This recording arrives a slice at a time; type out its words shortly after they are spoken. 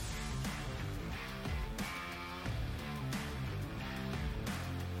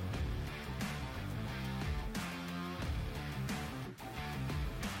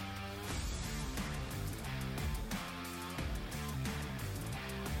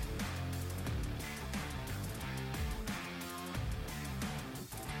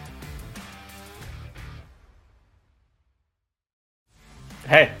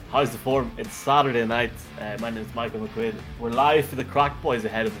Hey, how's the form? It's Saturday night. My name is Michael McQuaid. We're live for the Crack Boys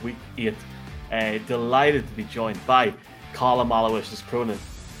ahead of week 8. Delighted to be joined by Colin Aloysius Cronin,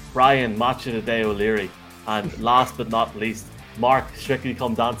 Brian Match of the Day O'Leary, and last but not least, Mark Strictly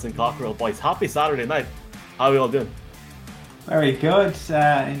Come Dancing Cockerel. Boys, happy Saturday night. How are we all doing? Very good.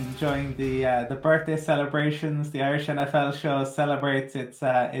 Enjoying the birthday celebrations. The Irish NFL show celebrates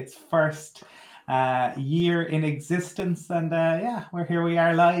its first year in existence, and we're here. We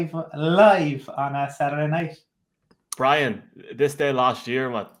are live on a Saturday night. Brian, this day last year,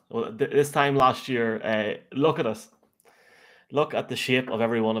 man. Well, this time last year, look at us. Look at the shape of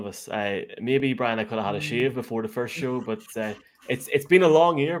every one of us. Maybe Brian, I could have had a shave before the first show, but it's been a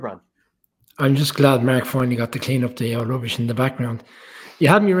long year, Brian. I'm just glad Mark finally got to clean up the rubbish in the background. You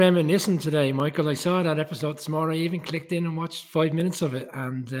had me reminiscing today, Michael. I saw that episode this morning. I even clicked in and watched 5 minutes of it.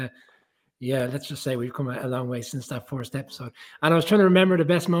 And let's just say we've come a long way since that first episode. And I was trying to remember the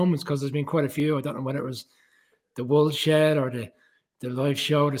best moments because there's been quite a few. I don't know whether it was the Wool Shed or the live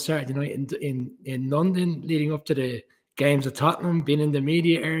show the Saturday night in London leading up to the games of Tottenham, being in the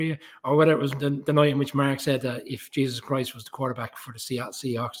media area, or whether it was the night in which Mark said that if Jesus Christ was the quarterback for the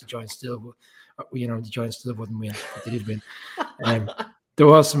Seahawks, the Giants still, the Giants still wouldn't win, but they did win. There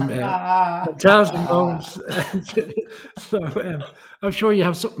was some fantastic moments. So I'm sure you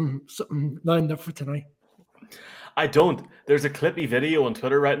have something lined up for tonight. I don't. There's a clippy video on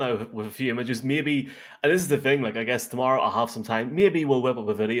Twitter right now with a few images. Maybe, and this is the thing, like I guess tomorrow I'll have some time. Maybe we'll whip up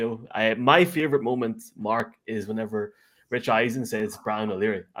a video. My favorite moment, Mark, is whenever Rich Eisen says Brian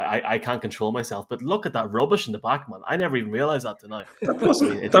O'Leary. I can't control myself, but look at that rubbish in the back, man. I never even realized that tonight. That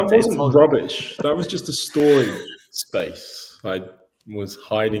wasn't rubbish. That was just a storage space. I was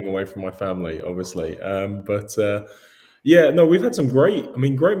hiding away from my family, obviously. We've had some great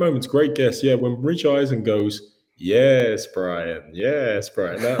moments, great guests. Yeah, when Rich Eisen goes, yes, Brian. That's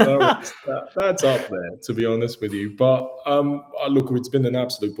up there, to be honest with you. But look, it's been an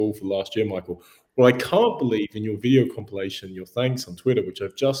absolute ball for last year, Michael. Well, I can't believe in your video compilation, your thanks on Twitter, which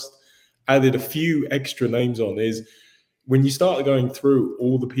I've just added a few extra names on, is when you started going through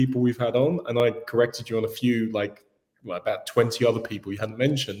all the people we've had on, and I corrected you on a few, about 20 other people you hadn't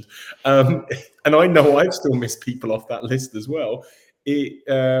mentioned. And I know I've still missed people off that list as well. It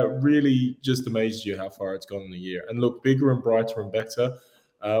really just amazes you how far it's gone in a year. And look, bigger and brighter and better.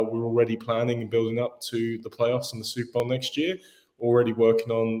 We're already planning and building up to the playoffs and the Super Bowl next year. Already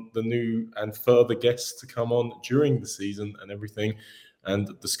working on the new and further guests to come on during the season and everything. And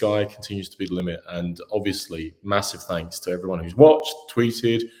the sky continues to be the limit. And obviously, massive thanks to everyone who's watched,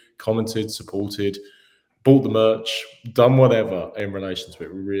 tweeted, commented, supported, bought the merch, done whatever in relation to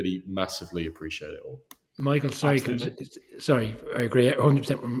it. We really massively appreciate it all. Michael, sorry, I agree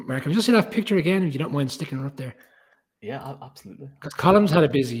 100% with Mark. I'm just seeing that picture again, if you don't mind sticking it up there. Yeah, absolutely. Because Colum's had a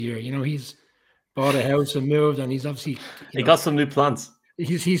busy year. He's bought a house and moved, and he's obviously he got some new plans.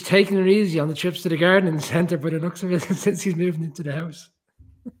 He's taking it easy on the trips to the garden centre by the looks of it since he's moved into the house.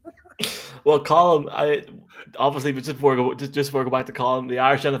 Well, Colin, obviously, just before we go back to Colin, the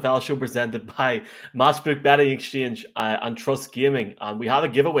Irish NFL show presented by Matchbook Betting Exchange and Trust Gaming, and we have a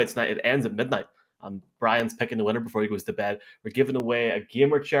giveaway tonight. It ends at midnight. Brian's picking the winner before he goes to bed. We're giving away a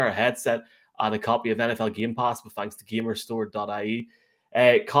gamer chair, a headset, and a copy of NFL Game Pass with thanks to gamerstore.ie.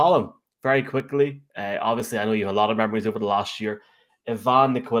 Colin, very quickly, obviously I know you have a lot of memories over the last year.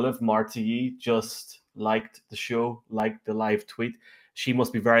 Yvonne Nicola from RTE just liked the show, liked the live tweet. She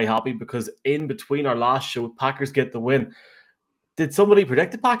must be very happy because in between our last show, Packers get the win. Did somebody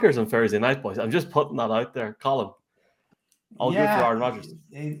predict the Packers on Thursday night, boys? I'm just putting that out there. Colin. All good for Aaron Rodgers.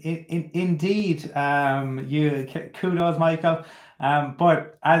 Indeed. Kudos, Michael.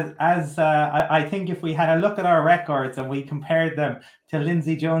 But as I think if we had a look at our records and we compared them to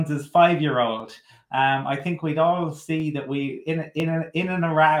Lindsay Jones's 5-year-old, I think we'd all see that we in and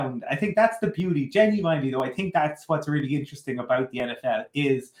around. I think that's the beauty. Genuinely, though, I think that's what's really interesting about the NFL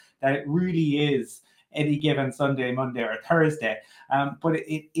is that it really is any given Sunday, Monday, or Thursday. But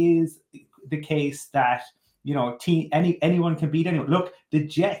it is the case that anyone can beat anyone. Look, the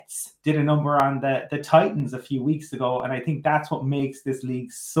Jets did a number on the Titans a few weeks ago, and I think that's what makes this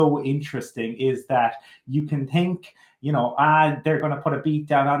league so interesting is that you can think, they're going to put a beat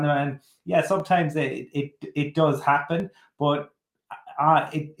down on them, and yeah, sometimes it does happen, but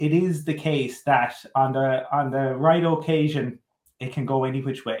it is the case that on the right occasion, it can go any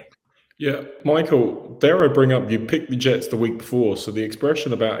which way. Yeah, Michael, dare I bring up, you picked the Jets the week before, so the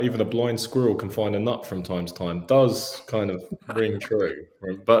expression about even a blind squirrel can find a nut from time to time does kind of ring true.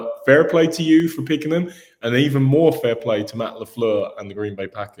 But fair play to you for picking them, and even more fair play to Matt LaFleur and the Green Bay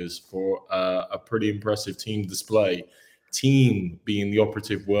Packers for a pretty impressive team display team being the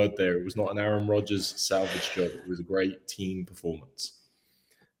operative word there. It was not an Aaron Rodgers salvage job. It was a great team performance.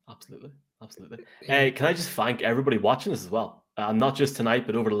 Absolutely. Can I just thank everybody watching this as well? Not just tonight,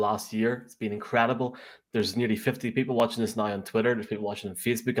 but over the last year. It's been incredible. There's nearly 50 people watching this now on Twitter. There's people watching on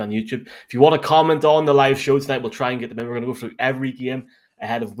Facebook, on YouTube. If you want to comment on the live show tonight, we'll try and get them in. We're going to go through every game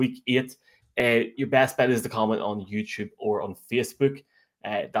ahead of week 8. Your best bet is to comment on YouTube or on Facebook.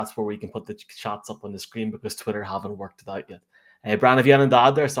 That's where we can put the chats up on the screen because Twitter haven't worked it out yet. Brian, have you anything to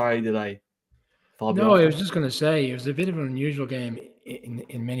add there? Sorry, did I fob you No, off I there? was just going to say it was a bit of an unusual game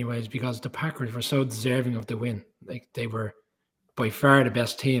in many ways because the Packers were so deserving of the win. Like they were by far the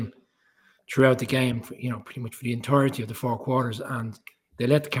best team throughout the game, pretty much for the entirety of the 4 quarters, and they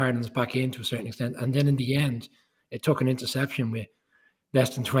let the Cardinals back in to a certain extent. And then in the end, it took an interception with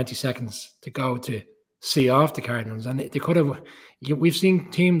less than 20 seconds to go to see off the Cardinals. And they could have. We've seen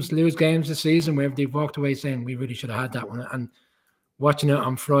teams lose games this season where they've walked away saying we really should have had that one. And watching it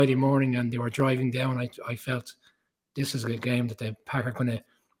on Friday morning and they were driving down, I felt this is a game that the Packers are going to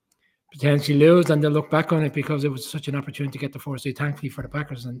potentially lose, and they'll look back on it because it was such an opportunity to get the 4 seed, thankfully for the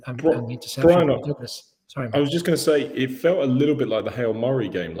Packers and the interception. Brian, sorry, I was just going to say, it felt a little bit like the Hail Murray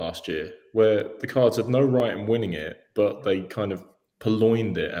game last year, where the Cards had no right in winning it, but they kind of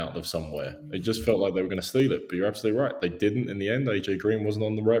purloined it out of somewhere. It just felt like they were going to steal it, but you're absolutely right. They didn't in the end. AJ Green wasn't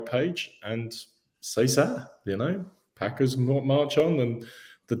on the right page, and say ça, Packers march on, and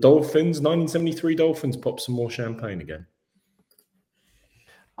the Dolphins, 1973 Dolphins, pop some more champagne again.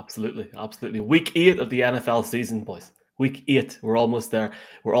 Absolutely. Week 8 of the NFL season, boys. Week 8. We're almost there.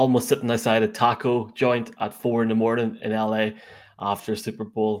 We're almost sitting outside a taco joint at 4 a.m. in LA after Super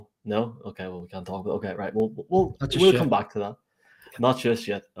Bowl. No? Okay, well, we can't talk about it. Okay, right. We'll come back to that. Not just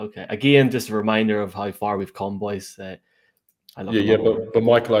yet. Okay. Again, just a reminder of how far we've come, boys. But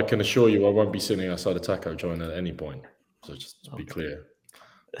Michael, I can assure you I won't be sitting outside a taco joint at any point. So just to be clear.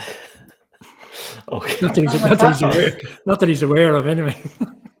 Okay. Not that he's aware of anyway.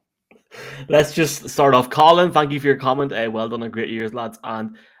 Let's just start off. Colin, thank you for your comment. Well done on great years, lads.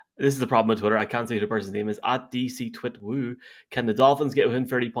 And this is the problem with Twitter. I can't say who the person's name is. At DC Twitwoo. Can the Dolphins get within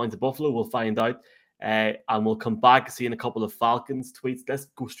 30 points of Buffalo? We'll find out. And we'll come back seeing a couple of Falcons tweets. Let's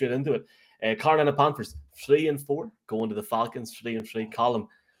go straight into it. Carolina Panthers 3-4, going to the Falcons 3-3. Colin,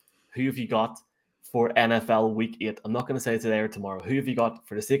 who have you got for NFL Week 8? I'm not going to say today or tomorrow. Who have you got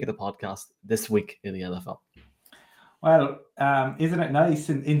for the sake of the podcast this week in the NFL? Well, isn't it nice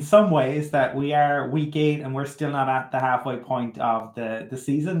in some ways that we are week 8 and we're still not at the halfway point of the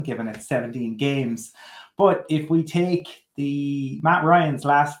season, given it's 17 games. But if we take Matt Ryan's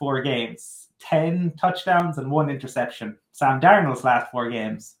last 4 games, 10 touchdowns and 1 interception. Sam Darnold's last 4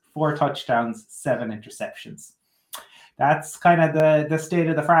 games, 4 touchdowns, 7 interceptions. That's kind of the state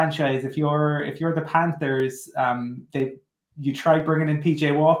of the franchise. If you're the Panthers, you tried bringing in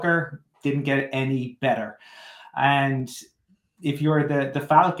PJ Walker, didn't get it any better. And if you're the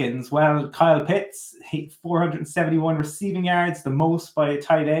Falcons, well, Kyle Pitts, 471 receiving yards, the most by a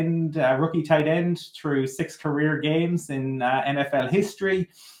tight end, rookie tight end through 6 career games in NFL history,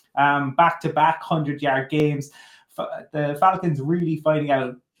 back-to-back 100-yard games. The Falcons really finding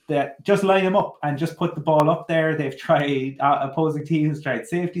out that just line them up and just put the ball up there. They've tried opposing teams, tried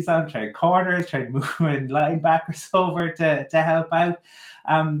safeties on, tried corners, tried moving linebackers over to help out.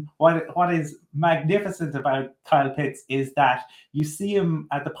 What is magnificent about Kyle Pitts is that you see him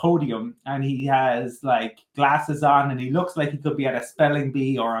at the podium and he has like glasses on and he looks like he could be at a spelling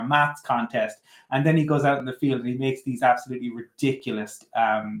bee or a maths contest. And then he goes out in the field and he makes these absolutely ridiculous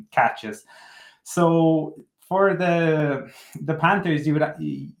catches. So for the Panthers, you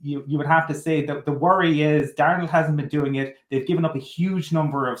would have to say that the worry is Darnold hasn't been doing it. They've given up a huge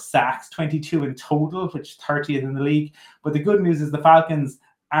number of sacks, 22 in total, which is 30th in the league. But the good news is the Falcons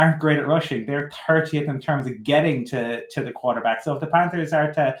aren't great at rushing. They're 30th in terms of getting to the quarterback. So if the Panthers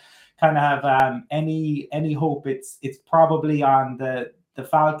are to kind of have any hope, it's probably on the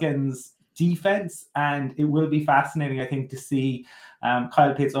Falcons defense, and it will be fascinating, I think, to see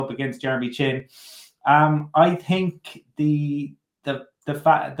Kyle Pitts up against Jeremy Chin. I think the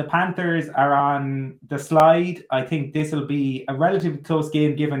Panthers are on the slide. I think this will be a relatively close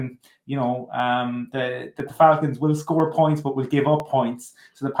game, given the Falcons will score points but will give up points.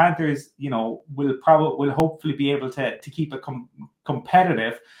 So the Panthers, will hopefully be able to keep it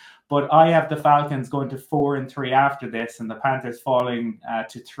competitive. But I have the Falcons going to 4-3 after this, and the Panthers falling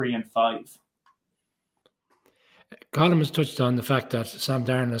to 3-5. Colin has touched on the fact that Sam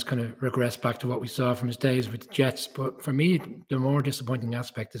Darnold has kind of regressed back to what we saw from his days with the Jets. But for me, the more disappointing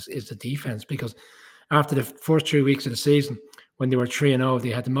aspect is the defense, because after the first 3 weeks of the season, when they were 3-0, they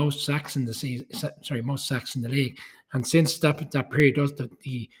had the most sacks in the season. Sorry, most sacks in the league. And since that period,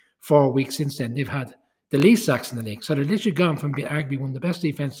 the 4 weeks since then, they've had the least sacks in the league. So they're literally gone from being arguably one of the best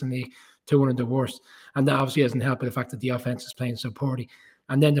defenses in the league to one of the worst. And that obviously hasn't helped with the fact that the offense is playing so poorly.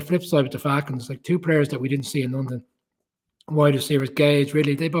 And then the flip side with the Falcons, like two players that we didn't see in London, wide receivers, Gage,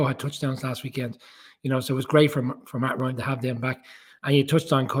 really, they both had touchdowns last weekend. So it was great for Matt Ryan to have them back. And you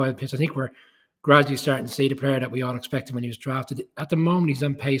touched on Kyle Pitts. I think we're gradually starting to see the player that we all expected when he was drafted. At the moment, he's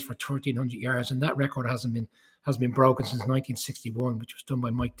on pace for 1,300 yards, and that record hasn't been broken since 1961, which was done by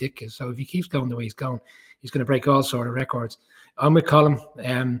Mike Ditka. So if he keeps going the way he's going, he's going to break all sort of records. I'm with Colin.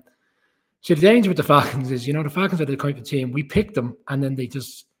 See, the danger with the Falcons is, the Falcons are the type of team, we picked them, and then they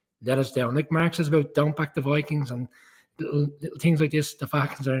just let us down. Like Mark says about don't back the Vikings and little things like this, the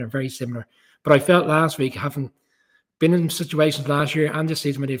Falcons are very similar. But I felt last week, having been in situations last year and this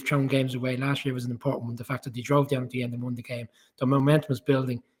season where they've thrown games away, last year was an important one. The fact that they drove down at the end and won the game. The momentum was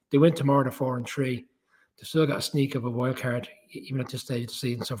building. They went tomorrow to 4-3. They've still got a sneak of a wild card, even at this stage of the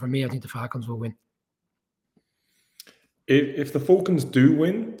season. So for me, I think the Falcons will win. If the Falcons do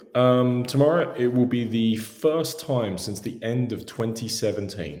win tomorrow, it will be the first time since the end of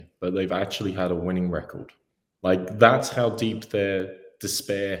 2017 that they've actually had a winning record. Like, that's how deep their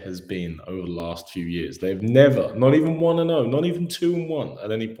despair has been over the last few years. They've never, not even 1-0, not even 2-1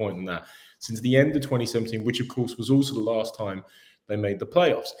 at any point in that, since the end of 2017, which of course was also the last time they made the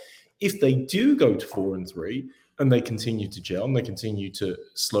playoffs. If they do go to 4-3 and they continue to gel and they continue to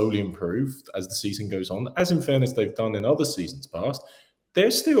slowly improve as the season goes on, as in fairness they've done in other seasons past,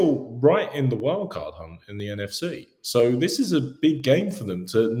 they're still right in the wildcard hunt in the NFC. So this is a big game for them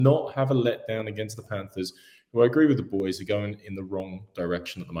to not have a letdown against the Panthers, who I agree with the boys are going in the wrong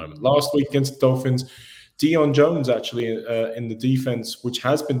direction at the moment. Last week against the Dolphins, Deion Jones actually in the defense, which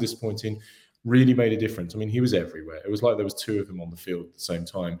has been disappointing, really made a difference. I mean, he was everywhere. It was like there was two of them on the field at the same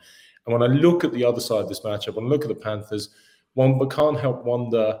time. And when I look at the other side of this matchup, when I look at the Panthers, one but can't help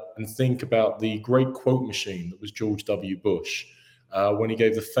wonder and think about the great quote machine that was George W. Bush when he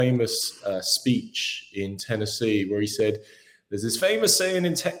gave the famous speech in Tennessee where he said, there's this famous saying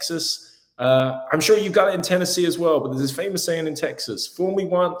in Texas, I'm sure you got it in Tennessee as well, but there's this famous saying in Texas, fool me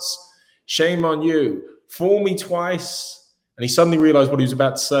once, shame on you. Fool me twice. And he suddenly realized what he was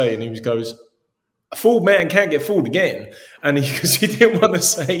about to say, and he goes, a fooled man can't get fooled again. And he didn't want to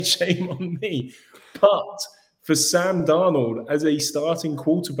say shame on me. But for Sam Darnold as a starting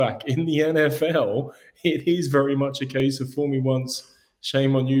quarterback in the NFL, it is very much a case of fool me once,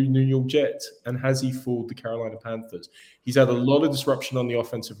 shame on you, New York Jets. And has he fooled the Carolina Panthers? He's had a lot of disruption on the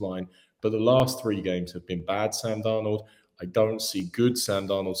offensive line, but the last 3 games have been bad Sam Darnold. I don't see good Sam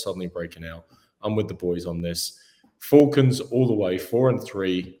Darnold suddenly breaking out. I'm with the boys on this. Falcons all the way,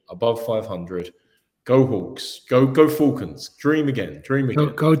 4-3, above 500. Go Hawks. Go Falcons. Dream again.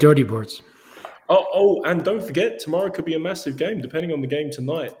 Go Dirty Birds. Oh, and don't forget, tomorrow could be a massive game. Depending on the game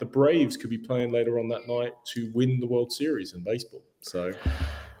tonight, the Braves could be playing later on that night to win the World Series in baseball. So,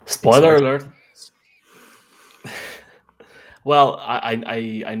 spoiler alert. Well,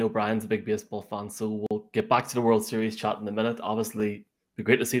 I know Brian's a big baseball fan, so we'll get back to the World Series chat in a minute. Obviously, it'd be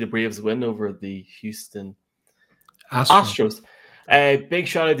great to see the Braves win over the Houston Astros. Big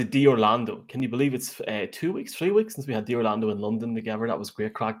shout out to D Orlando. Can you believe it's 3 weeks since we had D Orlando in London together? That was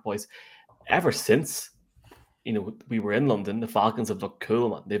great crack, boys. Ever since we were in London, the Falcons have looked cool,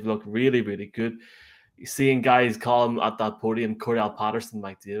 man. They've looked really, really good. Seeing guys call him at that podium, Cordell Patterson,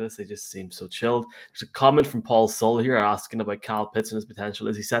 Mike Davis, they just seem so chilled. There's a comment from Paul Sull here asking about Kyle Pitts and his potential.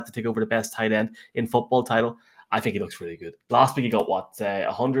 Is he set to take over the best tight end in football title? I think he looks really good. Last week he got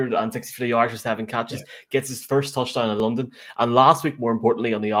 163 yards for 7 catches, gets his first touchdown in London. And last week, more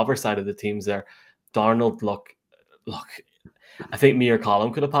importantly, on the other side of the teams there, Darnold, look, I think me or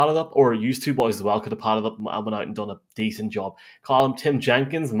Colin could have padded up, or you two boys as well could have padded up and went out and done a decent job. Colin, Tim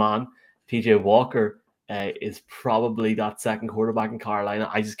Jenkins, man, PJ Walker is probably that second quarterback in Carolina.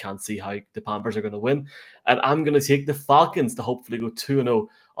 I just can't see how the Panthers are going to win. And I'm going to take the Falcons to hopefully go 2-0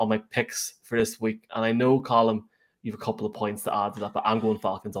 on my picks for this week. And I know, Colin, you have a couple of points to add to that, but I'm going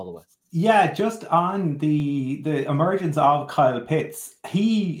Falcons all the way. Yeah, just on the emergence of Kyle Pitts,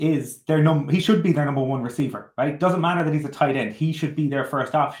 he should be their number one receiver, right? Doesn't matter that he's a tight end. He should be their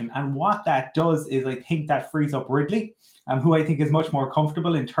first option. And what that does is I think that frees up Ridley. who I think is much more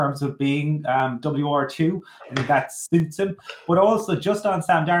comfortable in terms of being WR2. I think that suits him. But also just on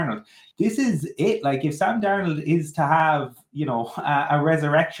Sam Darnold, this is it. Like if Sam Darnold is to have, a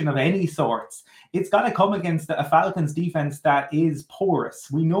resurrection of any sorts, it's got to come against a Falcons defense that is porous.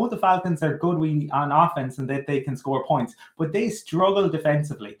 We know the Falcons are good on offense and that they can score points, but they struggle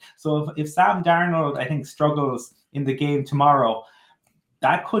defensively. So if Sam Darnold, I think, struggles in the game tomorrow,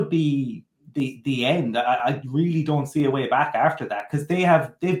 that could be the end. I really don't see a way back after that, because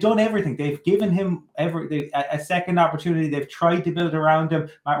they've done everything. They've given him a second opportunity. They've tried to build around him.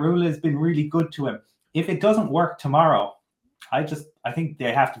 Matt Rhule has been really good to him. If it doesn't work tomorrow, I think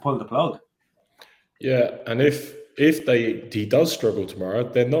they have to pull the plug. Yeah, and if he does struggle tomorrow,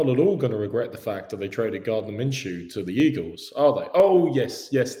 they're not at all going to regret the fact that they traded Gardner Minshew to the Eagles, are they? Oh, yes,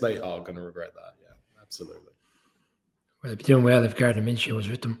 they are going to regret that. Yeah, absolutely. Well, they'd be doing well if Gardner Minshew was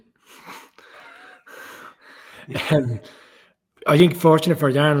with them. I think, fortunate for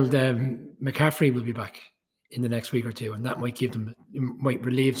Darnold, McCaffrey will be back in the next week or two, and that might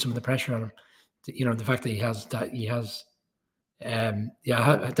relieve some of the pressure on him. The fact that he has to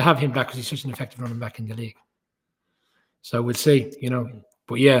have him back, because he's such an effective running back in the league. So we'll see,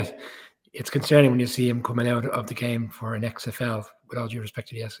 But yeah, it's concerning when you see him coming out of the game for an XFL. With all due respect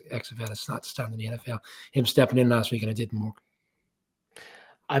to the XFL, it's not standing in the NFL. Him stepping in last week and it didn't work.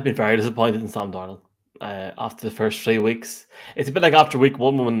 I've been very disappointed in Sam Darnold after the first 3 weeks. It's a bit like after week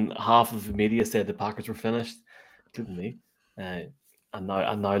 1 when half of the media said the Packers were finished, including me. And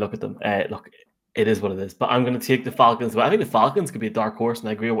now look at them. Look, it is what it is. But I'm going to take the Falcons. But I think the Falcons could be a dark horse, and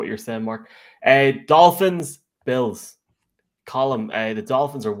I agree with what you're saying, Mark. Dolphins, Bills. Column. The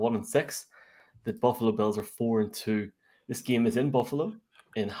Dolphins are 1-6. The Buffalo Bills are 4-2. This game is in Buffalo,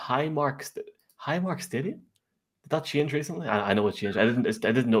 in Highmark Stadium. Did that change recently? I know it changed. I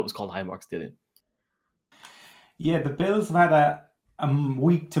didn't know it was called Highmark Stadium. Yeah, the Bills have had a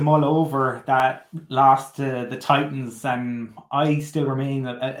week to mull over that loss to the Titans, and I still remain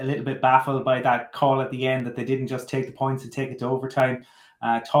a little bit baffled by that call at the end, that they didn't just take the points and take it to overtime.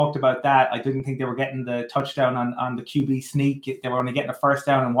 Talked about that. I didn't think they were getting the touchdown on the QB sneak. They were only getting a first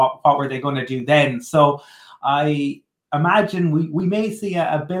down, and what were they going to do then? So I imagine we may see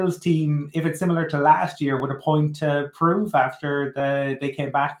a Bills team, if it's similar to last year, with a point to prove after they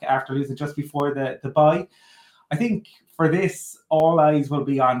came back after losing just before the bye. I think for this, all eyes will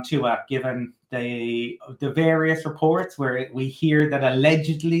be on Tua, given the various reports where we hear that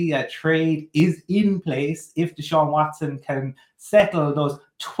allegedly a trade is in place if Deshaun Watson can settle those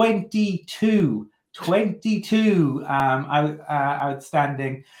 22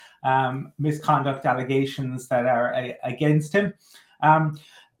 outstanding misconduct allegations that are against him.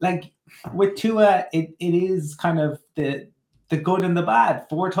 Like with Tua, it is kind of the good and the bad.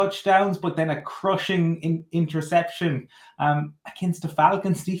 4 touchdowns, but then a crushing interception against the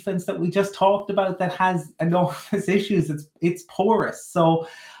Falcons defense that we just talked about that has enormous issues. It's porous. So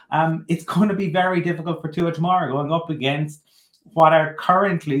it's going to be very difficult for Tua tomorrow, going up against what are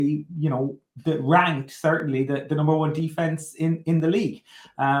currently, ranked, certainly the number 1 defense in the league.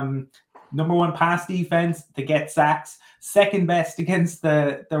 Number 1 pass defense, they get sacks, second best against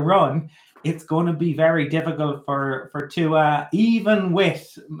the run. It's going to be very difficult for Tua, even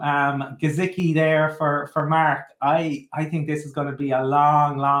with Gesicki there for Mark. I think this is going to be a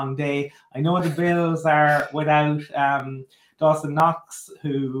long, long day. I know the Bills are without Dawson Knox,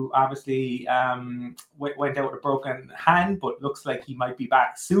 who obviously went out with a broken hand, but looks like he might be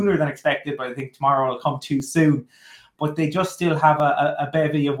back sooner than expected. But I think tomorrow will come too soon. But they just still have a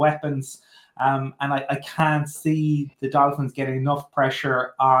bevy of weapons. And I can't see the Dolphins getting enough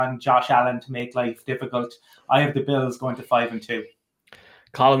pressure on Josh Allen to make life difficult. I have the Bills going to 5-2.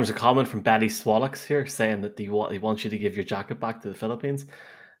 Colin, there's a comment from Betty Swallox here saying that he wants you to give your jacket back to the Philippines.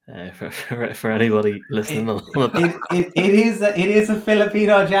 For anybody listening, it is a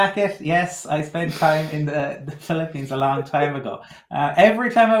Filipino jacket. Yes, I spent time in the Philippines a long time ago. Every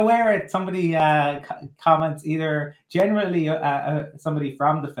time I wear it, somebody comments, either generally somebody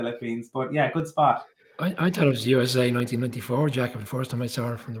from the Philippines. But yeah, good spot. I thought it was the USA 1994 jacket the first time I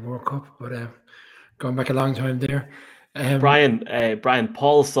saw it from the World Cup, but going back a long time there. Brian,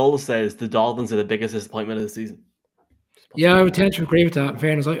 Paul Soul says the Dolphins are the biggest disappointment of the season. Yeah, I would tend to agree with that. In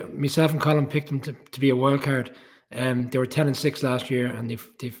fairness, myself and Colin picked them to be a wild card. They were 10-6 last year, and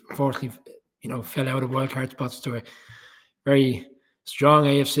they've unfortunately, fell out of wild card spots to a very strong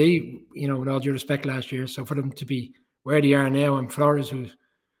AFC. With all due respect, last year. So for them to be where they are now, and Flores, who,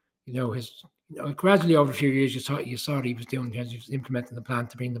 has gradually over a few years, you saw what he was doing. He was implementing the plan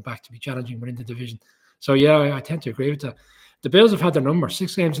to bring them back to be challenging within the division. So yeah, I tend to agree with that. The Bills have had their number,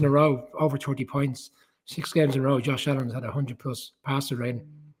 6 games in a row, over 30 points. 6 games in a row, Josh Allen's had 100+ passer rating.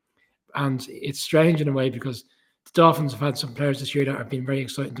 And it's strange in a way because the Dolphins have had some players this year that have been very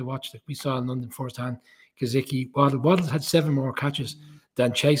exciting to watch. Like we saw in London firsthand, Gesicki, Waddle's had 7 more catches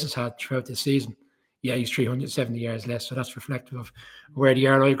than Chase has had throughout the season. Yeah, he's 370 yards less, so that's reflective of where they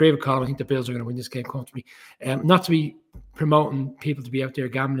are. I agree with Colin. I think the Bills are going to win this game comfortably. Not to be promoting people to be out there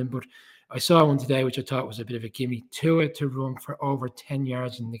gambling, but I saw one today which I thought was a bit of a gimme. Tua to run for over 10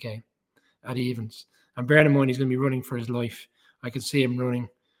 yards in the game at evens. And bearing in mind he's going to be running for his life. I could see him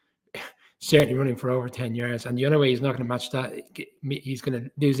certainly running for over 10 yards. And the only way he's not going to match that, he's going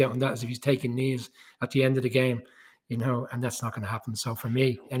to lose out on that, is if he's taking knees at the end of the game, and that's not going to happen. So for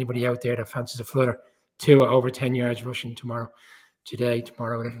me, anybody out there that fancies a flutter, Tua over 10 yards rushing tomorrow,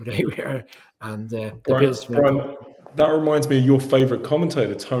 whatever day we are. And the Bills. Brian, that reminds me of your favourite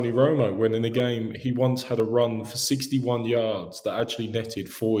commentator, Tony Romo, when in the game he once had a run for 61 yards that actually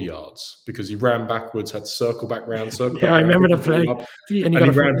netted 4 yards because he ran backwards, had to circle back round. I remember the play. And he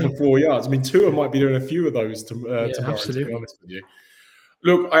ran for 4 yards. I mean, Tua might be doing a few of those tomorrow, absolutely. to be honest with you.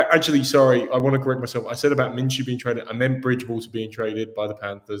 Look, I want to correct myself. I said about Minshew being traded. I meant Bridgewater being traded by the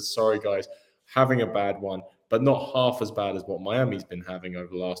Panthers. Sorry, guys. Having a bad one, but not half as bad as what Miami's been having over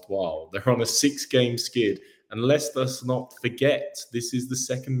the last while. They're on a 6-game skid. And let's not forget, this is the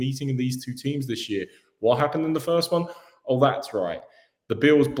second meeting of these two teams this year. What happened in the first one? Oh, that's right. The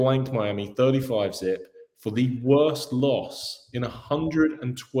Bills blanked Miami 35-zip for the worst loss in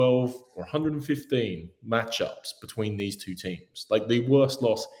 112 or 115 matchups between these two teams. Like the worst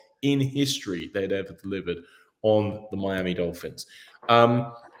loss in history they'd ever delivered on the Miami Dolphins.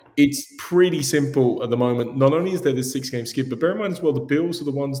 It's pretty simple at the moment. Not only is there this 6-game skid, but bear in mind as well, the Bills are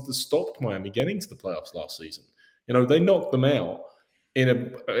the ones that stopped Miami getting to the playoffs last season. They knocked them out in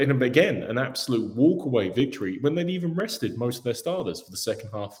an absolute walkaway victory when they'd even rested most of their starters for the second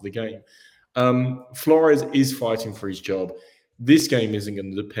half of the game. Flores is fighting for his job. This game isn't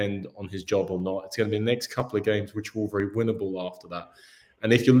going to depend on his job or not. It's going to be the next couple of games, which are all very winnable after that.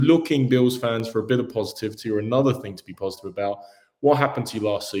 And if you're looking, Bills fans, for a bit of positivity or another thing to be positive about, what happened to you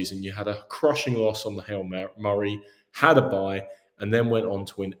last season? You had a crushing loss on the Hail Murray, had a bye, and then went on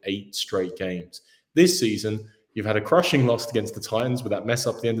to win 8 straight games. This season, you've had a crushing loss against the Titans with that mess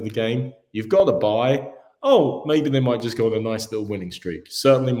up at the end of the game. You've got a bye. Oh, maybe they might just go on a nice little winning streak.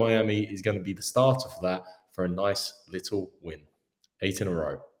 Certainly Miami is going to be the starter for that, for a nice little win. 8 in a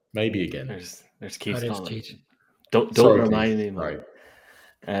row. Maybe again. There's Keith Collins. Don't remind me, man.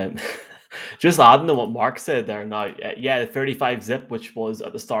 Right. Just adding to what Mark said there now, the 35-zip, which was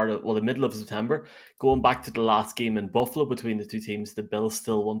at the middle of September, going back to the last game in Buffalo between the two teams, the Bills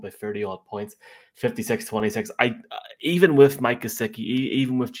still won by 30-odd points, 56-26. Even with Mike Gesicki,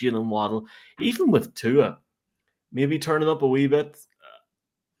 even with Jalen Waddle, even with Tua, maybe turning up a wee bit,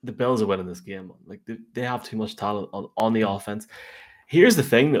 the Bills are winning this game. Like they have too much talent on the offense. Here's the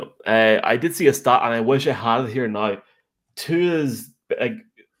thing, though. I did see a stat, and I wish I had it here now. Tua's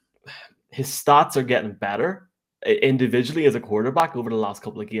his stats are getting better individually as a quarterback over the last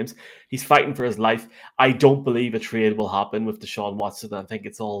couple of games. He's fighting for his life. I don't believe a trade will happen with Deshaun Watson. I think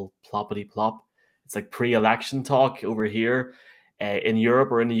it's all ploppity plop. It's like pre-election talk over here in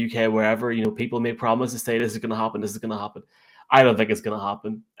Europe or in the UK, wherever, people may promise to say this is going to happen, this is going to happen. I don't think it's going to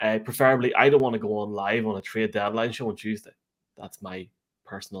happen. Preferably, I don't want to go on live on a trade deadline show on Tuesday. That's my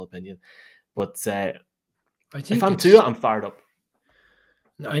personal opinion. But if I'm Tua, I'm fired up.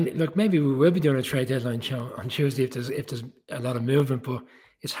 Look, maybe we will be doing a trade deadline show on Tuesday if there's a lot of movement, but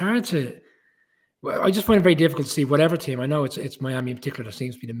it's hard to. Well, I just find it very difficult to see whatever team. I know it's Miami in particular that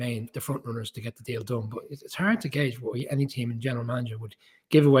seems to be the front runners to get the deal done, but it's hard to gauge what any team and general manager would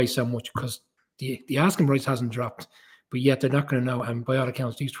give away so much because the asking price hasn't dropped, but yet they're not going to know. And by all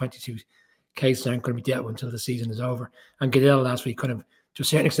accounts, these 22 cases aren't going to be dealt with until the season is over. And Goodell last week kind of, to a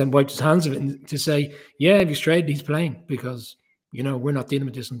certain extent, wiped his hands of it and to say, yeah, if he's traded, he's playing because. We're not dealing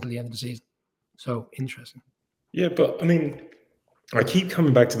with this until the end of the season. So, interesting. Yeah, but, I keep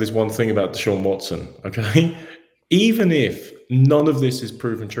coming back to this one thing about Deshaun Watson, okay? Even if none of this is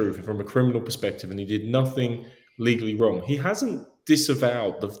proven true from a criminal perspective and he did nothing legally wrong, he hasn't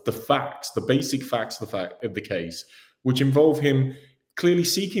disavowed the facts, the basic facts of the case, which involve him clearly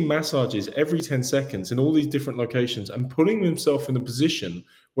seeking massages every 10 seconds in all these different locations and putting himself in a position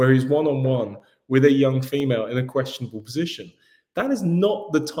where he's one-on-one with a young female in a questionable position. That is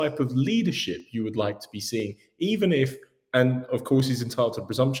not the type of leadership you would like to be seeing, even if, and of course he's entitled to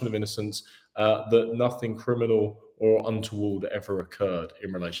presumption of innocence, that nothing criminal or untoward ever occurred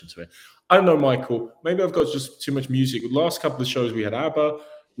in relation to it. I don't know, Michael, maybe I've got just too much music. The last couple of shows we had ABBA,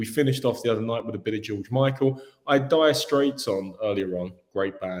 We finished off the other night with a bit of George Michael. I had Dire Straits on earlier on,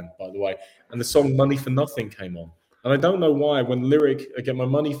 great band, by the way, and the song Money for Nothing came on. And I don't know why, when the lyric, I get my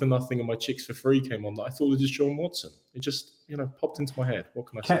money for nothing and my chicks for free came on, I thought it was Sean Watson. It just, popped into my head. What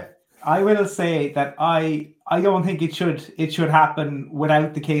can I say? I will say that I don't think it should happen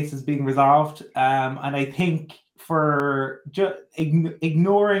without the cases being resolved. And I think for just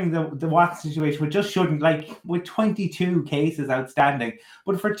ignoring the Watson situation, which just shouldn't, like with 22 cases outstanding.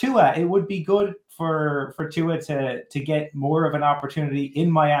 But for Tua, it would be good for Tua to get more of an opportunity in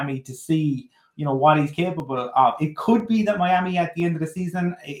Miami to see what he's capable of. It could be that Miami at the end of the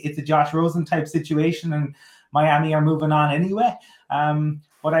season, it's a Josh Rosen type situation and Miami are moving on anyway.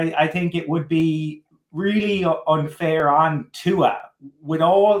 But I think it would be really unfair on Tua, with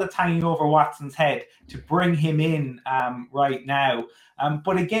all the time over Watson's head, to bring him in right now.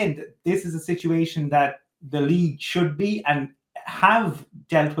 But again, this is a situation that the league should be and have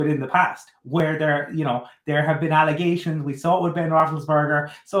dealt with in the past, where there have been allegations. We saw it with Ben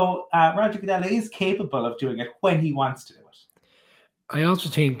Roethlisberger. So Roger Goodell is capable of doing it when he wants to do it. I also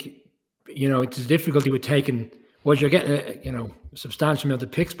think, it's a difficulty with taking. Well, you're getting a substantial amount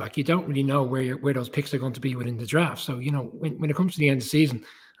of picks back. You don't really know where those picks are going to be within the draft. So when it comes to the end of the season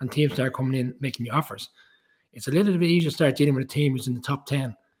and teams start coming in making you offers, it's a little bit easier to start dealing with a team who's in the top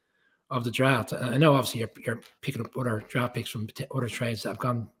 10 of the draft. I know obviously you're picking up other draft picks from other trades that have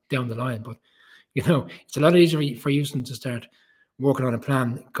gone down the line, but it's a lot easier for Houston to start working on a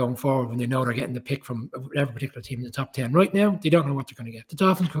plan going forward when they know they're getting the pick from whatever particular team in the top 10. Right now, they don't know what they're going to get. The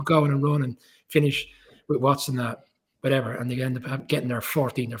Dolphins could go in and run and finish with Watson that whatever, and they end up getting their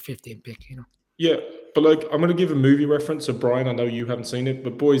 14 or 15 pick, Yeah, but I'm going to give a movie reference. So Brian, I know you haven't seen it,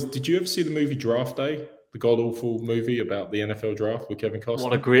 but boys, did you ever see the movie Draft Day? The god-awful movie about the NFL draft with Kevin Costner?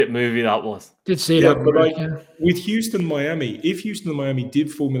 What a great movie that was. Did see that. But with Houston, Miami, if Houston and Miami did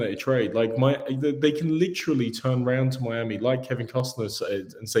formulate a trade, they can literally turn around to Miami, like Kevin Costner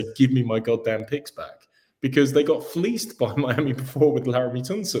said, and say, give me my goddamn picks back. Because they got fleeced by Miami before with Laramie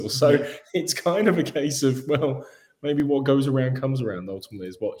Tunsil. So it's kind of a case of, well, maybe what goes around comes around ultimately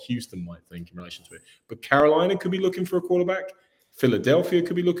is what Houston might think in relation to it. But Carolina could be looking for a quarterback. Philadelphia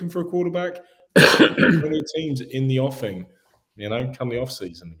could be looking for a quarterback. Many teams in the offing, come the off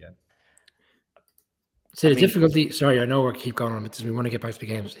season again. So the difficulty, sorry, I know we keep going on, but we want to get back to the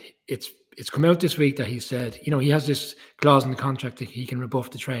games. It's come out this week that he said, he has this clause in the contract that he can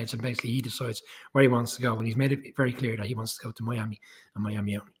rebuff the trades, and basically he decides where he wants to go. And he's made it very clear that he wants to go to Miami and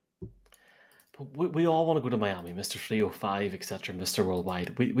Miami only. But we all want to go to Miami, Mr. 305, etc., Mr.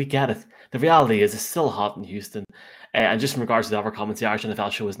 Worldwide. We get it. The reality is it's still hot in Houston. And just in regards to the other comments, the Irish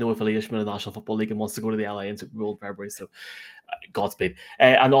NFL show has no affiliation with the National Football League and wants to go to the LA in Super Bowl in February. So Godspeed.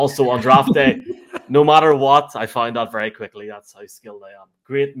 And also on draft day, no matter what, I find out very quickly. That's how skilled I am.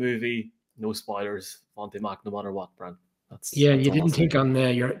 Great movie. No spoilers. Vontae Mack, no matter what, Brent. You didn't think on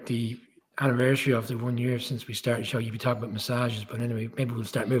the anniversary of the 1 year since we started the show, you'd be talking about massages, but anyway, maybe we'll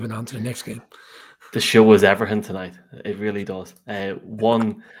start moving on to the next game. The show was everything tonight. It really does.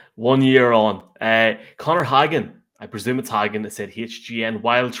 1 year on. Conor Hagen, I presume it's Hagen, that said HGN,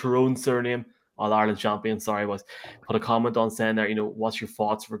 Wild Tyrone surname, All-Ireland champion, put a comment on saying there, what's your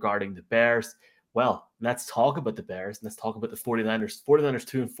thoughts regarding the Bears? Well, let's talk about the Bears. Let's talk about the 49ers.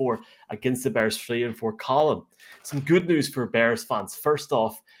 49ers 2-4 against the Bears 3-4. Colin, some good news for Bears fans. First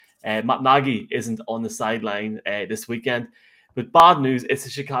off, Matt Nagy isn't on the sideline this weekend. But bad news, it's the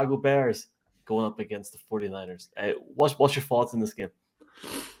Chicago Bears going up against the 49ers. What's your thoughts in this game?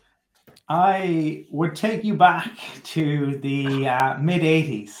 I would take you back to the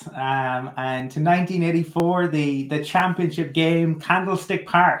mid-'80s and to 1984, the championship game, Candlestick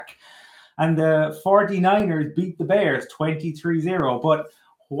Park. And the 49ers beat the Bears 23-0. But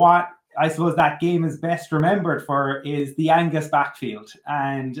what I suppose that game is best remembered for is the Angus backfield.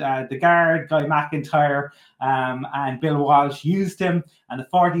 And the guard, Guy McIntyre, and Bill Walsh used him. And the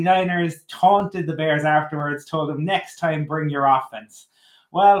 49ers taunted the Bears afterwards, told them, next time, bring your offense.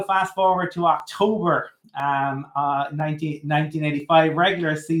 Well, fast forward to October 1985,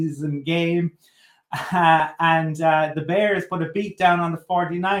 regular season game. And the Bears put a beat down on the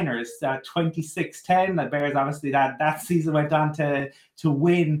 49ers, 26-10. The Bears, obviously, that season went on to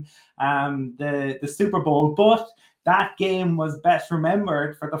win the Super Bowl. But that game was best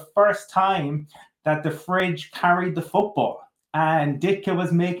remembered for the first time that the fridge carried the football. And Ditka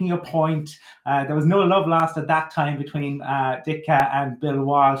was making a point. There was no love lost at that time between Ditka and Bill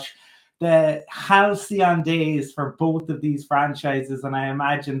Walsh. The halcyon days for both of these franchises, and I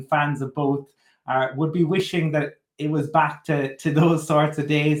imagine fans of both would be wishing that it was back to those sorts of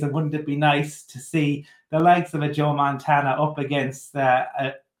days. And wouldn't it be nice to see the likes of a Joe Montana up against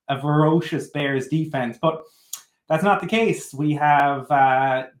a ferocious Bears defense. But that's not the case. We have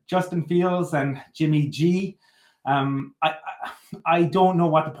Justin Fields and Jimmy G. I don't know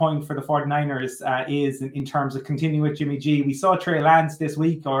what the point for the 49ers is in terms of continuing with Jimmy G. We saw Trey Lance this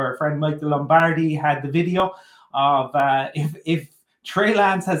week. Our friend Michael Lombardi had the video of if Trey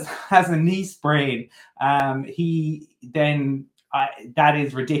Lance has a knee sprain, that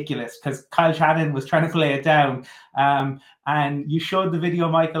is ridiculous, because Kyle Shanahan was trying to play it down. And you showed the video,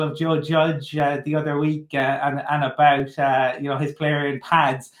 Michael, of Joe Judge the other week and about his player in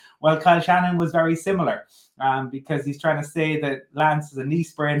pads. Well, Kyle Shanahan was very similar, because he's trying to say that Lance has a knee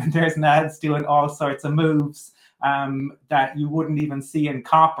sprain and there's Nads doing all sorts of moves that you wouldn't even see in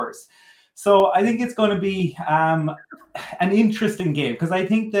coppers. So I think it's going to be an interesting game, because I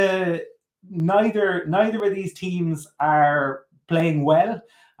think neither of these teams are playing well.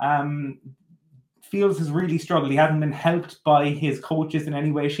 Fields has really struggled. He hasn't been helped by his coaches in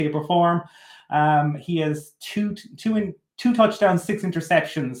any way, shape, or form. He has two touchdowns, 6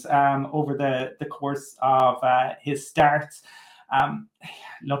 interceptions over the course of his starts.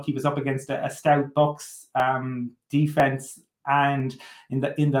 Look, he was up against a stout Bucs defense, and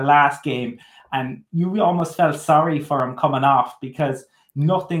in the last game, and you almost felt sorry for him coming off, because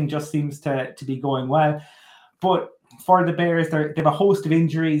nothing just seems to be going well. But for the Bears, they have a host of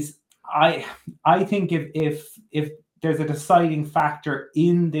injuries. I think if there's a deciding factor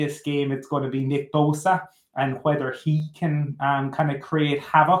in this game, it's going to be Nick Bosa and whether he can kind of create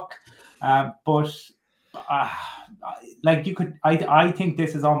havoc. I think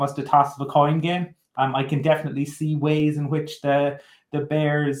this is almost a toss of a coin game. I can definitely see ways in which the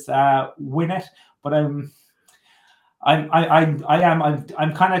Bears win it, but I'm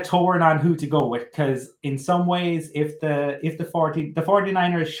kind of torn on who to go with, because in some ways, if the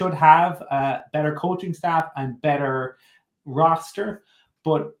 49ers should have a better coaching staff and better roster,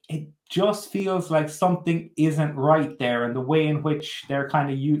 but it just feels like something isn't right there, and the way in which they're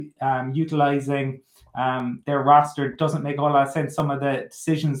kind of utilizing their roster doesn't make a whole lot of sense. Some of the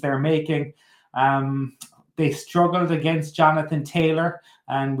decisions they're making. They struggled against Jonathan Taylor,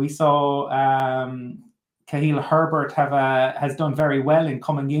 and we saw Khalil Herbert has done very well in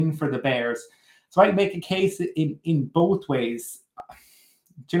coming in for the Bears. So I make a case in both ways.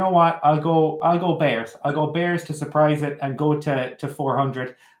 Do you know what? I'll go Bears. I'll go Bears to surprise it and go to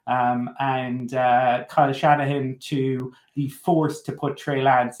 400. And Kyle Shanahan to be forced to put Trey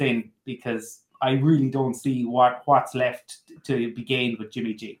Lance in, because I really don't see what's left to be gained with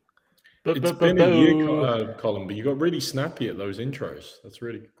Jimmy G. It's been a year, Colin, but you got really snappy at those intros. That's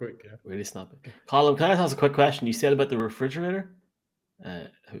really quick, yeah. Really snappy. Colin, can I ask a quick question? You said about the refrigerator.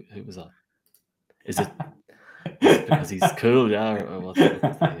 Who was that? Is it because he's cool, yeah? Or what's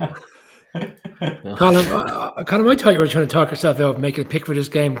yeah. No. Colin, I thought you were trying to talk yourself out of making a pick for this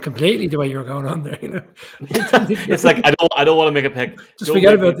game completely the way you were going on there. You know, it's like I don't want to make a pick. Just don't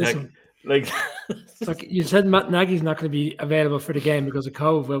forget about this one. Like you said, Matt Nagy's not going to be available for the game because of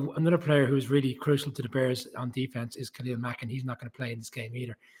COVID. Well, another player who's really crucial to the Bears on defense is Khalil Mack, and he's not going to play in this game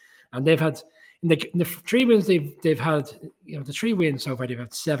either. And they've had in the 3 wins they've had, the 3 wins so far, they've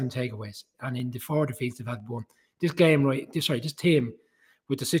had 7 takeaways, and in the 4 defeats they've had 1. This team,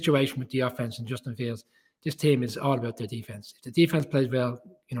 with the situation with the offense and Justin Fields, this team is all about their defense. If the defense plays well,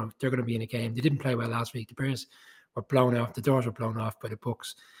 they're going to be in a game. They didn't play well last week. The Bears were blown off. The doors were blown off by the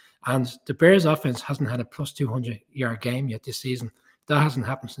Bucs. And the Bears offense hasn't had a plus 200-yard game yet this season. That hasn't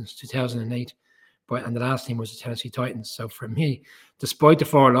happened since 2008. And the last team was the Tennessee Titans. So for me, despite the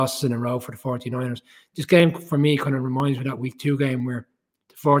 4 losses in a row for the 49ers, this game for me kind of reminds me of that week 2 game where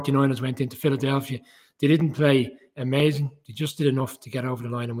the 49ers went into Philadelphia. They didn't play amazing. They just did enough to get over the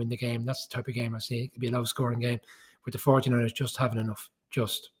line and win the game. That's the type of game I see. It could be a low-scoring game with the 49ers just having enough.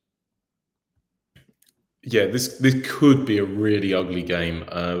 Yeah, this could be a really ugly game.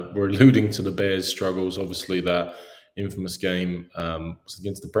 We're alluding to the Bears' struggles. Obviously, that infamous game was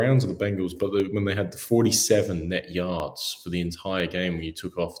against the Browns or the Bengals, but when they had the 47 net yards for the entire game, when you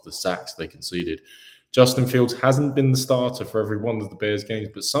took off the sacks they conceded. Justin Fields hasn't been the starter for every one of the Bears games,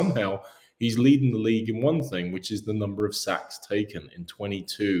 but somehow he's leading the league in one thing, which is the number of sacks taken, in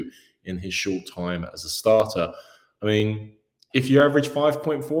 22 in his short time as a starter. I mean, if you average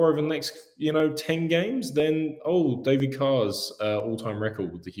 5.4 over the next, 10 games, then, David Carr's all-time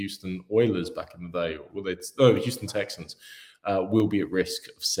record with the Houston Oilers back in the day, Houston Texans, will be at risk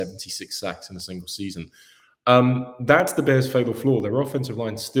of 76 sacks in a single season. That's the Bears' fatal flaw. Their offensive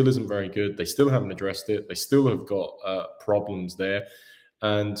line still isn't very good. They still haven't addressed it. They still have got problems there.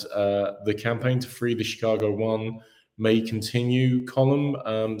 And the campaign to free the Chicago 1 may continue,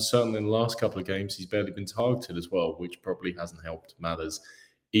 Colin. Certainly in the last couple of games, he's barely been targeted as well, which probably hasn't helped matters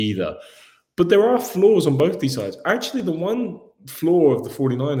either. But there are flaws on both these sides. Actually, the one flaw of the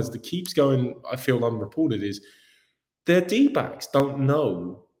 49ers that keeps going, I feel, unreported is their D-backs don't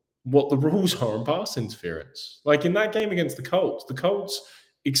know what the rules are on pass interference. Like in that game against the Colts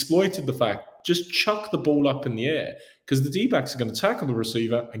exploited the fact, just chuck the ball up in the air because the D-backs are going to tackle the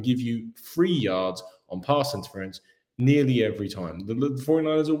receiver and give you 3 yards on pass interference nearly every time. The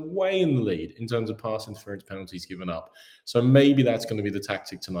 49ers are way in the lead in terms of pass interference penalties given up. So maybe that's going to be the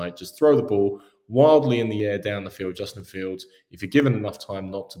tactic tonight. Just throw the ball wildly in the air down the field, Justin Fields, if you're given enough time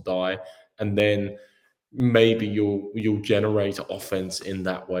not to die, and then maybe you'll generate offense in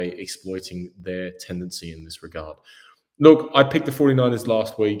that way, exploiting their tendency in this regard. Look, I picked the 49ers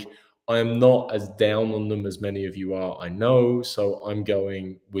last week. I am not as down on them as many of you are, I know, so I'm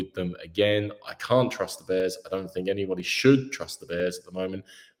going with them again. I can't trust the Bears. I don't think anybody should trust the Bears at the moment.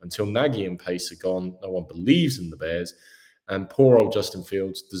 Until Nagy and Pace are gone, no one believes in the Bears, and poor old Justin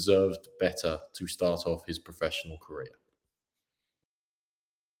Fields deserved better to start off his professional career.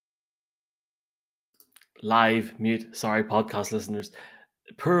 Live, mute, sorry, podcast listeners.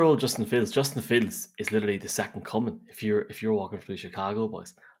 Poor old Justin Fields. Justin Fields is literally the second coming if you're walking through Chicago,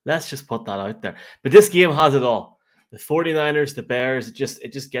 boys. Let's just put that out there. But this game has it all. The 49ers, the Bears,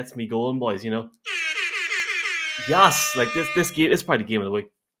 it just gets me going, boys, you know. Yes, like this game is probably the game of the week.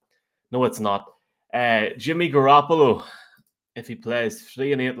 No, it's not. Jimmy Garoppolo, if he plays,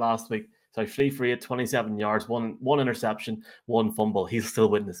 3-8 last week. Sorry, 3 for 8, 27 yards, one interception, 1 fumble. He'll still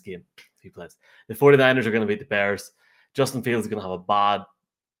win this game if he plays. The 49ers are going to beat the Bears. Justin Fields is going to have a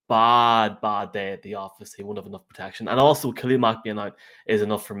bad day at the office. He won't have enough protection. And also, Khalil Mack being out is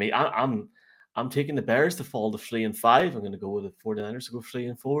enough for me. I'm taking the Bears to fall to 3-5. I'm going to go with the 49ers to go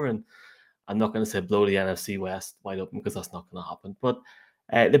 3-4. And I'm not going to say blow the NFC West wide open because that's not going to happen. But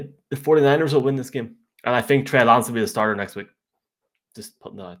the 49ers will win this game. And I think Trey Lance will be the starter next week. Just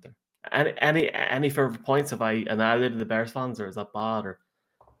putting that out there. Any further points? Have I annihilated the Bears fans, or is that bad, or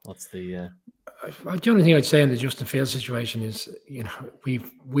what's the? The only thing I'd say in the Justin Fields situation is, you know,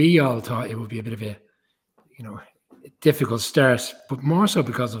 we all thought it would be a bit of a, you know, difficult start, but more so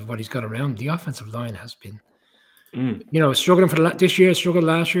because of what he's got around. The offensive line has been, you know, struggling for this year, struggled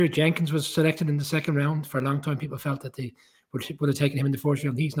last year. Jenkins was selected in the second round. For a long time, people felt that they would have taken him in the fourth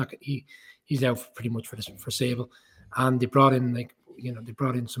round. He's not. He's out pretty much for the foreseeable. And they brought in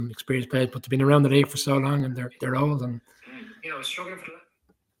some experienced players, but they've been around the league for so long, and they're old, and you know, struggling for that.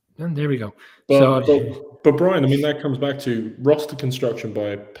 And there we go. But Brian, I mean, that comes back to roster construction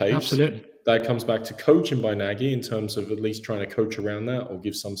by Pace. Absolutely. That comes back to coaching by Nagy in terms of at least trying to coach around that or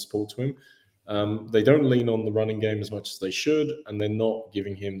give some support to him. They don't lean on the running game as much as they should, and they're not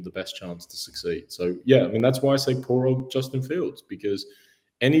giving him the best chance to succeed. So, yeah, I mean, that's why I say poor old Justin Fields, because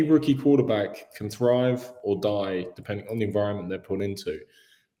any rookie quarterback can thrive or die depending on the environment they're put into.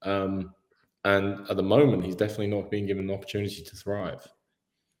 And at the moment, he's definitely not being given an opportunity to thrive.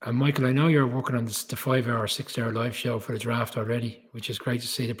 And Michael, I know you're working on the 5-hour, 6-hour live show for the draft already, which is great to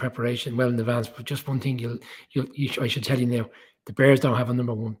see the preparation well in advance. But just one thing I should tell you now, the Bears don't have a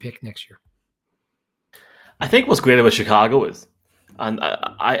number 1 pick next year. I think what's great about Chicago is, and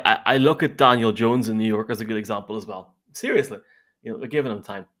I look at Daniel Jones in New York as a good example as well. Seriously, you know, they're giving him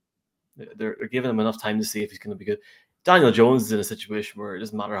time. They're giving him enough time to see if he's going to be good. Daniel Jones is in a situation where it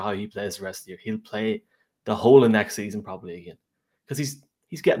doesn't matter how he plays the rest of the year. He'll play the whole of next season probably again because he's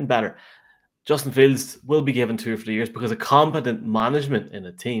getting better. Justin Fields will be given 2 or 3 years because a competent management in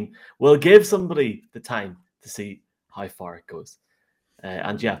a team will give somebody the time to see how far it goes.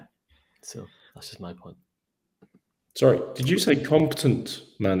 And yeah, so that's just my point. Sorry, did you say competent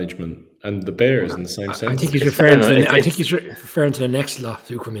management and the Bears in the same sense? I think he's referring to the next lot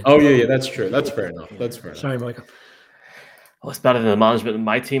who come in. Oh yeah, that's true. That's fair enough. Sorry, Michael. Well, it's better than the management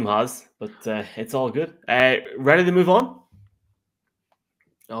my team has, but it's all good. Ready to move on?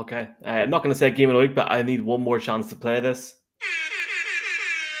 Okay. I'm not going to say game of the week, but I need one more chance to play this.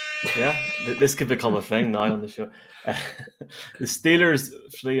 Yeah, this could become a thing now on the show. The Steelers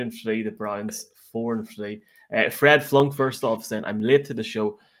 3-3, the Browns 4-3. Fred Flunk first off saying, "I'm late to the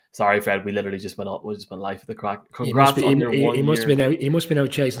show." Sorry, Fred. We literally just went live for the crack. Congrats on your 1 year. He must have been out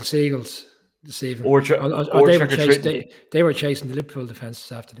chasing seagulls this evening. They were chasing the Liverpool defence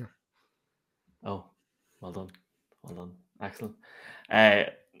this afternoon. Oh, well done, excellent.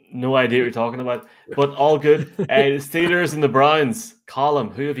 No idea what you're talking about, but all good. The Steelers and the Browns. Column,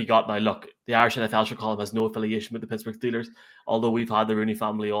 who have you got now? Look, the Irish NFL show column has no affiliation with the Pittsburgh Steelers. Although we've had the Rooney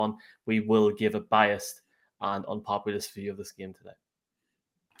family on, we will give a biased and unpopular view of this game today.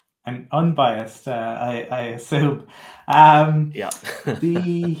 and unbiased, I assume. Yeah.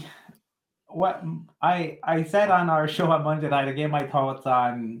 What I said on our show on Monday night, I gave my thoughts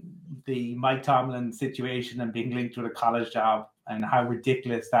on the Mike Tomlin situation and being linked with a college job and how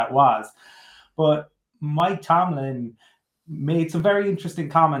ridiculous that was. But Mike Tomlin made some very interesting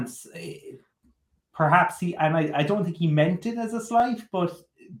comments. Perhaps I don't think he meant it as a slight, but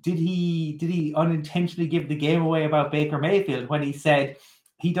did he unintentionally give the game away about Baker Mayfield when he said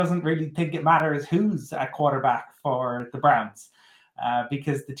he doesn't really think it matters who's at quarterback for the Browns?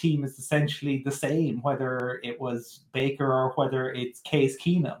 Because the team is essentially the same, whether it was Baker or whether it's Case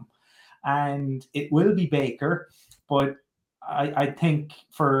Keenum. And it will be Baker, but I think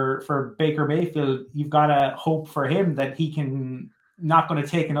for Baker Mayfield, you've got to hope for him that he can not going to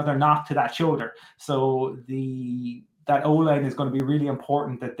take another knock to that shoulder. So that O-line is going to be really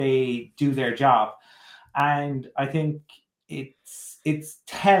important that they do their job. And I think it's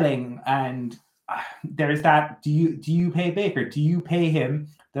telling, and there's that. Do you pay Baker? Do you pay him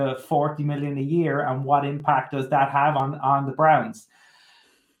the $40 million a year, and what impact does that have on the Browns?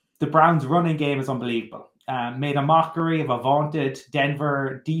 The Browns' running game is unbelievable. Made a mockery of a vaunted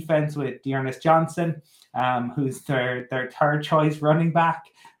Denver defense with Dearness Johnson, who's their third choice running back.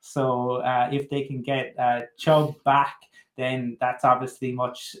 So if they can get Chubb back, then that's obviously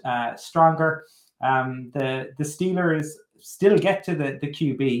much stronger. The Steelers still get to the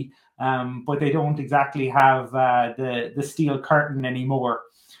QB, but they don't exactly have the steel curtain anymore.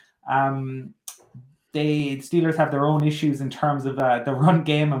 The Steelers have their own issues in terms of the run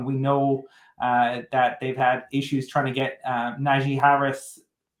game, and we know that they've had issues trying to get Najee Harris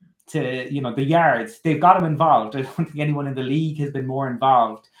to, the yards. They've got him involved. I don't think anyone in the league has been more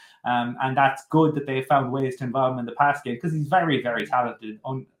involved. And that's good that they found ways to involve him in the pass game, because he's very, very talented,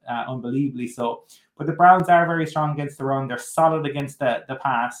 unbelievably so. But the Browns are very strong against the run. They're solid against the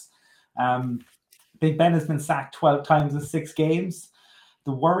pass. Big Ben has been sacked 12 times in 6 games.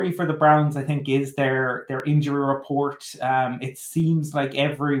 The worry for the Browns, I think, is their injury report. It seems like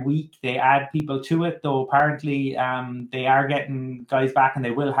every week they add people to it, though apparently they are getting guys back, and they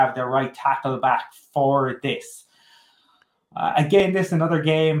will have their right tackle back for this. Again, this is another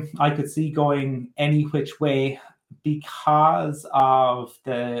game I could see going any which way because of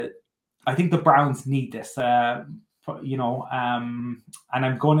I think the Browns need this, and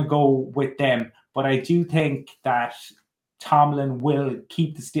I'm going to go with them. But I do think that Tomlin will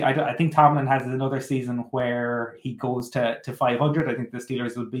keep the Steelers. I think Tomlin has another season where he goes to 500. I think the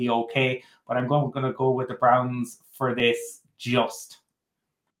Steelers will be okay, but I'm going to go with the Browns for this just.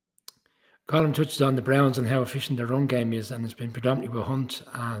 Colin touched on the Browns and how efficient their run game is, and it's been predominantly with Hunt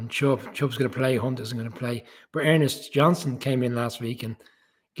and Chubb. Chubb's going to play, Hunt isn't going to play. But Ernest Johnson came in last week, and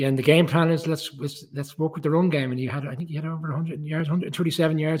again, the game plan is let's work with the run game. And I think he had over 100 yards,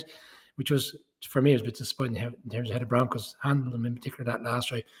 137 yards, which was, for me, it was a bit disappointing in terms of how the Broncos handled them, in particular that last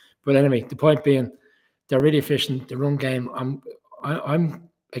drive. But anyway, the point being, they're really efficient. The run game, I'm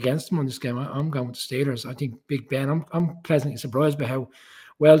against them on this game. I'm going with the Steelers. I think Big Ben. I'm pleasantly surprised by how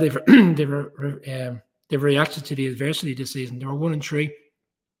well they've reacted to the adversity this season. They were 1-3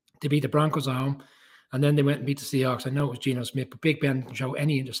 to beat the Broncos at home, and then they went and beat the Seahawks. I know it was Geno Smith, but Big Ben didn't show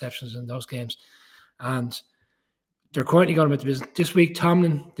any interceptions in those games, and they're currently going about the business. This week,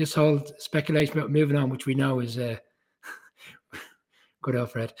 Tomlin, this whole speculation about moving on, which we know is good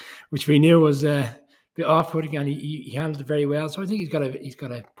Alfred, which we knew was a bit off-putting, and he handled it very well. So I think he's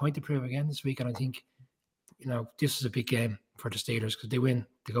got a point to prove again this week, and I think this is a big game for the Steelers because they win,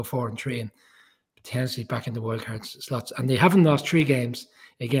 they go 4-3 and potentially back in the wildcard slots. And they haven't lost 3 games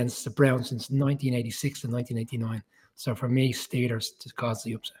against the Browns since 1986 and 1989. So for me, Steelers to cause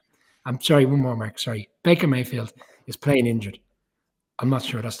the upset. I'm sorry, one more, Mark. Sorry. Baker Mayfield is playing injured. I'm not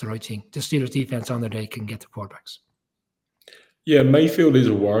sure that's the right thing. The Steelers defense on their day can get the quarterbacks. Yeah, Mayfield is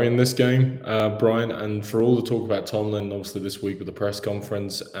a worry in this game, Brian. And for all the talk about Tomlin, obviously this week with the press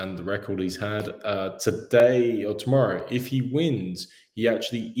conference and the record he's had, today or tomorrow, if he wins, he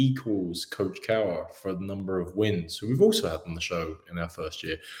actually equals Coach Cowher for the number of wins, who we've also had on the show in our first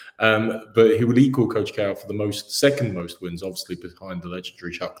year. But he would equal Coach Cowher for the second most wins, obviously behind the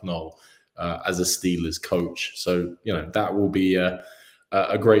legendary Chuck Noll as a Steelers coach. So, that will be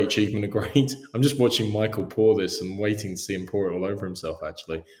a great achievement, I'm just watching Michael pour this and waiting to see him pour it all over himself,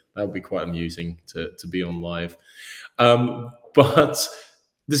 actually. That would be quite amusing to be on live. But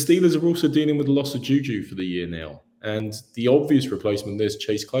the Steelers are also dealing with the loss of Juju for the year now. And the obvious replacement is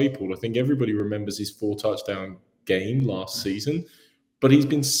Chase Claypool. I think everybody remembers his 4-touchdown game last season, but he's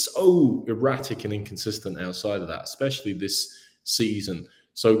been so erratic and inconsistent outside of that, especially this season.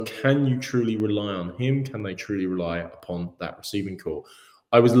 So can you truly rely on him? Can they truly rely upon that receiving core?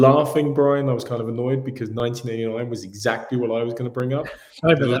 I was laughing, Brian. I was kind of annoyed because 1989 was exactly what I was going to bring up.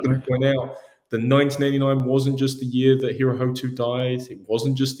 Sorry I about was that, going Mark. to point out that 1989 wasn't just the year that Hiro Hotu died. It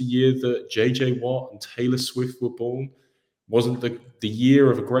wasn't just the year that J.J. Watt and Taylor Swift were born. It wasn't the year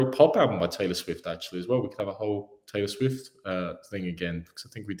of a great pop album by Taylor Swift, actually, as well. We could have a whole Taylor Swift thing again, because I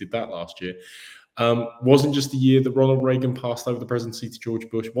think we did that last year. Wasn't just the year that Ronald Reagan passed over the presidency to George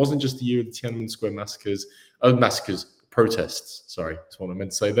Bush. Wasn't just the year of the Tiananmen Square protests. Sorry, that's what I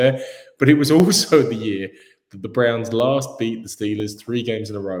meant to say there. But it was also the year that the Browns last beat the Steelers 3 games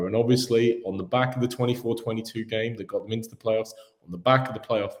in a row. And obviously, on the back of the 24-22 game that got them into the playoffs, on the back of the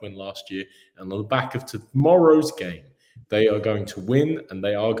playoff win last year, and on the back of tomorrow's game, they are going to win and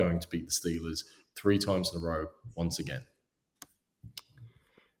they are going to beat the Steelers 3 times in a row once again.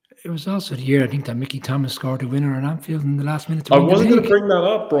 It was also the year, I think, that Mickey Thomas scored a winner at Anfield in the last minute. I wasn't going to bring that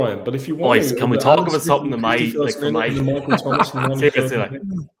up, Brian, but if you want Boys, can we talk about something that might, like, for my... Michael Thomas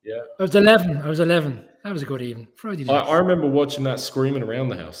Yeah. I was 11. That was a good evening. Friday night. I remember watching that screaming around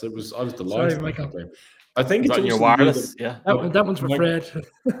the house. I was delighted. Sorry, Michael. I think it's on your wireless. Yeah. That one's for Fred.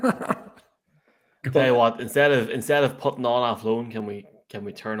 Tell you what, instead of putting on Athlone, can we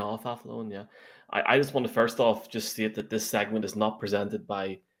turn off Athlone? Yeah. I just want to first off just state that this segment is not presented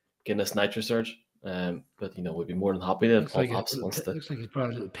by Guinness Nitrosurge. But we'd be more than happy to. Looks like he's brought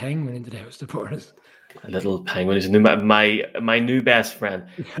a little penguin into the house to pour us. A little penguin is my new best friend.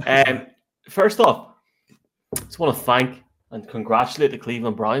 First off, just want to thank and congratulate the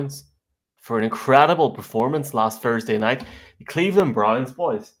Cleveland Browns for an incredible performance last Thursday night. The Cleveland Browns,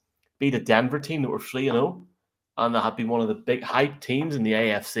 boys, beat a Denver team that were 3-0, and that had been one of the big hype teams in the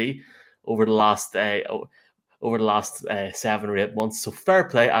AFC over the last 7 or 8 months. So fair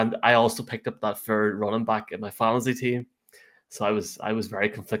play. And I also picked up that third running back in my fantasy team. So I was very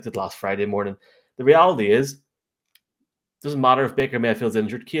conflicted last Friday morning. The reality is, it doesn't matter if Baker Mayfield's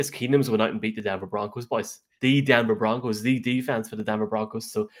injured. Case Keenum's went out and beat the Denver Broncos, boys. The Denver Broncos, the defense for the Denver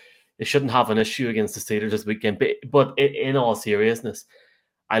Broncos. So they shouldn't have an issue against the Steelers this weekend. But in all seriousness,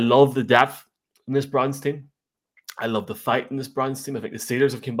 I love the depth in this Browns team. I love the fight in this Browns team. I think the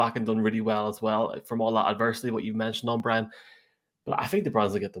Steelers have come back and done really well as well from all that adversity, what you mentioned on, Brian. But I think the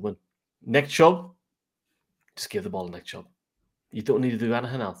Browns will get the win. Nick Chubb, just give the ball to Nick Chubb. You don't need to do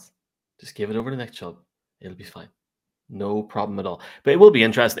anything else. Just give it over to Nick Chubb. It'll be fine. No problem at all. But it will be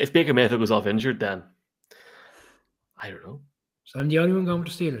interesting. If Baker Mayfield goes off injured, then I don't know. So I'm the only one going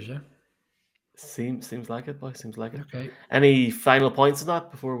with the Steelers, yeah? Seems like it, boy. Seems like it. Okay. Any final points on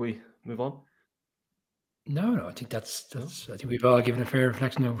that before we move on? No, I think that's. I think we've all given a fair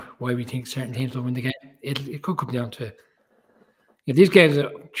reflection of why we think certain teams will win the game. It could come down to these games.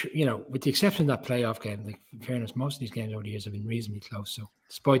 With the exception of that playoff game, like, in fairness, most of these games over the years have been reasonably close. So,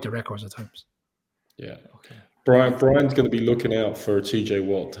 despite the records at times. Yeah. Okay. Brian's going to be looking out for TJ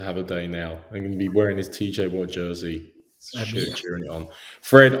Watt to have a day now. I'm going to be wearing his TJ Watt jersey, cheering it on.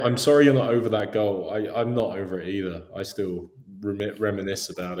 Fred, I'm sorry you're not over that goal. I'm not over it either. I still reminisce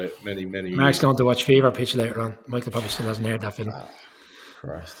about it many Mark's years. going to watch Fever Pitch later on. Michael probably still hasn't heard that film.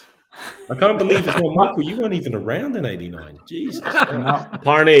 Christ. I can't believe it's not Michael. You weren't even around in '89. Jesus.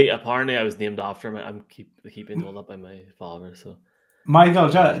 Apparently, I was named after him. I'm keeping told up by my father. So, Michael,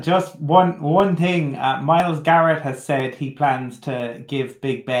 just one thing. Myles Garrett has said he plans to give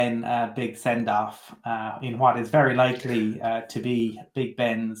Big Ben a big send-off in what is very likely to be Big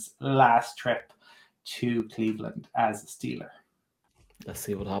Ben's last trip to Cleveland as a Steeler. Let's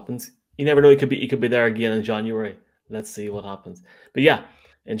see what happens. You never know. He could be there again in January. Let's see what happens. But yeah,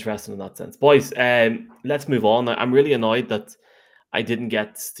 interesting in that sense. Boys, let's move on. I'm really annoyed that I didn't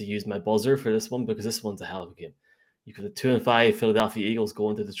get to use my buzzer for this one, because this one's a hell of a game. You could have 2-5 Philadelphia Eagles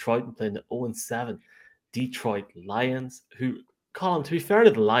going to Detroit and playing the 0-7 Detroit Lions, who, Colin, to be fair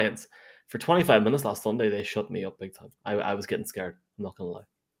to the Lions, for 25 minutes last Sunday, they shut me up big time. I was getting scared. I'm not going to lie.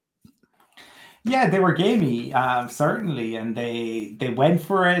 Yeah, they were gamey, certainly, and they went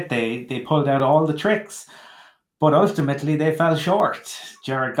for it. They pulled out all the tricks, but ultimately they fell short.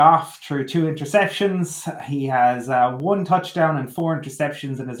 Jared Goff threw 2 interceptions. He has 1 touchdown and 4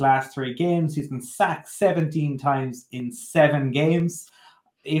 interceptions in his last 3 games. He's been sacked 17 times in 7 games.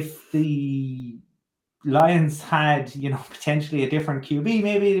 If the Lions had, potentially a different QB,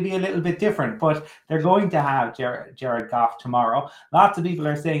 maybe it'd be a little bit different, but they're going to have Jared Goff tomorrow. Lots of people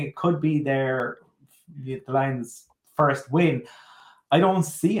are saying it could be the Lions' first win. I don't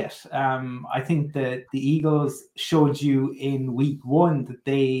see it. I think that the Eagles showed you in week 1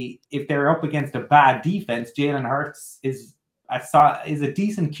 that if they're up against a bad defense, Jalen Hurts is a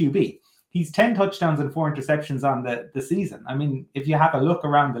decent QB. He's 10 touchdowns and 4 interceptions on the season. I mean, if you have a look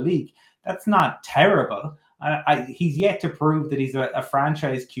around the league, that's not terrible. He's yet to prove that he's a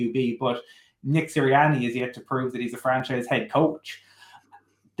franchise QB, but Nick Sirianni is yet to prove that he's a franchise head coach.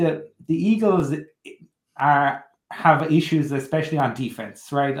 The Eagles have issues, especially on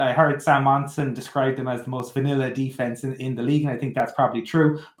defense, right? I heard Sam Monson describe them as the most vanilla defense in the league, and I think that's probably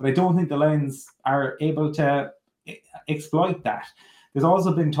true, but I don't think the Lions are able to exploit that. There's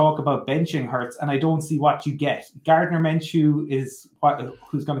also been talk about benching Hurts, and I don't see what you get. Gardner Minshew is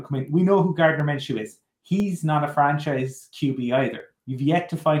who's going to come in. We know who Gardner Minshew is. He's not a franchise QB either. You've yet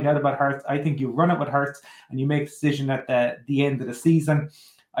to find out about Hurts. I think you run it with Hurts and you make a decision at the end of the season.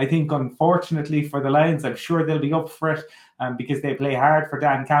 I think, unfortunately for the Lions, I'm sure they'll be up for it because they play hard for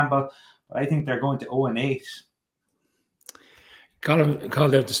Dan Campbell. But I think they're going to 0-8. Colin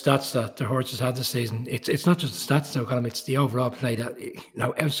called out the stats that the Hurts has had this season. It's not just the stats, though, Colin. It's the overall play that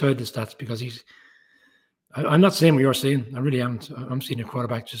outside the stats, because I'm not saying what you're saying. I really am. I'm seeing a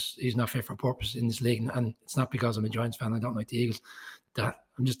quarterback he's not fit for purpose in this league, and it's not because I'm a Giants fan. I don't like the Eagles. The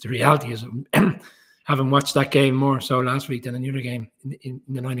reality is, having watched that game more so last week than any other game in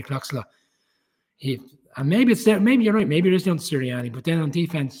the 9 o'clock slot, and maybe it's there. Maybe you're right. Maybe it is down to Sirianni. But then on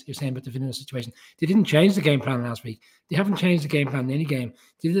defense, you're saying about the vanilla situation. They didn't change the game plan last week. They haven't changed the game plan in any game.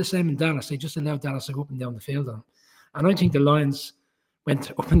 They did the same in Dallas. They just allowed Dallas to go up and down the field on them. And I think the Lions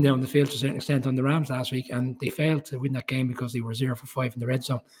went up and down the field to a certain extent on the Rams last week, and they failed to win that game because they were 0 for 5 in the red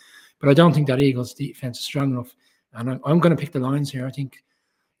zone. But I don't think that Eagles defense is strong enough. And I'm going to pick the Lions here. I think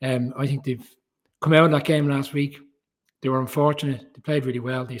they've come out of that game last week. They were unfortunate. They played really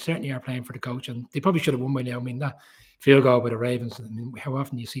well. They certainly are playing for the coach, and they probably should have won by now. I mean, that field goal with the Ravens, I mean, how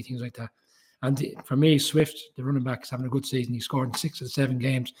often do you see things like that? And for me, Swift, the running back, is having a good season. He scored in 6 of the 7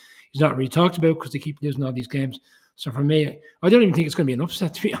 games. He's not really talked about because they keep losing all these games. So for me, I don't even think it's going to be an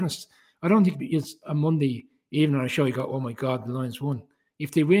upset, to be honest. I don't think it's a Monday evening on a show you go, oh my God, the Lions won.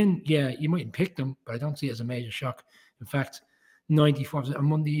 If they win, yeah, you mightn't pick them, but I don't see it as a major shock. In fact, 94% on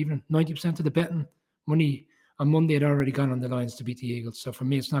Monday evening, 90% of the betting money on Monday had already gone on the Lions to beat the Eagles. So for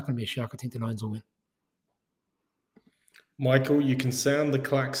me, it's not going to be a shock. I think the Lions will win. Michael, you can sound the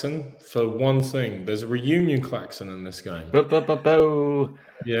klaxon for one thing. There's a reunion klaxon in this game.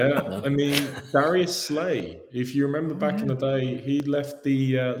 Yeah, I mean, Darius Slay, if you remember back in the day, he left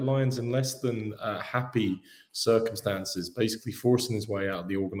the Lions in less than happy circumstances, basically forcing his way out of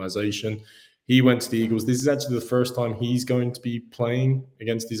the organization. He went to the Eagles. This is actually the first time he's going to be playing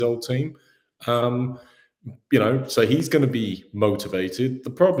against his old team. So he's going to be motivated.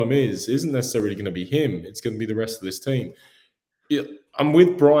 The problem isn't necessarily going to be him. It's going to be the rest of this team. I'm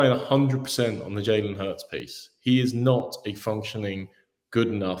with Brian 100% on the Jalen Hurts piece. He is not a functioning, good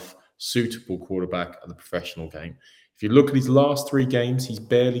enough, suitable quarterback at the professional game. If you look at his last 3 games, he's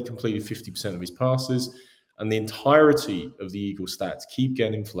barely completed 50% of his passes, and the entirety of the Eagles stats keep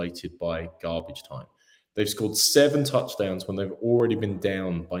getting inflated by garbage time. They've scored 7 touchdowns when they've already been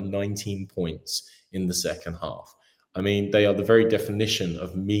down by 19 points in the second half. I mean, they are the very definition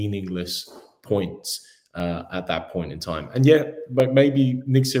of meaningless points at that point in time. And yet, but maybe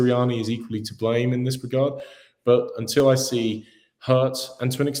Nick Sirianni is equally to blame in this regard. But until I see Hurts, and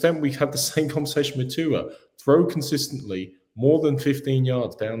to an extent, we had the same conversation with Tua, throw consistently more than 15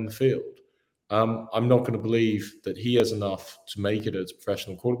 yards down the field, I'm not going to believe that he has enough to make it as a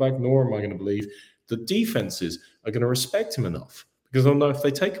professional quarterback, nor am I going to believe that defenses are going to respect him enough. Because I know if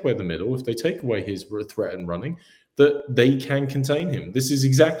they take away the middle, if they take away his threat and running, that they can contain him. This is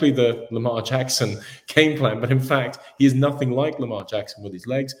exactly the Lamar Jackson game plan, but in fact, he is nothing like Lamar Jackson with his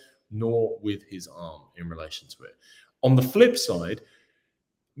legs, nor with his arm in relation to it. On the flip side,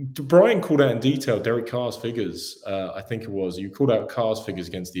 Brian called out in detail Derek Carr's figures. I think it was. You called out Carr's figures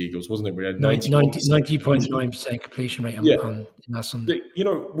against the Eagles, wasn't it? We had 90.9% completion rate on that Sunday.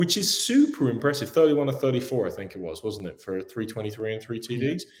 Which is super impressive. 31 to 34, I think it was, wasn't it? For 323 and 3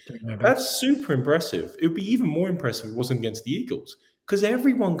 TDs. Yeah, that's super impressive. It would be even more impressive if it wasn't against the Eagles, because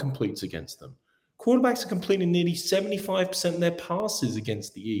everyone completes against them. Quarterbacks are completing nearly 75% of their passes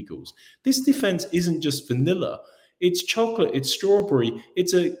against the Eagles. This defense isn't just vanilla. It's chocolate, it's strawberry,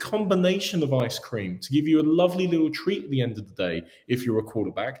 it's a combination of ice cream to give you a lovely little treat at the end of the day if you're a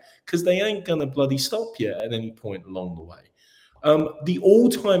quarterback, because they ain't going to bloody stop you at any point along the way. The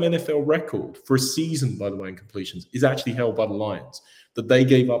all-time NFL record for a season, by the way, in completions is actually held by the Lions, that they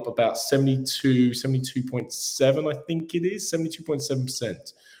gave up about 72.7, I think it is,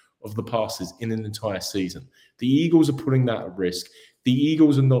 72.7% of the passes in an entire season. The Eagles are putting that at risk. The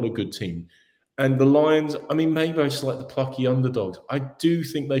Eagles are not a good team. And the Lions, I mean, maybe I just like the plucky underdogs. I do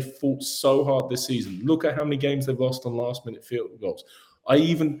think they fought so hard this season. Look at how many games they've lost on last-minute field goals. I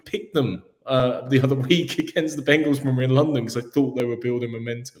even picked them the other week against the Bengals when we were in London because I thought they were building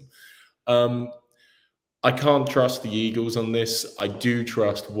momentum. I can't trust the Eagles on this. I do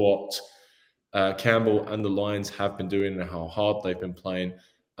trust what Campbell and the Lions have been doing and how hard they've been playing.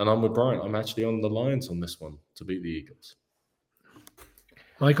 And I'm with Brian. I'm actually on the Lions on this one to beat the Eagles.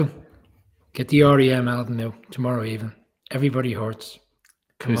 Michael, get the REM album out tomorrow even. Everybody hurts.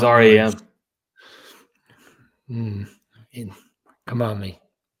 Who's REM? Come on, me.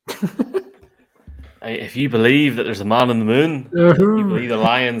 If you believe that there's a man on the moon, you believe the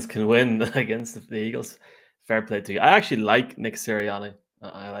Lions can win against the Eagles, fair play to you. I actually like Nick Sirianni.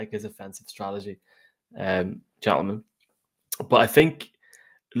 I like his offensive strategy, gentlemen. But I think,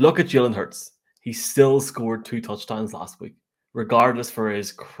 look at Jalen Hurts. He still scored 2 touchdowns last week. Regardless for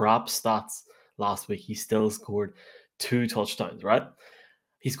his crap stats last week, he still scored 2 touchdowns, right?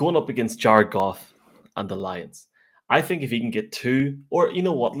 He's going up against Jared Goff and the Lions. I think if he can get 2, or you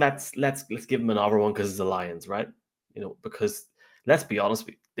know what, let's give him another one because it's the Lions, right? You know, because let's be honest,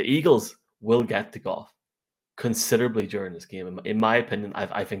 the Eagles will get to Goff considerably during this game. In my opinion,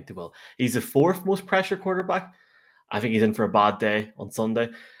 I think they will. He's the 4th most pressure quarterback. I think he's in for a bad day on Sunday.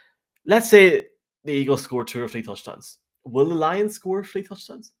 Let's say the Eagles score 2 or 3 touchdowns. Will the Lions score 3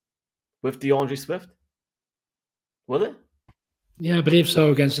 touchdowns with DeAndre Swift? Will they? Yeah, I believe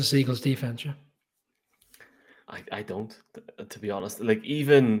so against the Eagles defense. Yeah. I don't, to be honest. Like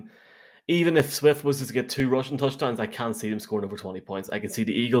even if Swift was to get 2 rushing touchdowns, I can't see them scoring over 20 points. I can see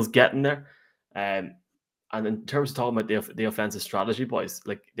the Eagles getting there. And in terms of talking about the offensive strategy, boys,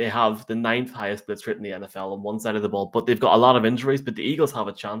 like they have the 9th highest blitz rate in the NFL on one side of the ball, but they've got a lot of injuries. But the Eagles have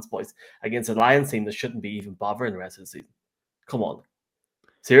a chance, boys, against a Lions team that shouldn't be even bothering the rest of the season. Come on,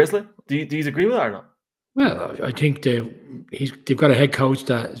 seriously? Do you agree with that or not? Well, I think they've got a head coach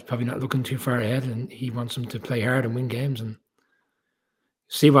that is probably not looking too far ahead, and he wants them to play hard and win games and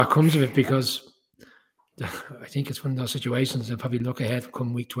see what comes of it. Because I think it's one of those situations they'll probably look ahead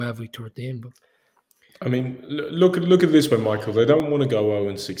come week 12, week 13. But I mean, look at this one, Michael. They don't want to go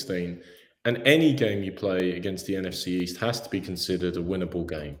 0-16, and any game you play against the NFC East has to be considered a winnable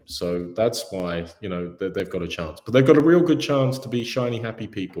game. So that's why they've got a chance, but they've got a real good chance to be shiny, happy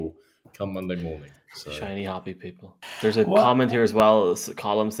people come Monday morning. So. Shiny, happy people. There's a comment here as well. A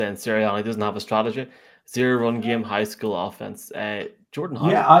column saying Sirianni doesn't have a strategy. 0 run game, high school offense. Jordan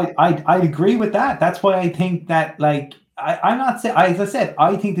Howard. Yeah, I agree with that. That's why I think that, like, I'm not saying, as I said,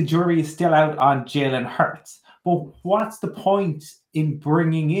 I think the jury is still out on Jalen Hurts. But what's the point in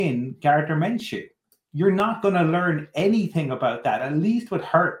bringing in Gardner Minshew? You're not going to learn anything about that. At least with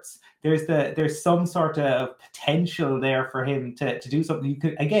Hurts, there's some sort of potential there for him to do something. You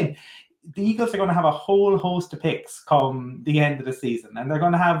could, again, the Eagles are going to have a whole host of picks come the end of the season, and they're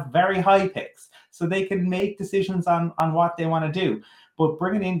going to have very high picks, so they can make decisions on what they want to do. But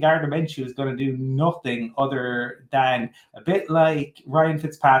bringing in Gardner Minshew is going to do nothing other than, a bit like Ryan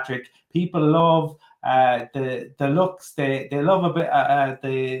Fitzpatrick, people love the looks. They love a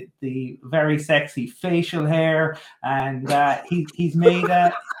bit the very sexy facial hair, and he's made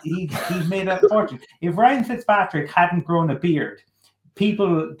a fortune. If Ryan Fitzpatrick hadn't grown a beard,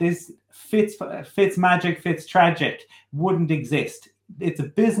 this Fitz magic, Fitz tragic wouldn't exist. It's a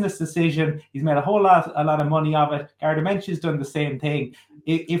business decision. He's made a lot of money of it. Gardner Minshew's done the same thing.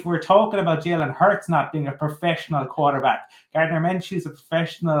 If we're talking about Jalen Hurts not being a professional quarterback, Gardner Minshew's a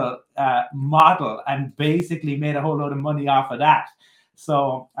professional model and basically made a whole load of money off of that.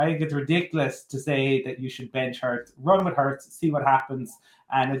 So I think it's ridiculous to say that you should bench Hurts, run with Hurts, see what happens,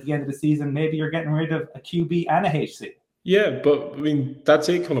 and at the end of the season, maybe you're getting rid of a QB and a HC. Yeah, but I mean, that's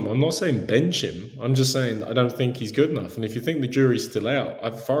it, Colin. I'm not saying bench him. I'm just saying I don't think he's good enough. And if you think the jury's still out,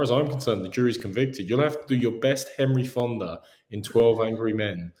 as far as I'm concerned, the jury's convicted. You'll have to do your best Henry Fonda in 12 Angry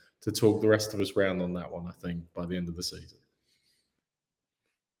Men to talk the rest of us round on that one, I think, by the end of the season.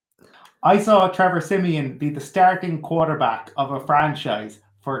 I saw Trevor Siemian be the starting quarterback of a franchise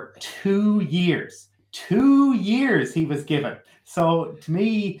for 2 years. 2 years he was given. So to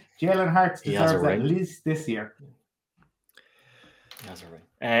me, Jalen Hurts deserves at least this year. That's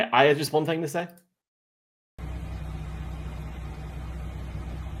right. I have just one thing to say.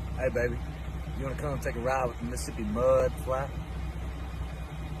 Hey, baby, you want to come take a ride with the Mississippi Mud Flat?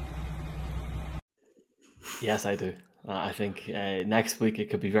 Yes, I do. I think next week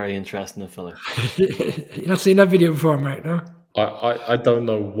it could be very interesting in Philly. You've not seen that video before, Mark, no? I don't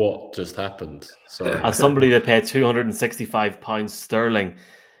know what just happened. Sorry. As somebody that paid £265 sterling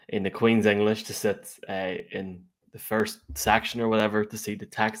in the Queen's English to sit in the first section or whatever to see the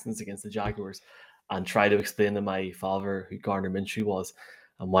Texans against the Jaguars and try to explain to my father who Gardner Minshew was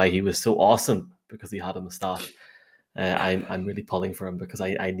and why he was so awesome because he had a moustache. I'm really pulling for him because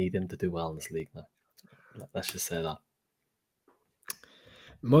I need him to do well in this league now. Let's just say that.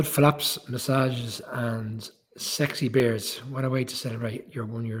 Mud flaps, massages, and sexy beers. What a way to celebrate your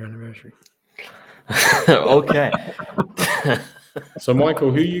 1-year anniversary. Okay. So,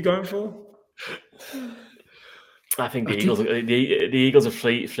 Michael, who are you going for? I think the Eagles. The Eagles are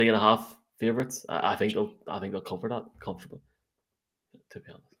 3.5 favorites. I think they'll cover that comfortably. To be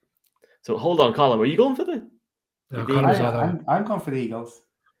honest. So hold on, Colin. Are you going for the? No, the Colin's Eagles? all over. I'm going for the Eagles.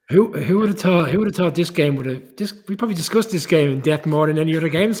 Who would have thought? Who would have thought this game would have? We probably discussed this game in depth more than any other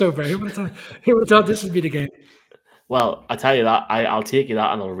game so far. Who would have thought this would be the game? Well, I tell you that I'll take you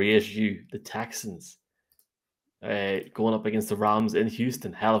that, and I'll raise you the Texans going up against the Rams in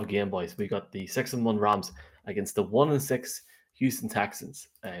Houston. Hell of a game, boys. We got the 6-1 Rams against the 1-6 Houston Texans.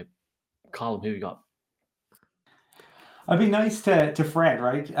 Colin, who you got? I'd be nice to Fred,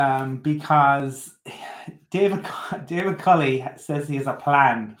 right? Because David Culley says he has a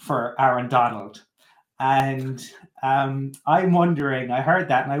plan for Aaron Donald. And I'm wondering, I heard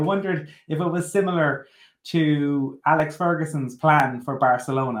that, and I wondered if it was similar to Alex Ferguson's plan for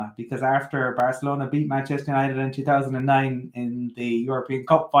Barcelona, because after Barcelona beat Manchester United in 2009 in the European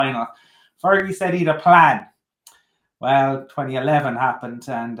Cup final, Fergie said he had a plan. Well, 2011 happened,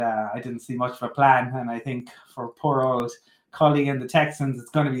 and I didn't see much of a plan. And I think for poor old Cully and the Texans,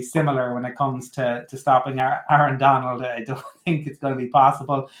 it's going to be similar when it comes to stopping Aaron Donald. I don't think it's going to be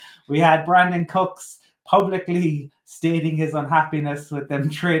possible. We had Brandon Cooks publicly stating his unhappiness with them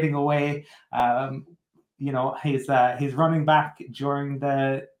trading away, his running back during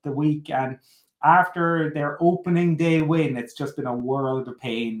the week, and after their opening day win, it's just been a world of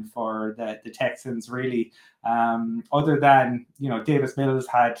pain for the Texans, really. Other than, Davis Mills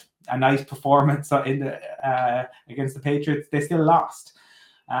had a nice performance against the Patriots, they still lost.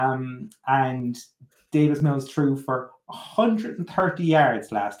 And Davis Mills threw for 130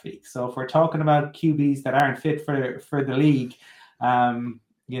 yards last week. So if we're talking about QBs that aren't fit for the league, the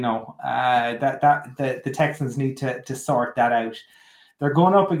Texans need to sort that out. They're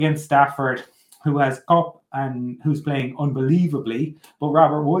going up against Stafford, who has Cup and who's playing unbelievably, but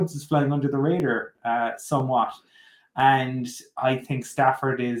Robert Woods is flying under the radar somewhat. And I think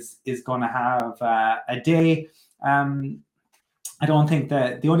Stafford is going to have a day. I don't think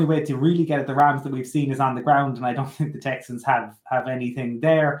that the only way to really get at the Rams that we've seen is on the ground, and I don't think the Texans have anything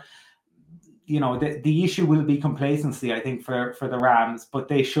there. The issue will be complacency, I think, for the Rams, but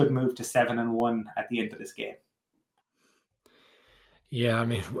they should move to 7-1 at the end of this game. Yeah, I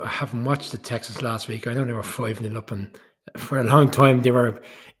mean, I haven't watched the Texans last week. I know they were 5-0 up, and for a long time they were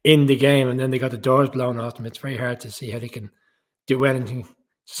in the game, and then they got the doors blown off them. It's very hard to see how they can do anything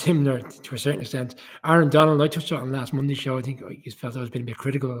similar to a certain extent. Aaron Donald, I touched on last Monday's show. I think he felt I was being a bit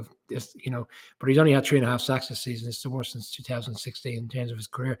critical of this, but he's only had 3.5 sacks this season. It's the worst since 2016 in terms of his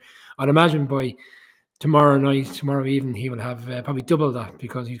career. I'd imagine by tomorrow evening, he will have probably double that,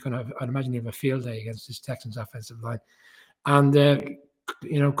 because he's going to have, I'd imagine he'll have a field day against this Texans offensive line. And,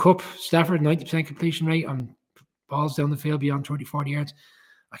 Cup, Stafford, 90% completion rate on balls down the field beyond 30-40 yards.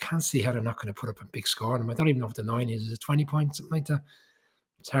 I can't see how they're not going to put up a big score on them. I don't even know what the 9 is. Is it 20 points, something like that?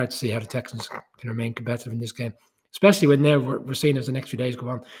 It's hard to see how the Texans can remain competitive in this game, especially when now we're seeing as the next few days go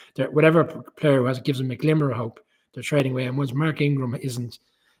on. Whatever player gives them a glimmer of hope, they're trading away. And once Mark Ingram isn't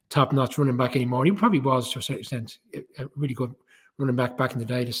top-notch running back anymore, he probably was to a certain extent a really good running back in the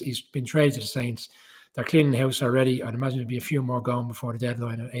day. He's been traded to the Saints. They're cleaning the house already. I'd imagine there'll be a few more gone before the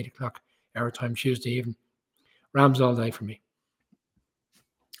deadline at 8 o'clock our time Tuesday evening. Rams all day for me.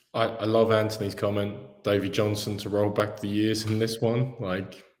 I love Anthony's comment, Davy Johnson to roll back the years in this one.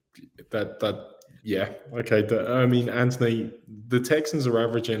 Like that, yeah. Okay. I mean, Anthony, the Texans are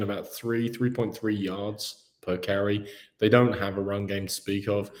averaging about 3.3 yards per carry. They don't have a run game to speak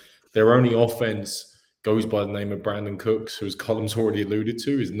of. Their only offense goes by the name of Brandon Cooks, who, as Colin's already alluded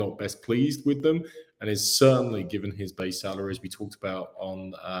to, is not best pleased with them, and is certainly, given his base salary, as we talked about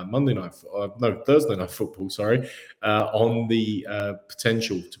on Thursday Night Football, on the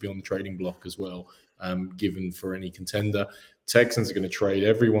potential to be on the trading block as well, given for any contender. Texans are going to trade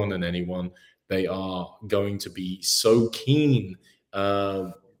everyone and anyone. They are going to be so keen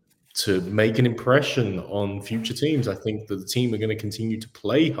to make an impression on future teams. I think that the team are going to continue to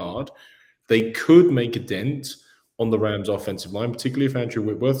play hard. They could make a dent on the Rams' offensive line, particularly if Andrew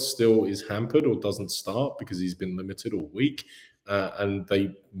Whitworth still is hampered or doesn't start because he's been limited all week, and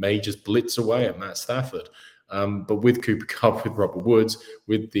they may just blitz away at Matt Stafford. But with Cooper Kupp, with Robert Woods,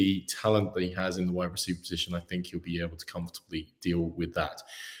 with the talent that he has in the wide receiver position, I think he'll be able to comfortably deal with that.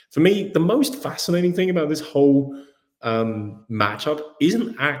 For me, the most fascinating thing about this whole matchup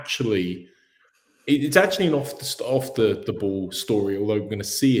isn't actually... It's actually an off the ball story, although we're going to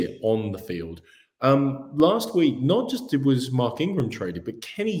see it on the field. Last week, not just was Mark Ingram traded, but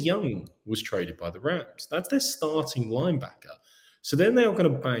Kenny Young was traded by the Rams. That's their starting linebacker. So then they are going to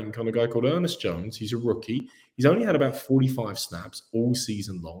bank on a guy called Ernest Jones. He's a rookie. He's only had about 45 snaps all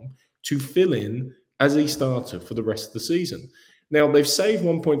season long to fill in as a starter for the rest of the season. Now, they've saved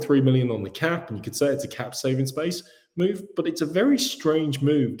 $1.3 million on the cap, and you could say it's a cap saving space move, but it's a very strange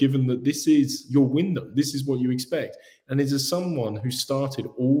move given that this is your window. This is what you expect. And it is someone who started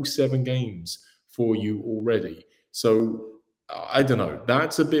all 7 games for you already. So I don't know.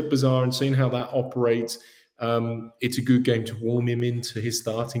 That's a bit bizarre, and seeing how that operates, it's a good game to warm him into his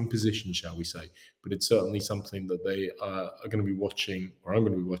starting position, shall we say. But it's certainly something that they are going to be watching, or I'm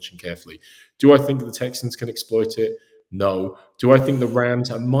going to be watching carefully. Do I think the Texans can exploit it? No. Do I think the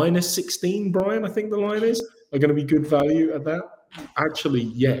Rams at -16, Brian, I think the line is, are going to be good value at that? Actually,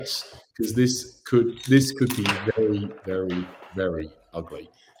 yes, because this could be very, very, very ugly.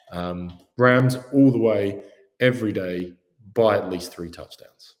 Rams all the way, every day, by at least 3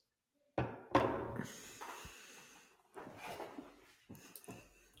 touchdowns.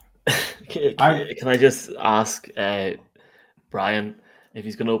 Can I just ask Brian if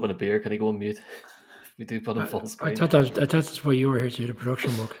he's going to open a beer? Can he go on mute? We do put him full screen. I thought that's why you were here to do the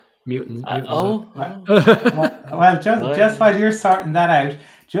production work. Muting. Well, just while you're sorting that out,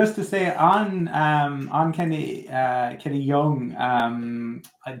 just to say on Kenny Young,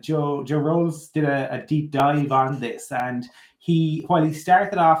 Joe Rose did a deep dive on this, and while he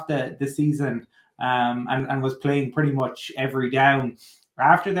started off the season and was playing pretty much every down,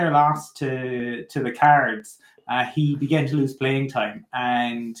 after their loss to the Cards, he began to lose playing time,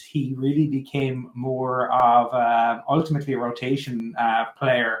 and he really became more of ultimately a rotation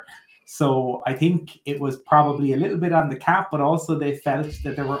player. So I think it was probably a little bit on the cap, but also they felt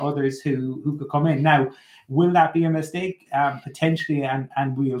that there were others who could come in. Now, will that be a mistake? Potentially,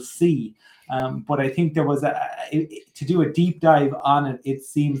 and we'll see. But I think there was to do a deep dive on it. It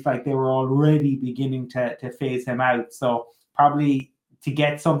seems like they were already beginning to phase him out. So probably to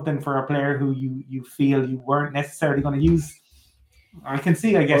get something for a player who you feel you weren't necessarily going to use, I can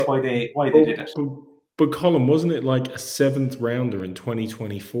see, I guess, why they did it. But Colin, wasn't it like a 7th rounder in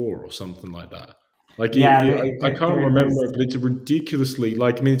 2024 or something like that? Like, I can't remember, but it's ridiculously,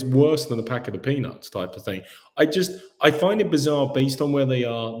 it's worse than a packet of peanuts type of thing. I find it bizarre based on where they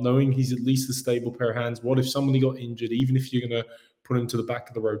are, knowing he's at least a stable pair of hands. What if somebody got injured, even if you're going to put him to the back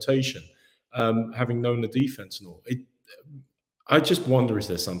of the rotation, having known the defense and all? I just wonder, is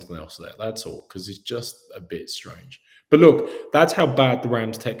there something else there? That's all, because it's just a bit strange. But look, that's how bad the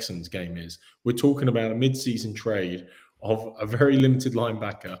Rams-Texans game is. We're talking about a mid-season trade of a very limited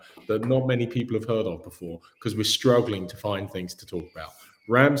linebacker that not many people have heard of before, because we're struggling to find things to talk about.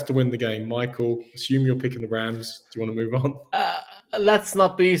 Rams to win the game. Michael, assume you're picking the Rams. Do you want to move on? Let's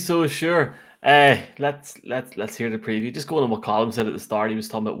not be so sure. Let's hear the preview. Just going on what Colin said at the start. He was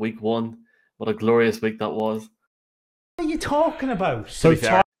talking about week 1. What a glorious week that was. What are you talking about?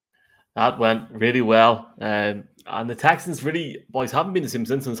 That went really well. And the Texans really, boys, haven't been the same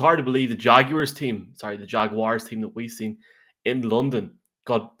since. And it's hard to believe the Jaguars team that we've seen in London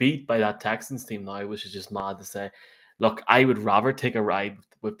got beat by that Texans team now, which is just mad to say. Look, I would rather take a ride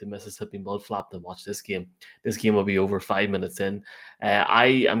with the Mississippi Mudflap than watch this game. This game will be over 5 minutes in.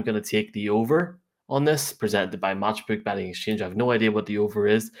 I am going to take the over on this, presented by Matchbook Betting Exchange. I have no idea what the over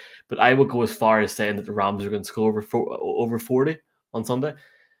is, but I will go as far as saying that the Rams are going to score over 40 on Sunday.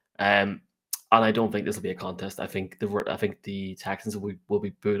 And I don't think this will be a contest. I think the Texans will be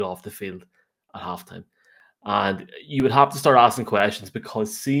booed off the field at halftime. And you would have to start asking questions,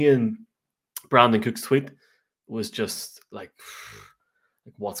 because seeing Brandon Cook's tweet was just like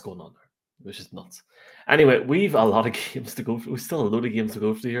what's going on there? It was just nuts. Anyway, we've a lot of games to go through. We've still a load of games to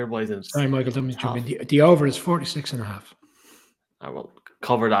go through here, boys. And sorry, Michael, let me jump in. The over is 46.5. I will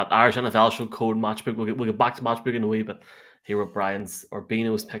cover that. Irish NFL show code Matchbook. We'll get back to Matchbook in a wee bit. Here what Brian's or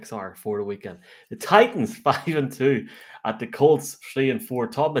Bino's picks are for the weekend. The Titans 5-2 at the Colts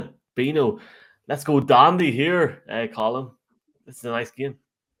 3-4. Top of Bino. Let's go dandy here, Colin. This is a nice game.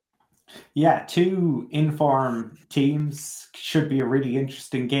 Yeah, 2 in-form teams. Should be a really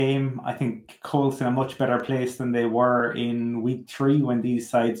interesting game. I think Colts in a much better place than they were in week 3 when these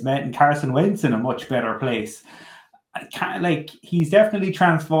sides met, and Carson Wentz in a much better place. He's definitely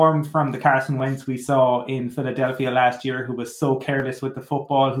transformed from the Carson Wentz we saw in Philadelphia last year, who was so careless with the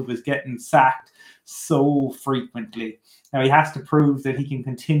football, who was getting sacked so frequently. Now he has to prove that he can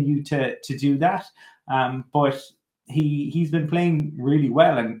continue to do that, but he's been playing really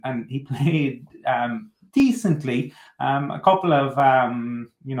well, and he played decently. A couple of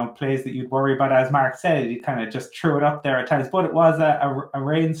plays that you'd worry about, as Mark said, he kind of just threw it up there at times, but it was a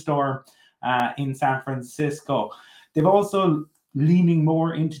rainstorm in San Francisco. They've also leaning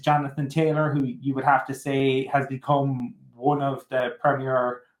more into Jonathan Taylor, who you would have to say has become one of the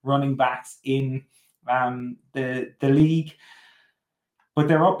premier running backs in the league. But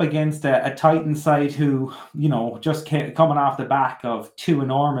they're up against a Titans side who, just coming off the back of 2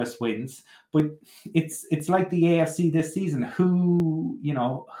 enormous wins. But it's like the AFC this season. Who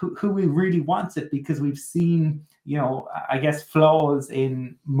really wants it? Because we've seen, I guess, flaws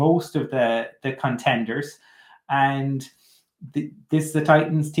in most of the contenders, and this is the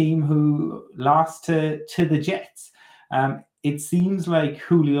Titans team who lost to the Jets. It seems like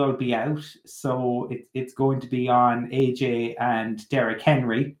Julio will be out, so it's going to be on AJ and Derrick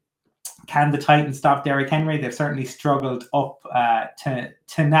Henry. Can the Titans stop Derrick Henry? They've certainly struggled up to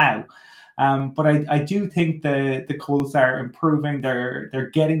now. But I do think the Colts are improving.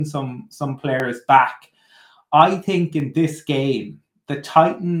 They're getting some players back. I think in this game, the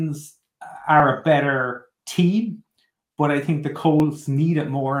Titans are a better team, but I think the Colts need it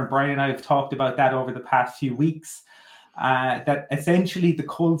more. And Brian and I have talked about that over the past few weeks. That essentially the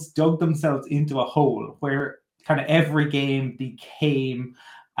Colts dug themselves into a hole where kind of every game became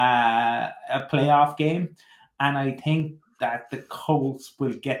a playoff game. And I think that the Colts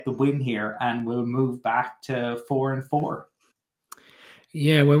will get the win here and will move back to 4-4.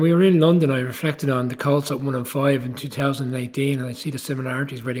 Yeah, when we were in London, I reflected on the Colts at 1-5 in 2018, and I see the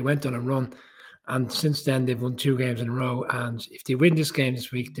similarities where they went on a run. And since then, they've won 2 games in a row. And if they win this game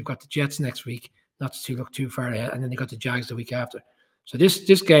this week, they've got the Jets next week, not to look too far ahead, and then they got the Jags the week after. So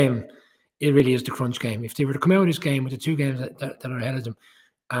this game, it really is the crunch game. If they were to come out of this game with the 2 games that are ahead of them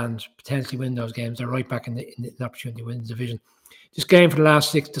and potentially win those games, they're right back in the opportunity to win the division. This game for the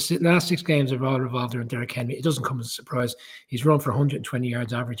last 6 games have all revolved around Derrick Henry. It doesn't come as a surprise. He's run for 120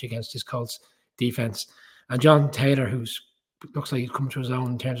 yards average against this Colts defense. And Jonathan Taylor, who's looks like he's coming to his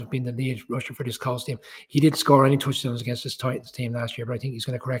own in terms of being the lead rusher for this Colts team. He didn't score any touchdowns against this Titans team last year, but I think he's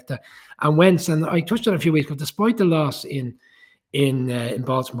going to correct that. And Wentz, and I touched on it a few weeks ago, despite the loss in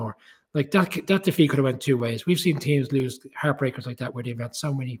Baltimore, like that defeat could have went 2 ways. We've seen teams lose heartbreakers like that where they've got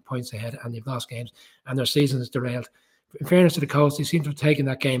so many points ahead and they've lost games and their season is derailed. In fairness to the Colts, they seem to have taken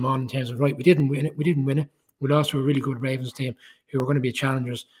that game on in terms of, right, we didn't win it. We lost to a really good Ravens team who are going to be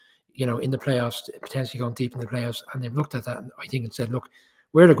challengers, in the playoffs, potentially going deep in the playoffs. And they've looked at that, and I think, and said, look,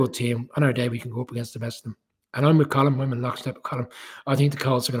 we're a good team. On our day, we can go up against the best of them. And I'm with Colin. I'm in lockstep with Colin. I think the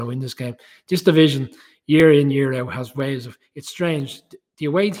Colts are going to win this game. This division, year in, year out, has ways of, it's strange. The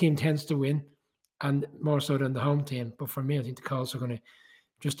away team tends to win, and more so than the home team. But for me, I think the Colts are going to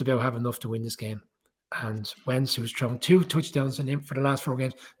just about have enough to win this game. And Wentz, who's thrown 2 touchdowns in him for the last 4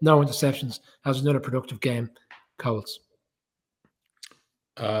 games, no interceptions, has another productive game. Colts.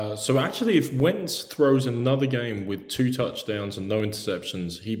 So actually, if Wentz throws another game with 2 touchdowns and no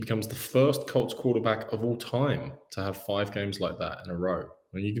interceptions, he becomes the first Colts quarterback of all time to have 5 games like that in a row.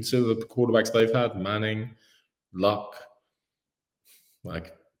 When you consider the quarterbacks they've had, Manning, Luck,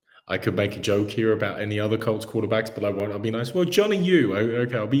 like, I could make a joke here about any other Colts quarterbacks, but I won't. I'll be nice. Well, Johnny U.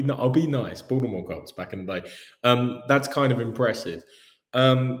 Okay, I'll be nice. Baltimore Colts back in the day. That's kind of impressive.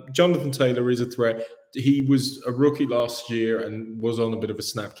 Jonathan Taylor is a threat. He was a rookie last year and was on a bit of a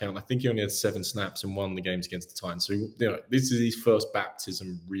snap count. I think he only had 7 snaps and won the games against the Titans. So, this is his first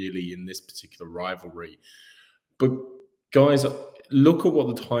baptism really in this particular rivalry. But guys, look at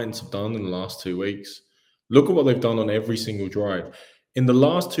what the Titans have done in the last 2 weeks. Look at what they've done on every single drive. In the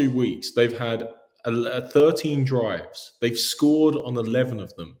last 2 weeks, they've had 13 drives. They've scored on 11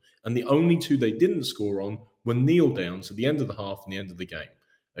 of them. And the only 2 they didn't score on were kneel downs at the end of the half and the end of the game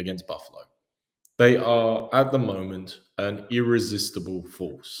against Buffalo. They are, at the moment, an irresistible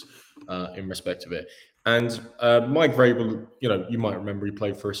force in respect of it. And Mike Vrabel, you might remember he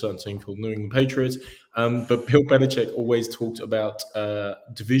played for a certain team called New England Patriots. But Bill Belichick always talked about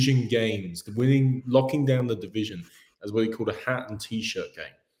division games, locking down the division as what he called a hat and T-shirt game.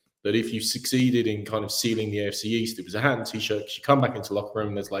 That if you succeeded in kind of sealing the AFC East, it was a hat and T-shirt. You come back into the locker room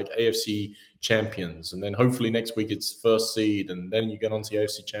and there's like AFC champions. And then hopefully next week it's first seed. And then you get onto the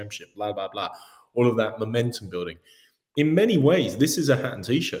AFC championship, blah, blah, blah. All of that momentum building. In many ways, this is a hat and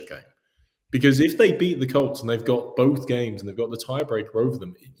T-shirt game. Because if they beat the Colts and they've got both games and they've got the tiebreaker over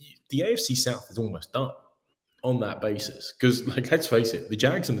them, the AFC South is almost done on that basis. Because, let's face it, the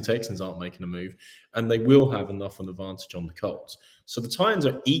Jags and the Texans aren't making a move, and they will have enough of an advantage on the Colts. So the Titans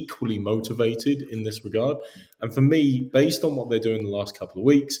are equally motivated in this regard. And for me, based on what they're doing the last couple of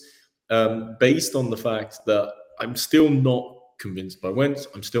weeks, based on the fact that I'm still not convinced by Wentz,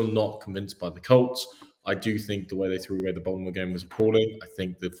 I'm still not convinced by the Colts. I do think the way they threw away the Baltimore game was appalling. I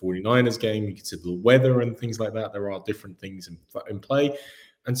think the 49ers game, you consider the weather and things like that, there are different things in play.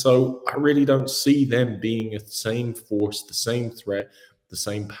 And so I really don't see them being the same force, the same threat, the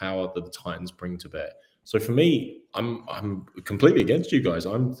same power that the Titans bring to bear. So for me, I'm completely against you guys.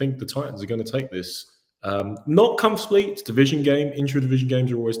 I think the Titans are going to take this. Not comfortably. It's a division game. Intra-division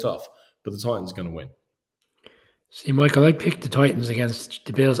games are always tough, but the Titans are going to win. See, Michael, I picked the Titans against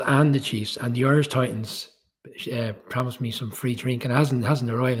the Bills and the Chiefs, and the Irish Titans promised me some free drink, and it hasn't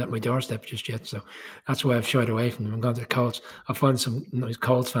arrived at my doorstep just yet. So that's why I've shied away from them. I'm going to the Colts. I'll find some nice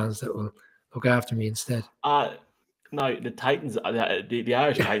Colts fans that will look after me instead. No, the Titans, the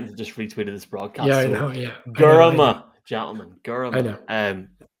Irish Titans just retweeted this broadcast. Yeah, I know. Yeah, Gurma, gentlemen, Gurma. I know.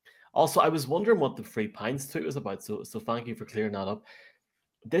 Also, I was wondering what the free pints tweet was about. So thank you for clearing that up.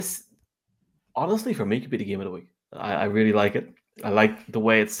 This, honestly, for me, could be the game of the week. I really like it. I like the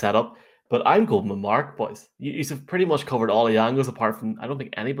way it's set up. But I'm going with Mark, boys. You've pretty much covered all the angles, apart from I don't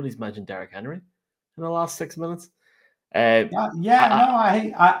think anybody's mentioned Derrick Henry in the last 6 minutes. I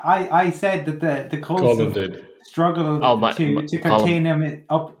said that the Colts have struggled to contain him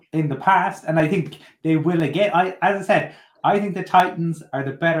up in the past, and I think they will again. As I said, I think the Titans are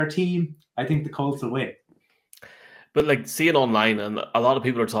the better team. I think the Colts will win. But like seeing online, and a lot of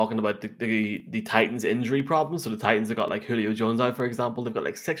people are talking about the Titans injury problems. So the Titans have got like Julio Jones out, for example. They've got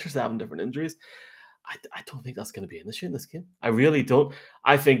like 6 or 7 different injuries. I don't think that's going to be an issue in this game. I really don't.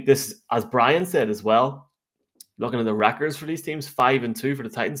 I think this, as Brian said as well, looking at the records for these teams, 5-2 for the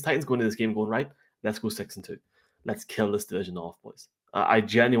Titans. Titans going into this game going, right, let's go 6-2. Let's kill this division off, boys. I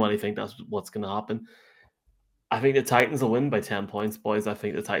genuinely think that's what's going to happen. I think the Titans will win by 10 points, boys. I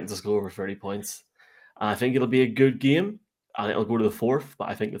think the Titans will score over 30 points. And I think it'll be a good game, and it'll go to the 4th, but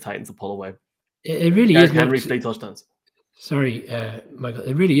I think the Titans will pull away. It really is. Henry's 3 touchdowns. Sorry, Michael.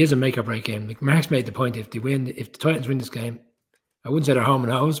 It really is a make-or-break game. Like Mark's made the point, if the Titans win this game, I wouldn't say they're home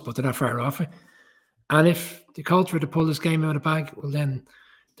and hose, but they're not far off it. And if the Colts were to pull this game out of the bag, well, then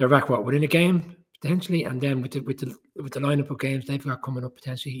they're back within a game potentially, and then with the lineup of games they've got coming up,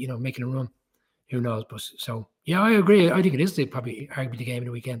 potentially, making a run. Who knows? But so yeah, I agree. I think it is probably arguably the game of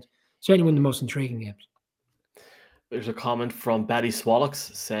the weekend. Certainly one of the most intriguing games. There's a comment from Betty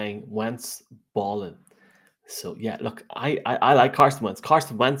Swallocks saying Wentz balling. So yeah, look, I like Carson Wentz.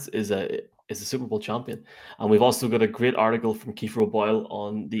 Carson Wentz is a Super Bowl champion, and we've also got a great article from Kiefer O'Boyle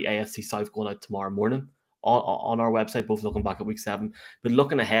on the AFC South going out tomorrow morning on our website. Both looking back at Week 7, but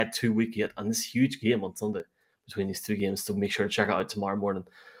looking ahead to Week 8 and this huge game on Sunday between these 2 games. So make sure to check it out tomorrow morning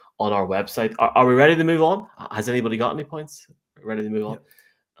on our website. Are we ready to move on? Has anybody got any points? Ready to move on?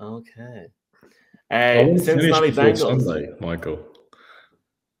 Okay. Cincinnati Bengals. Sunday, Michael.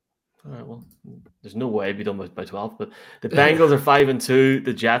 All right, well, there's no way it'd be done by 12, but the Bengals are 5-2.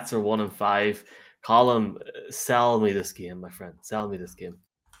 The Jets are 1-5. Colin, sell me this game, my friend. Sell me this game.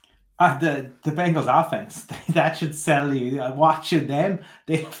 The Bengals offense, that should sell you. Watching them,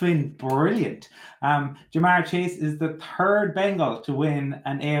 they've been brilliant. Jamar Chase is the 3rd Bengal to win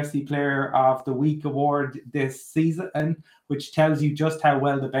an AFC Player of the Week award this season, which tells you just how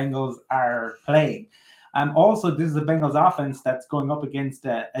well the Bengals are playing. Also, this is a Bengals offense that's going up against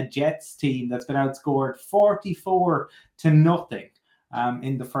a Jets team that's been outscored 44-0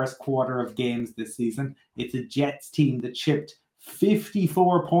 in the first quarter of games this season. It's a Jets team that shipped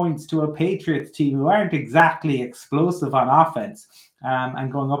 54 points to a Patriots team who aren't exactly explosive on offense,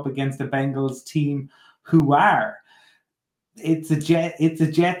 and going up against a Bengals team who are. It's a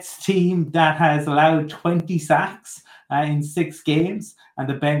Jets team that has allowed 20 sacks in 6 games, and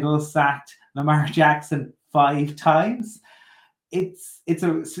the Bengals sacked Lamar Jackson 5 times. It's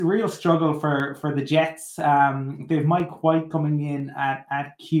a real struggle for the Jets. They've Mike White coming in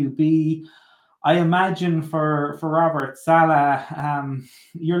at QB. I imagine for Robert Saleh,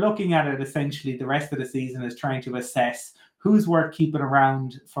 you're looking at it essentially the rest of the season is trying to assess who's worth keeping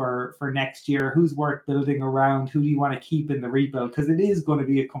around for next year, who's worth building around, who do you want to keep in the rebuild, because it is going to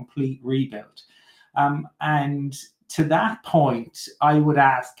be a complete rebuild. And to that point, I would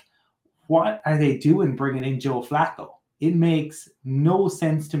ask, what are they doing bringing in Joe Flacco? It makes no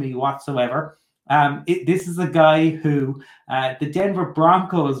sense to me whatsoever. This is a guy who the Denver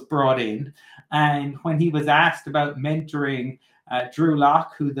Broncos brought in, and when he was asked about mentoring Drew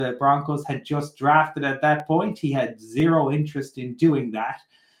Lock, who the Broncos had just drafted at that point, he had zero interest in doing that.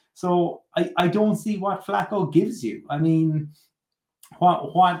 So I don't see what Flacco gives you. I mean,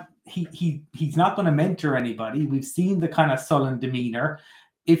 what he's not going to mentor anybody. We've seen the kind of sullen demeanor.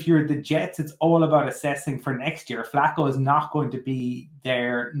 If you're the Jets, it's all about assessing for next year. Flacco is not going to be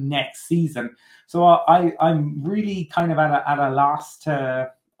there next season. So I'm really kind of at a loss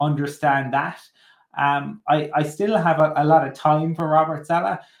to understand that. I still have a lot of time for Robert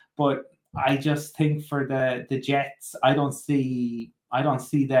Saleh, but I just think for the Jets, I don't see I don't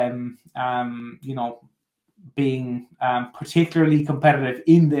see them, being particularly competitive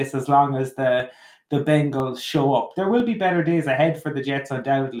in this as long as the Bengals show up. There will be better days ahead for the Jets,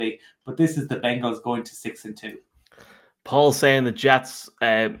 undoubtedly, but this is the Bengals going to 6-2. Paul saying the Jets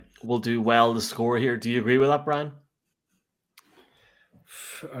will do well to score here. Do you agree with that, Brian?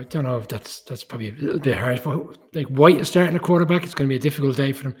 I don't know if that's probably a little bit hard. But like White is starting a quarterback, it's going to be a difficult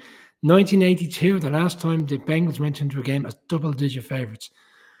day for them. 1982, the last time the Bengals went into a game as double-digit favourites,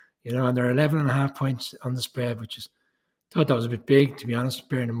 and they're 11.5 points on the spread, which is, thought that was a bit big, to be honest,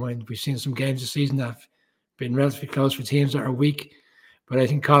 bearing in mind we've seen some games this season that have been relatively close for teams that are weak. But I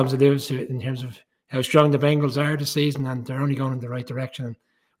think Cobbs alludes to it in terms of how strong the Bengals are this season, and they're only going in the right direction. And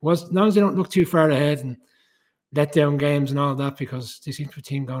as long as they don't look too far ahead and let down games and all that, because they seem to be a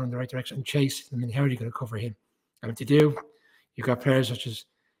team going in the right direction. And Chase, how are you going to cover him? And if they do, you've got players such as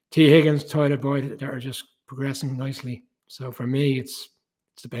T. Higgins, Tyler Boyd that are just progressing nicely. So for me, it's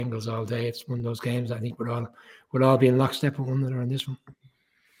the Bengals all day. It's one of those games that I think we'll all be in lockstep with one another on this one.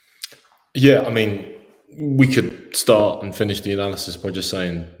 Yeah, we could start and finish the analysis by just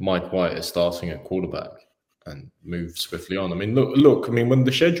saying Mike White is starting at quarterback and move swiftly on. Look. When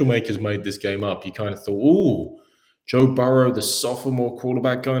the schedule makers made this game up, you kind of thought, ooh, Joe Burrow, the sophomore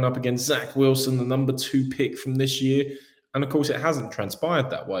quarterback, going up against Zach Wilson, the number 2 pick from this year. And of course, it hasn't transpired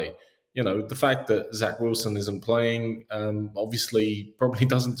that way. The fact that Zach Wilson isn't playing obviously probably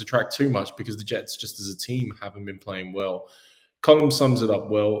doesn't detract too much, because the Jets, just as a team, haven't been playing well. Colm sums it up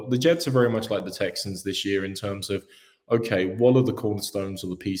well. The Jets are very much like the Texans this year in terms of, okay, what are the cornerstones or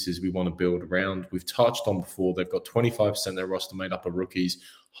the pieces we want to build around? We've touched on before, they've got 25% of their roster made up of rookies,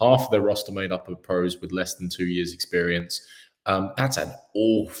 half of their roster made up of pros with less than 2 years experience. That's an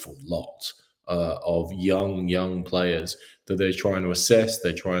awful lot of young players that they're trying to assess,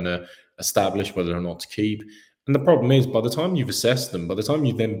 they're trying to establish whether or not to keep. And the problem is, by the time you've assessed them, by the time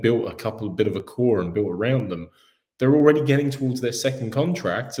you've then built a bit of a core and built around them, they're already getting towards their second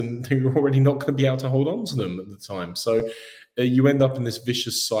contract, and you're already not going to be able to hold on to them at the time. So you end up in this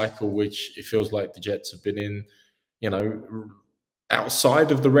vicious cycle, which it feels like the Jets have been in,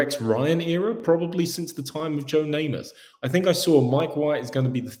 outside of the Rex Ryan era, probably since the time of Joe Namath. I think I saw Mike White is going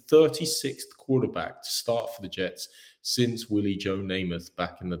to be the 36th quarterback to start for the Jets since Willie Joe Namath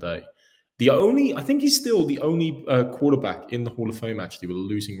back in the day. I think he's still the only quarterback in the Hall of Fame, actually, with a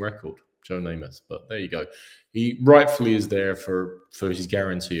losing record, Joe Namath. But there you go. He rightfully is there for his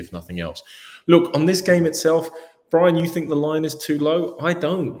guarantee, if nothing else. Look, on this game itself, Brian, you think the line is too low? I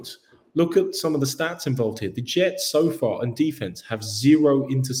don't. Look at some of the stats involved here. The Jets so far on defense have 0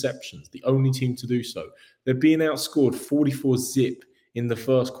 interceptions, the only team to do so. They're being outscored 44-0 in the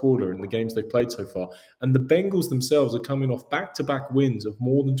first quarter in the games they've played so far. And the Bengals themselves are coming off back-to-back wins of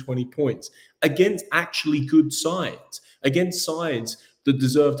more than 20 points against actually good sides, against sides that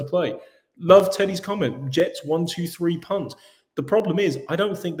deserve to play. Love Teddy's comment, Jets 1-2-3 punt. The problem is, I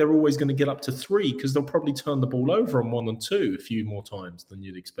don't think they're always going to get up to 3, because they'll probably turn the ball over on 1 and 2 a few more times than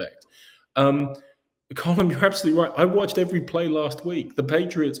you'd expect. Colin, you're absolutely right. I watched every play last week. The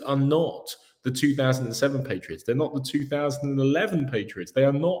Patriots are not the 2007 Patriots. They're not the 2011 Patriots. They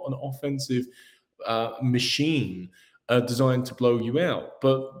are not an offensive machine designed to blow you out.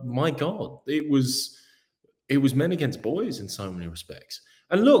 But my God, it was men against boys in so many respects.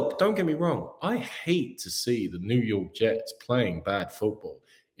 And look, don't get me wrong, I hate to see the New York Jets playing bad football.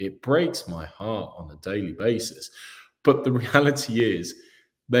 It breaks my heart on a daily basis. But the reality is,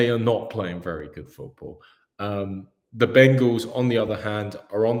 they are not playing very good football. The Bengals, on the other hand,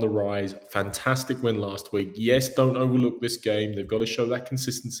 are on the rise. Fantastic win last week. Yes, don't overlook this game. They've got to show that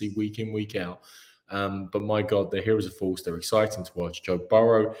consistency week in, week out. But my God, they're heroes of force. They're exciting to watch. Joe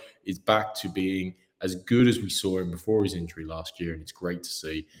Burrow is back to being as good as we saw him before his injury last year, and it's great to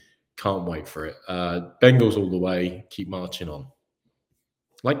see. Can't wait for it. Bengals all the way. Keep marching on.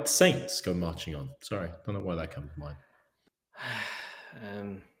 Like the Saints go marching on. Sorry, don't know why that comes to mind.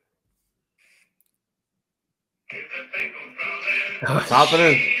 It's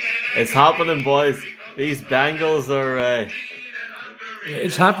happening. It's happening, boys. These Bengals are...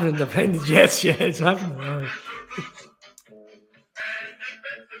 It's happening. They're playing the Jets. Yeah, it's happening.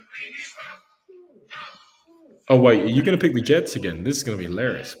 Oh, wait, are you going to pick the Jets again? This is going to be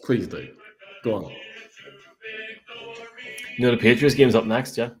hilarious. Please do. Go on. The Patriots game's up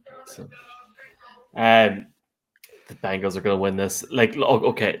next, yeah. So, the Bengals are going to win this.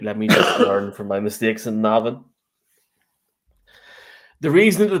 Okay, let me just learn from my mistakes in Navan. The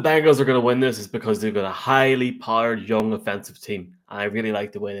reason that the Bengals are going to win this is because they've got a highly powered young offensive team. And I really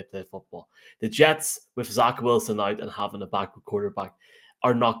like the way they play football. The Jets, with Zach Wilson out and having a backup quarterback,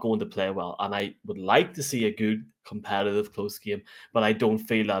 are not going to play well. And I would like to see a good, competitive, close game, but I don't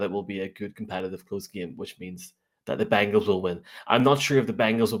feel that it will be a good, competitive, close game, which means that the Bengals will win. I'm not sure if the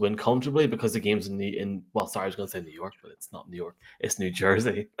Bengals will win comfortably because the game's well, sorry, I was going to say New York, but it's not New York. It's New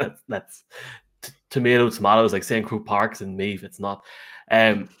Jersey. That's tomatoes, like saying Croke Park's in Meath. It's not.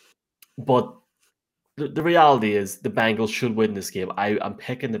 But the reality is the Bengals should win this game. I'm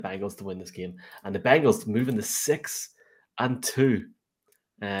picking the Bengals to win this game, and the Bengals moving to 6-2.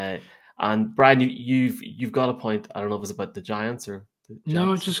 And Brian, you've got a point. I don't know if it's about the Giants or the Jets. No, I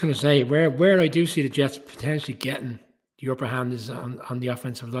was just going to say where I do see the Jets potentially getting the upper hand is on the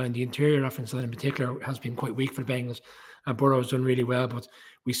offensive line. The interior offensive line in particular has been quite weak for the Bengals, and Burrow's done really well. But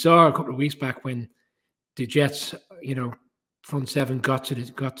we saw a couple of weeks back when the Jets, front seven got to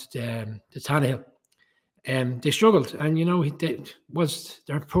Tannehill. They struggled, and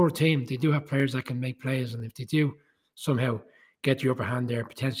they're a poor team. They do have players that can make plays, and if they do somehow get the upper hand there,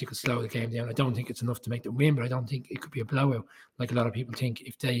 potentially could slow the game down. I don't think it's enough to make them win, but I don't think it could be a blowout like a lot of people think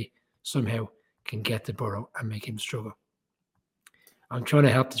if they somehow can get to Burrow and make him struggle. I'm trying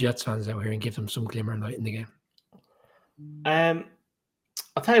to help the Jets fans out here and give them some glimmer of light in the game.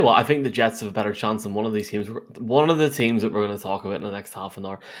 I'll tell you what, I think the Jets have a better chance than one of these teams. One of the teams that we're going to talk about in the next half an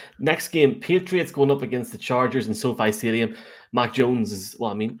hour. Next game, Patriots going up against the Chargers in SoFi Stadium. Mac Jones is,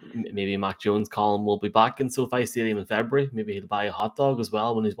 maybe Mac Jones, Colin, will be back in SoFi Stadium in February. Maybe he'll buy a hot dog as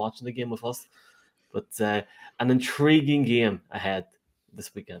well when he's watching the game with us. But an intriguing game ahead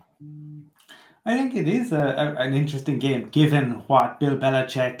this weekend. I think it is an interesting game, given what Bill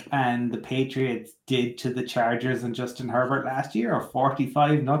Belichick and the Patriots did to the Chargers and Justin Herbert last year, a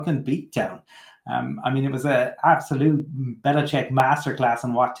 45-0 beatdown. It was an absolute Belichick masterclass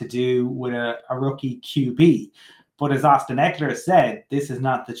on what to do with a rookie QB. But as Austin Eckler said, this is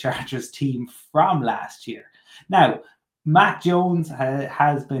not the Chargers team from last year. Now, Mac Jones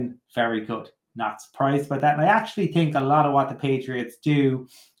has been very good. Not surprised by that. And I actually think a lot of what the Patriots do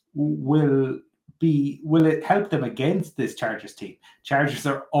will it help them against this Chargers team? Chargers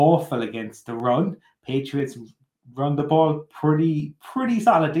are awful against the run. Patriots run the ball pretty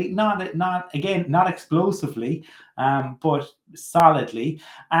solidly. Not explosively, but solidly.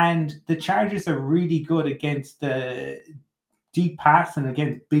 And the Chargers are really good against the deep pass and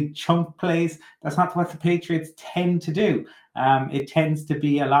against big chunk plays. That's not what the Patriots tend to do. It tends to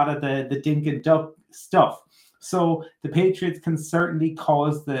be a lot of the dink and duck stuff. So the Patriots can certainly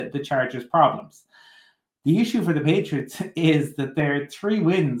cause the Chargers problems. The issue for the Patriots is that their 3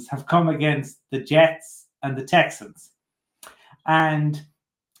 wins have come against the Jets and the Texans. And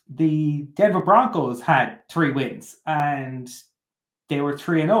the Denver Broncos had 3 wins and they were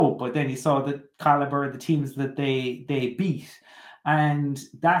 3-0, but then you saw the caliber of the teams that they beat. And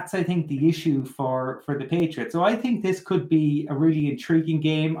that's, I think, the issue for the Patriots. So I think this could be a really intriguing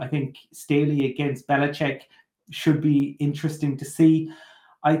game. I think Staley against Belichick should be interesting to see.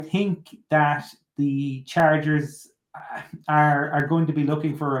 I think that the Chargers are going to be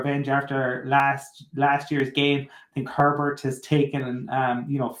looking for revenge after last year's game. I think Herbert has taken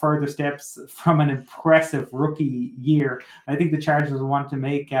further steps from an impressive rookie year. I think the Chargers will want to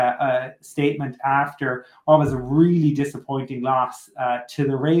make a statement after what was a really disappointing loss to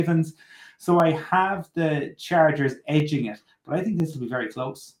the Ravens. So I have the Chargers edging it, but I think this will be very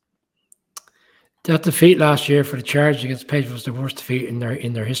close. That defeat last year for the Chargers against the Patriots was the worst defeat in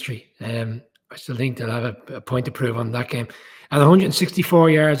their history. I still think they'll have a point to prove on that game. At 164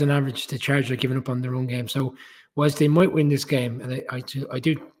 yards on average, the Chargers are giving up on their own game. So whilst they might win this game, and I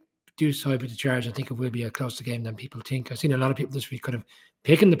do side with the Chargers, I think it will be a closer game than people think. I've seen a lot of people this week could have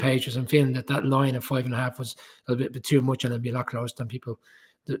picked the Patriots and feeling that line of 5.5 was a little bit too much and it'll be a lot closer than people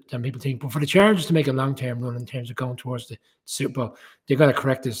think. But for the Chargers to make a long-term run in terms of going towards the Super Bowl, they've got to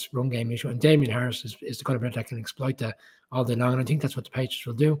correct this run game issue. And Damien Harris is the kind of player that can exploit that all day long. And I think that's what the Patriots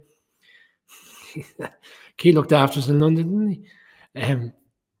will do. He looked after us in London, didn't he?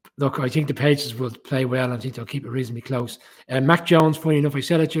 Look, I think the Patriots will play well. I think they'll keep it reasonably close. Mac Jones, funny enough, I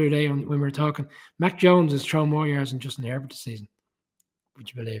said it the other day when we were talking. Mac Jones has thrown more yards than Justin Herbert this season. Would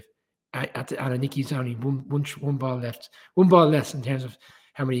you believe? And I think he's only one ball left. One ball less in terms of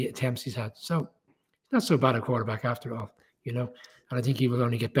how many attempts he's had. So not so bad a quarterback after all, And I think he will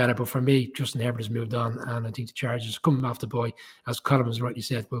only get better. But for me, Justin Herbert has moved on, and I think the Chargers coming off the boy, as Colin has rightly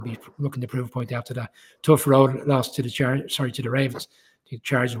said, will be looking to prove a point after that tough road loss to the Ravens. I think the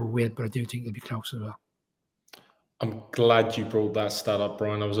Chargers will win, but I do think it'll be close as well. I'm glad you brought that stat up,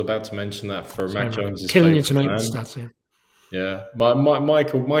 Brian. I was about to mention that for Mac Jones. Killing you tonight with stats, yeah.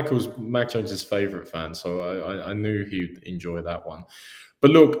 Michael's Mac Jones' favourite fan, so I knew he'd enjoy that one.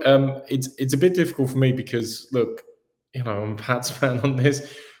 But look, it's a bit difficult for me because look, I'm a Pats fan on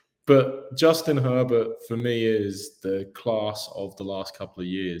this, but Justin Herbert for me is the class of the last couple of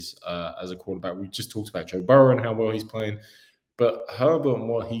years as a quarterback. We just talked about Joe Burrow and how well he's playing, but Herbert and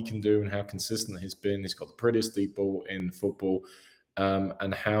what he can do and how consistent he's been. He's got the prettiest deep ball in football,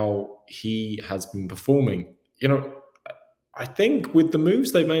 and how he has been performing. I think with the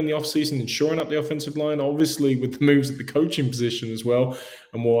moves they made in the offseason and shoring up the offensive line, obviously with the moves at the coaching position as well,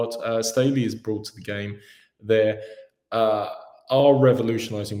 and what Staley has brought to the game there, are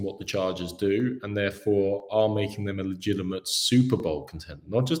revolutionizing what the Chargers do, and therefore are making them a legitimate Super Bowl contender,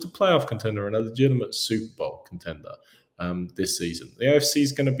 not just a playoff contender, and a legitimate Super Bowl contender this season. The AFC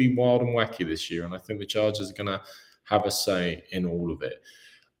is going to be wild and wacky this year, and I think the Chargers are going to have a say in all of it.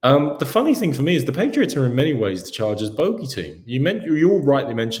 The funny thing for me is the Patriots are in many ways the Chargers' bogey team. You all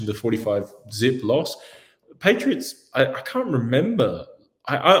rightly mentioned the 45-zip loss. Patriots, I can't remember.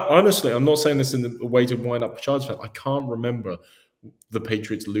 I honestly, I'm not saying this in a way to wind up the Chargers fan. I can't remember the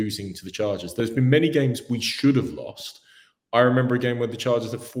Patriots losing to the Chargers. There's been many games we should have lost. I remember a game where the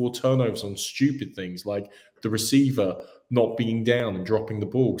Chargers had 4 turnovers on stupid things like the receiver not being down and dropping the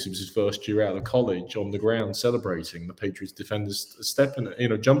ball because it was his first year out of college on the ground celebrating. The Patriots defenders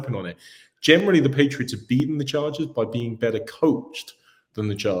jumping on it. Generally, the Patriots have beaten the Chargers by being better coached than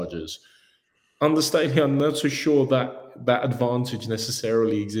the Chargers. Understanding, I'm not so sure that advantage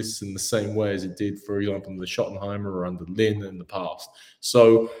necessarily exists in the same way as it did, for example, under Schottenheimer or under Lynn in the past.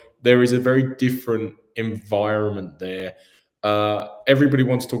 So there is a very different environment there. Everybody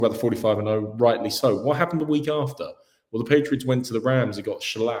wants to talk about the 45-0, rightly so. What happened the week after? Well, the Patriots went to the Rams and got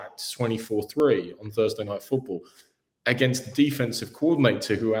shellacked 24-3 on Thursday Night Football against the defensive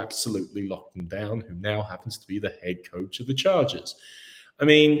coordinator who absolutely locked them down, who now happens to be the head coach of the Chargers. I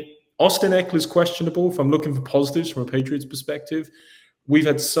mean, Austin Eckler's questionable. If I'm looking for positives from a Patriots perspective, we've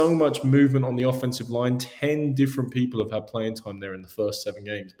had so much movement on the offensive line. 10 different people have had playing time there in the first 7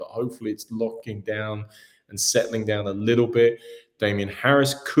 games, but hopefully it's locking down and settling down a little bit. Damian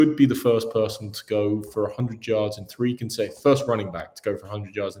Harris could be the first person to go for 100 yards in 3 consecutive, first running back to go for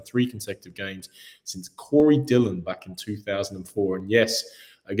 100 yards in 3 consecutive games since Corey Dillon back in 2004. And yes,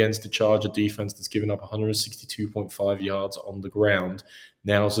 against the Charger defense that's given up 162.5 yards on the ground,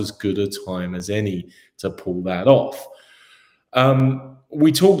 now's as good a time as any to pull that off.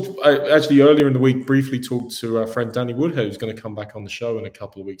 We talked, actually earlier in the week, briefly talked to our friend Danny Woodhead, who's going to come back on the show in a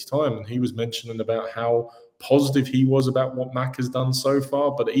couple of weeks' time, and he was mentioning about how positive he was about what Mac has done so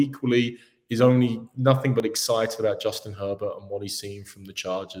far, but equally is only nothing but excited about Justin Herbert and what he's seen from the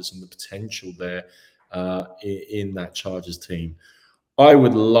Chargers and the potential there in that Chargers team. I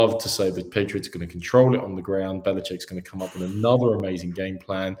would love to say the Patriots are going to control it on the ground. Belichick's going to come up with another amazing game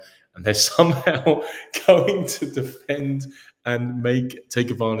plan, and they're somehow going to defend and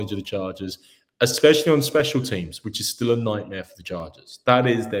take advantage of the Chargers, especially on special teams, which is still a nightmare for the Chargers. That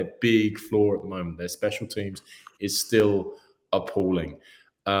is their big flaw at the moment. Their special teams is still appalling.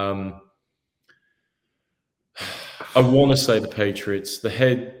 I want to say the Patriots.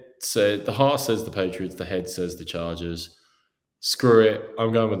 The heart says the Patriots. The head says the Chargers. Screw it.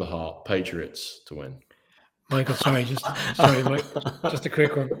 I'm going with the heart. Patriots to win. Michael, sorry, Mike, just a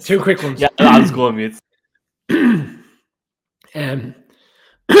quick one. 2 quick ones. Yeah, I'll just go on mute.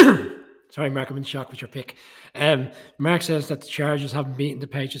 Sorry, Mark, I'm in shock with your pick. Mark says that the Chargers haven't beaten the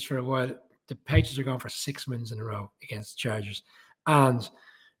Patriots for a while. The Patriots are going for 6 wins in a row against the Chargers. And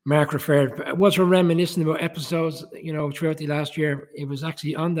Mark was reminiscing about episodes, throughout the last year. It was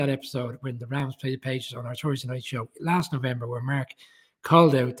actually on that episode when the Rams played the Patriots on our Thursday night show last November, where Mark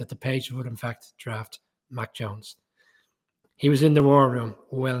called out that the Patriots would, in fact, draft Mac Jones. He was in the war room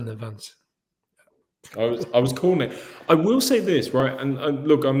well in advance. I was calling it. I will say this, right? And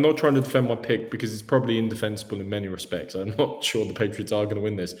look, I'm not trying to defend my pick because it's probably indefensible in many respects. I'm not sure the Patriots are going to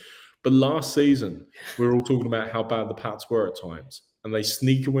win this. But last season, we were all talking about how bad the Pats were at times. And they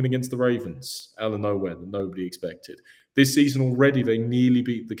sneak a win against the Ravens out of nowhere that nobody expected. This season already, they nearly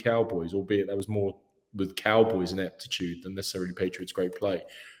beat the Cowboys, albeit that was more with Cowboys' ineptitude than necessarily Patriots' great play.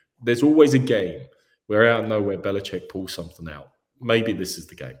 There's always a game where out of nowhere, Belichick pulls something out. Maybe this is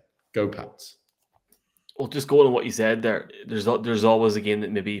the game. Go Pats. Well, just going on what you said there, there's always a game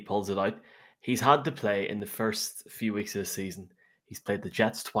that maybe he pulls it out. He's had to play in the first few weeks of the season. He's played the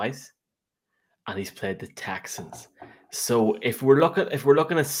Jets twice, and he's played the Texans. So if we're looking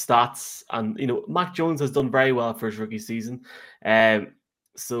at stats, and Mac Jones has done very well for his rookie season,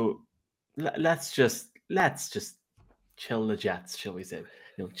 so let's just chill the Jets, shall we say?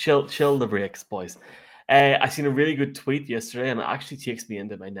 Chill the brakes, boys. I seen a really good tweet yesterday, and it actually takes me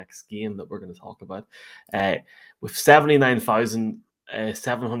into my next game that we're going to talk about. With 79,000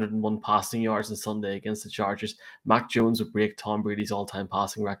 701 passing yards on Sunday against the Chargers. Mac Jones would break Tom Brady's all-time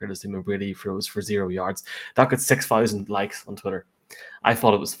passing record as Tom Brady throws for 0 yards. That got 6,000 likes on Twitter. I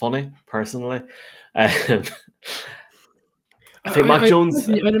thought it was funny, personally. I think Mac Jones...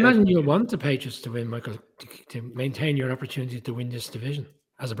 I'd imagine you'll want the Patriots to win, Michael, to maintain your opportunity to win this division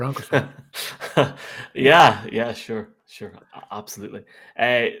as a Broncos fan. Yeah, sure, absolutely.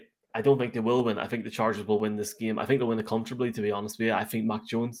 I don't think they will win. I think the Chargers will win this game. I think they'll win it comfortably, to be honest with you. I think Mac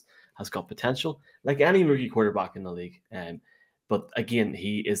Jones has got potential, like any rookie quarterback in the league. But again,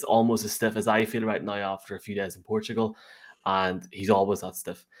 he is almost as stiff as I feel right now after a few days in Portugal, and he's always that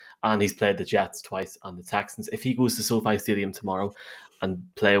stiff. And he's played the Jets twice and the Texans. If he goes to SoFi Stadium tomorrow and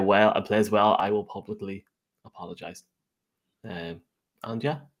plays well, I will publicly apologize. And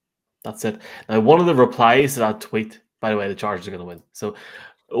yeah, that's it. Now, one of the replies to that tweet, by the way, the Chargers are going to win. So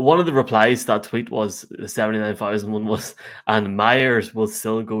one of the replies to that tweet was the 79,000 one was, and Myers will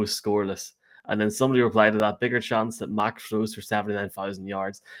still go scoreless. And then somebody replied to that, bigger chance that Mac throws for 79,000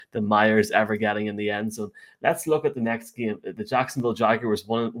 yards than Myers ever getting in the end zone. Let's look at the next game. The Jacksonville Jaguars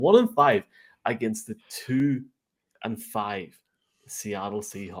 1-5 against the 2-5 Seattle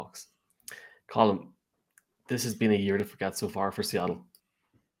Seahawks. Colin, this has been a year to forget so far for Seattle.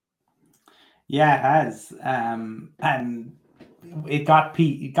 Yeah, it has. And it got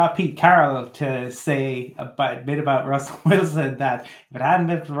Pete Carroll to say a bit about Russell Wilson, that if it hadn't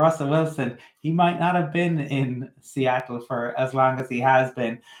been for Russell Wilson, he might not have been in Seattle for as long as he has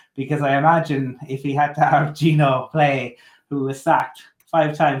been. Because I imagine if he had to have Geno play, who was sacked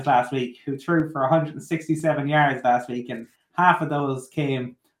 5 times last week, who threw for 167 yards last week, and half of those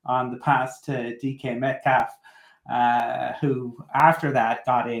came on the pass to DK Metcalf, who after that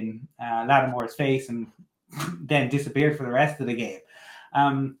got in Lattimore's face and then disappeared for the rest of the game.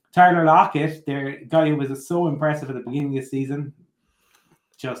 Tyler Lockett, their guy who was so impressive at the beginning of the season,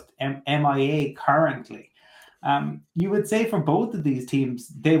 just MIA currently. You would say for both of these teams,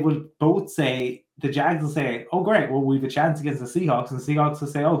 they will both say, the Jags will say, oh, great, well, we've a chance against the Seahawks. And the Seahawks will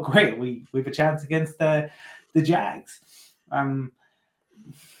say, oh, great, we've a chance against the Jags.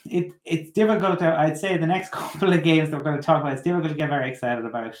 It's difficult I'd say the next couple of games that we're going to talk about, it's difficult to get very excited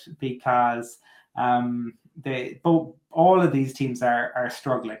about because all of these teams are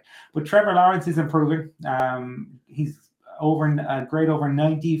struggling. But Trevor Lawrence is improving. He's a grade over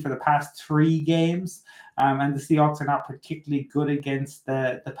 90 for the past 3 games. And the Seahawks are not particularly good against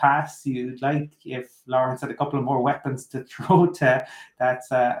the pass. You'd like if Lawrence had a couple of more weapons to throw to.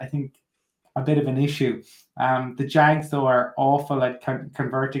 That's, I think, a bit of an issue. The Jags, though, are awful at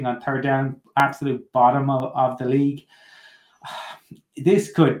converting on third down, absolute bottom of the league.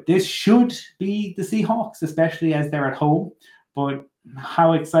 This should be the Seahawks, especially as they're at home. But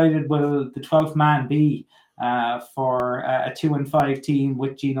how excited will the 12th man be for a 2-5 team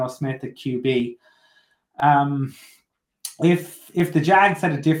with Geno Smith at QB? If the Jags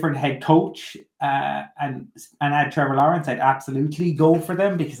had a different head coach and had Trevor Lawrence, I'd absolutely go for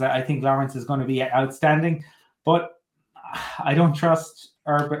them because I think Lawrence is going to be outstanding. But I don't trust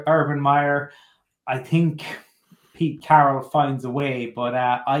Urban Meyer. I think Pete Carroll finds a way, but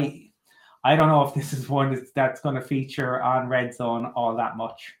I don't know if this is one that's going to feature on Red Zone all that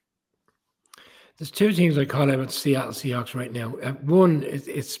much. There's 2 things I call out about Seattle Seahawks right now. One,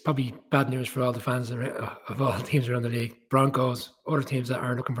 it's probably bad news for all the fans of all teams around the league. Broncos, other teams that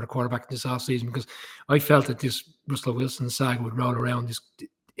are looking for a quarterback this offseason, because I felt that this Russell Wilson saga would roll around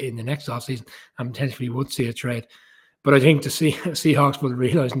in the next offseason and potentially would see a trade. But I think the Seahawks will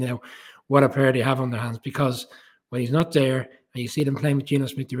realise now what a pair they have on their hands, because when he's not there and you see them playing with Geno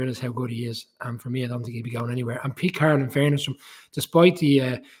Smith, you realise how good he is. And for me, I don't think he'd be going anywhere. And Pete Carroll, in fairness, despite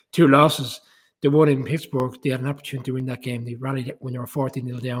the 2 losses, they won in Pittsburgh, they had an opportunity to win that game. They rallied when they were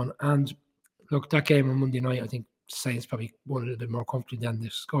 14-0 down. And look, that game on Monday night, I think Saints probably won a little bit more comfortably than the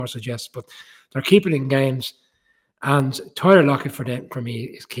score suggests. But they're keeping in games. And Tyler Lockett for me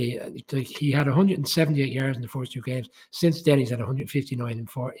is key. He had 178 yards in the first 2 games. Since then, he's had 159 in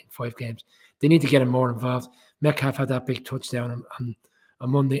 5 games. They need to get him more involved. Metcalf had that big touchdown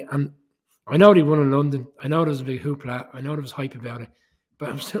on Monday. And I know they won in London. I know there was a big hoopla. I know there was hype about it. But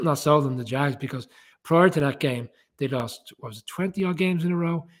I'm still not sold on the Jags, because prior to that game, they lost, 20-odd games in a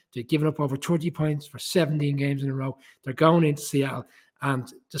row. They'd given up over 30 points for 17 games in a row. They're going into Seattle.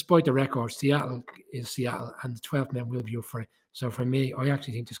 And despite the record, Seattle is Seattle, and the 12th men will be up for it. So for me, I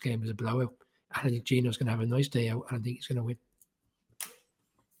actually think this game is a blowout. And I think Geno's going to have a nice day out, and I think he's going to win.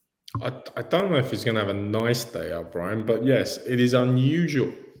 I don't know if he's going to have a nice day out, Brian, but yes, it is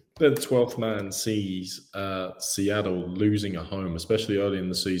unusual that the 12th man sees Seattle losing at home, especially early in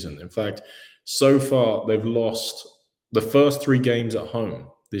the season. In fact, so far they've lost the first 3 games at home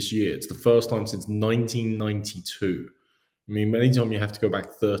this year. It's the first time since 1992. I mean, many times you have to go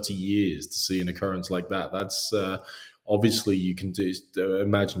back 30 years to see an occurrence like that. That's obviously you can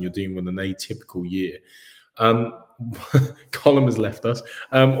imagine you're dealing with an atypical year. Colin has left us.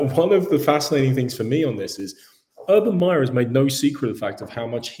 One of the fascinating things for me on this is Urban Meyer has made no secret of the fact of how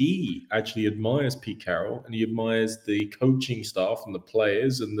much he actually admires Pete Carroll, and he admires the coaching staff and the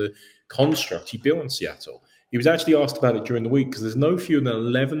players and the construct he built in Seattle. He was actually asked about it during the week because there's no fewer than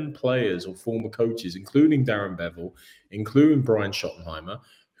 11 players or former coaches, including Darren Bevel, including Brian Schottenheimer,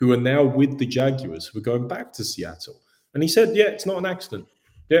 who are now with the Jaguars, who are going back to Seattle. And he said, yeah, it's not an accident.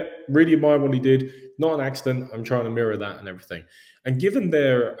 Yeah, really admire what he did. Not an accident. I'm trying to mirror that and everything. And given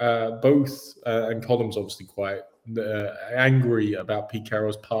they're both, and Colin's obviously quite angry about Pete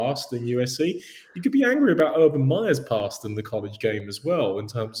Carroll's past in USC, you could be angry about Urban Meyer's past in the college game as well in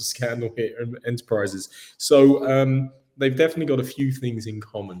terms of scandal hit enterprises. So they've definitely got a few things in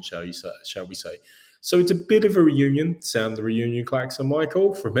common, shall we say. So it's a bit of a reunion. Sound the reunion klaxon,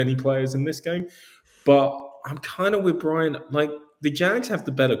 Michael, for many players in this game. But I'm kind of with Brian. Like, the Jags have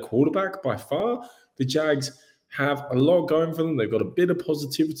the better quarterback by far. The Jags have a lot going for them. They've got a bit of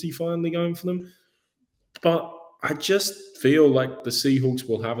positivity finally going for them. But I just feel like the Seahawks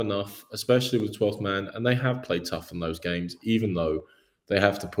will have enough, especially with the 12th man, and they have played tough in those games, even though they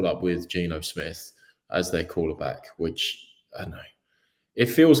have to put up with Geno Smith as their quarterback, which, I don't know, it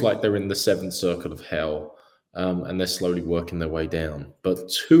feels like they're in the 7th circle of hell, and they're slowly working their way down. But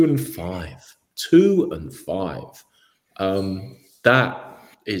 2-5, that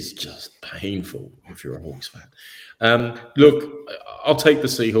is just painful if you're a Hawks fan. Look, I'll take the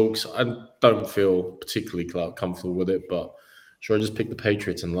Seahawks. I don't feel particularly comfortable with it, but sure, I just picked the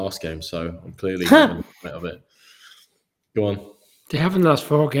Patriots in the last game, so I'm clearly having a bit of it. Go on. They haven't lost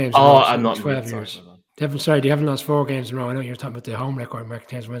 4 games. I'm not 12 years. They haven't lost 4 games in a row. I know you're talking about the home record. American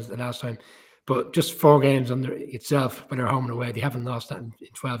teams wins the last time, but just 4 games under itself when they're home and away, they haven't lost that in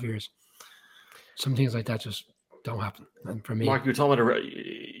 12 years. Some things like that just don't happen. And for me, Mark, you were talking about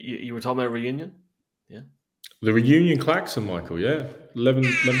a reunion. Yeah, the reunion klaxon, Michael. Yeah, 11.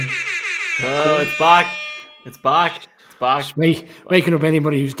 Oh, it's back. It's back. It's back. Just waking up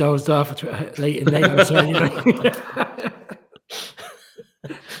anybody who's dozed off late outside, you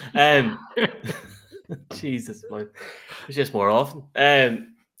know. Jesus, man. It's just more often. I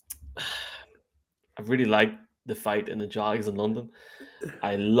really liked the fight in the Jags in London.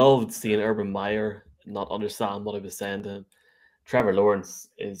 I loved seeing Urban Meyer not understand what I was saying to him. Trevor Lawrence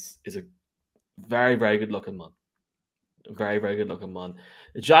is a very, very good looking man. Very, very good looking man.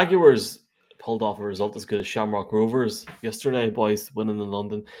 The Jaguars pulled off a result as good as Shamrock Rovers yesterday, boys, winning in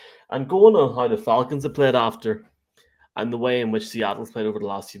London. And going on how the Falcons have played after and the way in which Seattle's played over the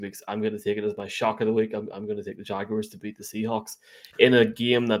last few weeks, I'm going to take it as my shock of the week. I'm going to take the Jaguars to beat the Seahawks in a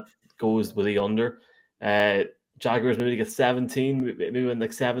game that goes with the under. Jaguars maybe get 17, maybe win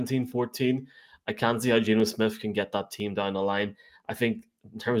like 17-14. I can't see how Geno Smith can get that team down the line. I think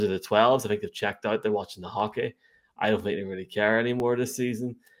in terms of the 12s, I think they've checked out. They're watching the hockey. I don't think they really care anymore this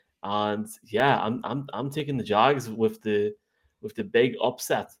season. And yeah, I'm taking the Jags with the big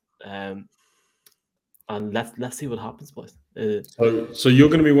upset. And let's see what happens, boys. So you're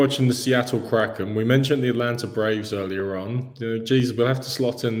going to be watching the Seattle Kraken. We mentioned the Atlanta Braves earlier on. Jesus, we'll have to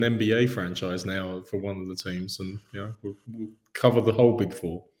slot in an NBA franchise now for one of the teams, and we'll cover the whole Big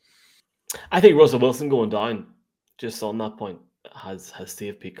Four. I think Russell Wilson going down, just on that point, has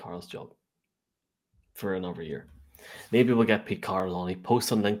saved Pete Carroll's job for another year. Maybe we'll get Pete Carroll on. He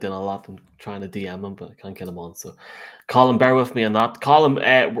posts on LinkedIn a lot. I'm trying to DM him, but I can't get him on. So, Colin, bear with me on that. Colin,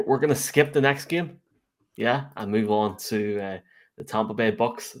 we're going to skip the next game, and move on to the Tampa Bay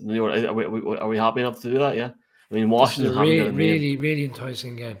Bucks. Are we happy enough to do that? Yeah, I mean, Washington really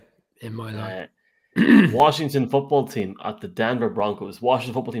enticing game in my life. Washington football team at the Denver Broncos.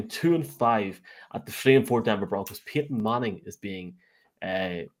 Washington football team 2-5 at the 3-4 Denver Broncos. Peyton Manning is being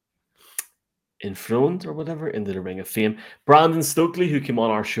enthroned or whatever into the Ring of Fame. Brandon Stokely, who came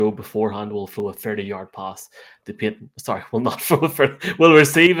on our show beforehand, will throw a 30-yard pass to Peyton. Sorry, will not throw will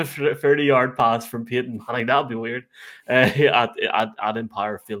receive a 30-yard pass from Peyton Manning. That'd be weird. At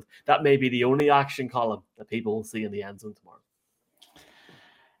Empire Field. That may be the only action column that people will see in the end zone tomorrow.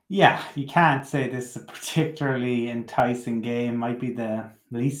 Yeah, you can't say this is a particularly enticing game. Might be the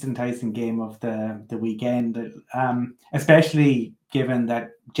least enticing game of the weekend, especially given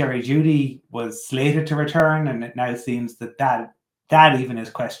that Jerry Jeudy was slated to return, and it now seems that even is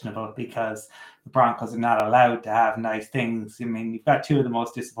questionable because the Broncos are not allowed to have nice things. I mean, you've got two of the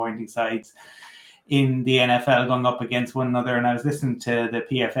most disappointing sides in the NFL going up against one another, and I was listening to the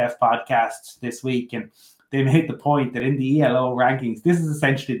PFF podcast this week, and they made the point that in the ELO rankings, this is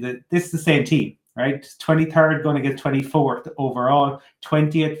essentially the same team, right? 23rd going against 24th overall,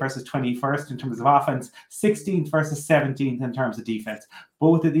 20th versus 21st in terms of offense, 16th versus 17th in terms of defense.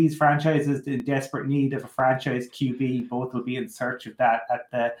 Both of these franchises in desperate need of a franchise QB. Both will be in search of that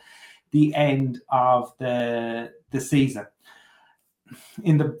at the end of the season.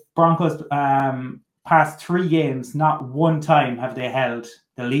 In the Broncos' past 3 games, not one time have they held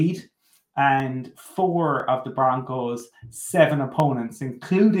the lead. And 4 of the Broncos' 7 opponents,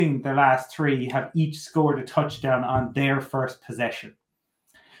 including the last 3, have each scored a touchdown on their first possession.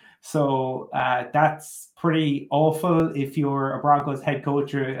 So that's pretty awful if you're a Broncos head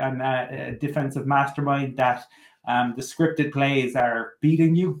coach and a defensive mastermind, that the scripted plays are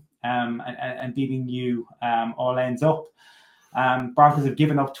beating you and beating you all ends up. Broncos have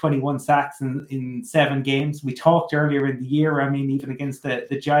given up 21 sacks in 7 games. We talked earlier in the year, I mean, even against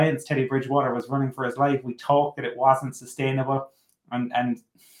the Giants, Teddy Bridgewater was running for his life. We talked that it wasn't sustainable, and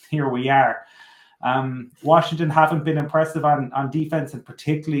here we are. Washington haven't been impressive on defense, and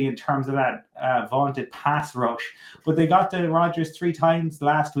particularly in terms of that vaunted pass rush. But they got to Rodgers 3 times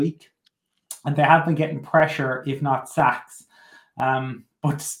last week, and they have been getting pressure, if not sacks.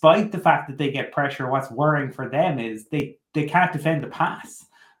 But despite the fact that they get pressure, what's worrying for them is they can't defend the pass.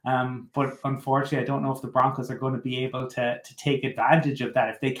 But unfortunately, I don't know if the Broncos are going to be able to take advantage of that.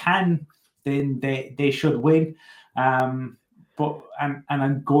 If they can, then they should win. But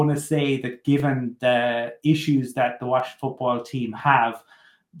I'm going to say that given the issues that the Washington football team have,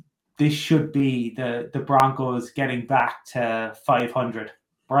 this should be the Broncos getting back to 500.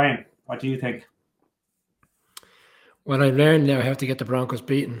 Brian, what do you think? What I've learned now how to get the Broncos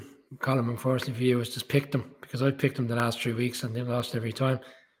beaten, Colin, unfortunately for you, is just pick them, because I've picked them the last 3 weeks and they've lost every time.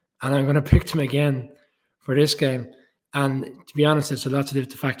 And I'm going to pick them again for this game. And to be honest, it's a lot to do with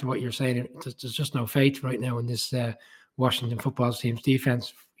the fact of what you're saying. There's just no faith right now in this Washington football team's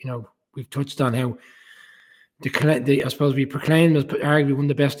defense. You know, we've touched on how I suppose we proclaimed as arguably one of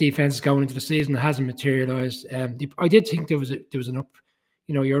the best defenses going into the season. It hasn't materialized. I did think there was an up.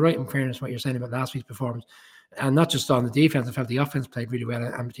 You know, you're right in fairness what you're saying about last week's performance. And not just on the defense, I felt the offense played really well.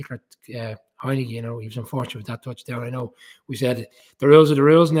 And in particular, Heineke, you know, he was unfortunate with that touchdown. I know we said the rules are the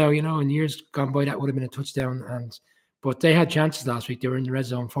rules now, you know, in years gone by, that would have been a touchdown. But they had chances last week. They were in the red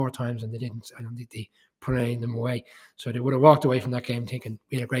zone 4 times and they didn't. I don't think they put any of them away. So they would have walked away from that game thinking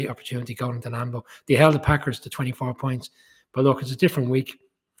we had a great opportunity going into Lambeau. They held the Packers to 24 points. But look, it's a different week.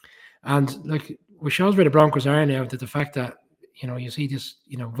 And like, what shows where the Broncos are now, that the fact that, you know, you see this,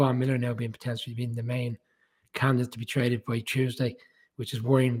 you know, Von Miller now potentially being the main candidate to be traded by Tuesday, which is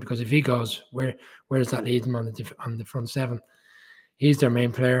worrying, because if he goes, where does that leave him on the front 7? He's their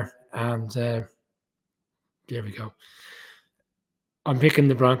main player, and there we go. I'm picking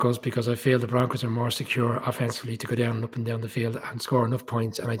the Broncos because I feel the Broncos are more secure offensively to go down up and down the field and score enough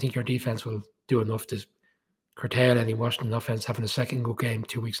points, and I think your defense will do enough to curtail any Washington offense having a second good game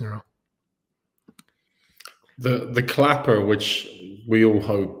 2 weeks in a row. The clapper, which we all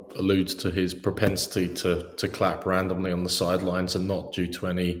hope alludes to his propensity to clap randomly on the sidelines and not due to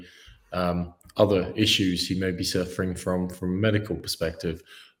any other issues he may be suffering from a medical perspective.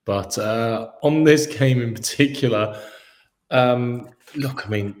 But on this game in particular, look, I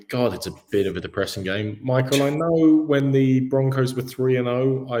mean, God, it's a bit of a depressing game. Michael, I know when the Broncos were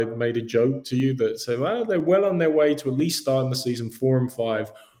 3-0, I made a joke to you that said, well, they're well on their way to at least starting the season 4-5.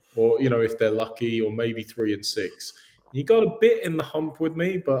 Or, you know, if they're lucky, or maybe 3-6. You got a bit in the hump with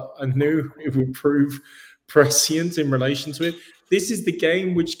me, but I knew it would prove prescient in relation to it. This is the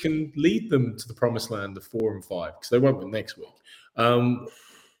game which can lead them to the promised land of 4-5, because they won't win next week.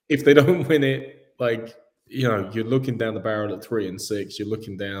 If they don't win it, like, you know, you're looking down the barrel at 3-6. You're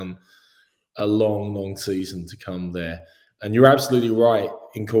looking down a long, long season to come there. And you're absolutely right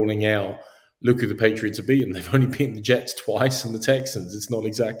in calling out, look who the Patriots have beaten. They've only beaten the Jets twice and the Texans. It's not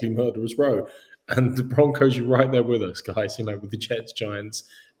exactly murderer's row. And the Broncos, you're right there with us, guys, you know, with the Jets, Giants,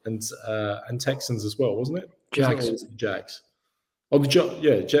 and Texans as well, wasn't it? Jags. Jags. Oh,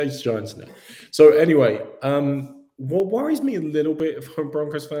 Jags, Giants. No. So anyway, what worries me a little bit if I'm a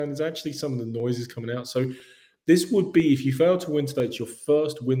Broncos fan is actually some of the noises coming out. So this would be, if you fail to win today, it's your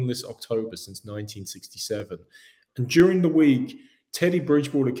first winless October since 1967. And during the week, Teddy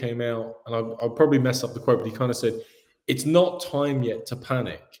Bridgewater came out, and I'll probably mess up the quote, but he kind of said, it's not time yet to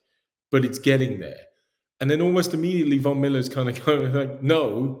panic, but it's getting there. And then almost immediately, Von Miller's kind of going like,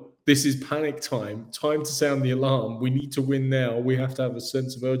 no, this is panic time to sound the alarm. We need to win now. We have to have a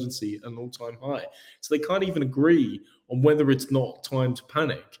sense of urgency at an all-time high. So they can't even agree on whether it's not time to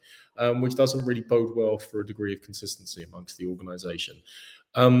panic, which doesn't really bode well for a degree of consistency amongst the organization.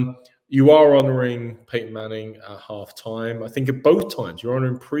 you are honouring Peyton Manning at halftime. I think at both times you're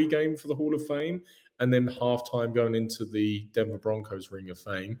honouring pre-game for the Hall of Fame and then halftime going into the Denver Broncos Ring of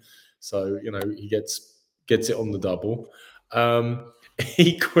Fame. So, he gets it on the double.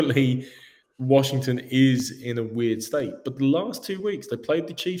 Equally, Washington is in a weird state. But the last 2 weeks, they played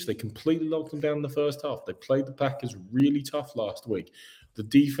the Chiefs. They completely locked them down in the first half. They played the Packers really tough last week. The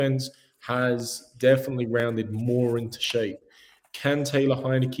defense has definitely rounded more into shape. Can Taylor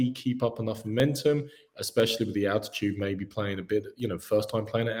Heineke keep up enough momentum, especially with the altitude, maybe playing a bit, first time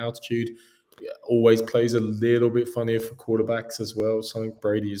playing at altitude? Always plays a little bit funnier for quarterbacks as well. Something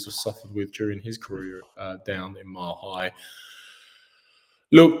Brady has suffered with during his career down in Mile High.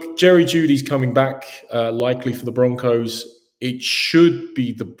 Look, Jerry Jeudy's coming back, likely for the Broncos. It should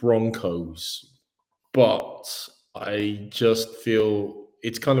be the Broncos, but I just feel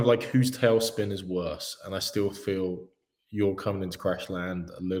it's kind of like whose tailspin is worse. And I still feel you're coming into crash land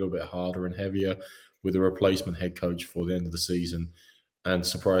a little bit harder and heavier with a replacement head coach for the end of the season. And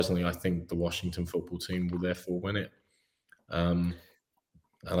surprisingly, I think the Washington football team will therefore win it. And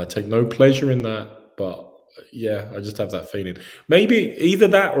I take no pleasure in that, but yeah, I just have that feeling. Maybe either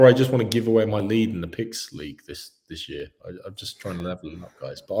that or I just want to give away my lead in the picks league this year. I'm just trying to level it up,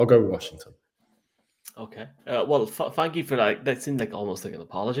 guys. But I'll go with Washington. Okay. Well, thank you for that. That seemed like almost like an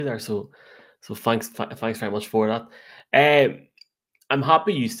apology there. So thanks very much for that. I'm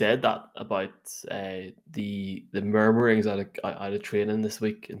happy you said that about the murmurings out of training this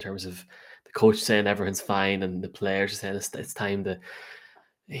week in terms of the coach saying everything's fine and the players saying it's time to,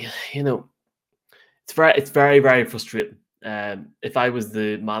 it's very, very frustrating. If I was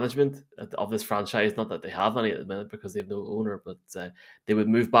the management of this franchise, not that they have any at the minute because they have no owner, but they would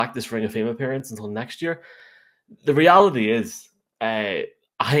move back this Ring of Fame appearance until next year. The reality is, I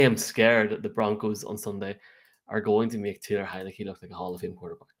am scared that the Broncos on Sunday are going to make Taylor Heineke look like a Hall of Fame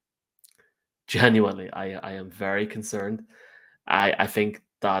quarterback. Genuinely, I am very concerned. I think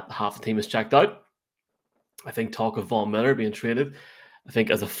that half the team is checked out. I think talk of Von Miller being traded. I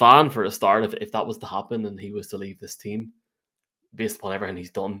think as a fan, for a start, if that was to happen and he was to leave this team, based upon everything he's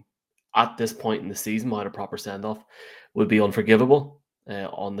done at this point in the season, without a proper send-off, would be unforgivable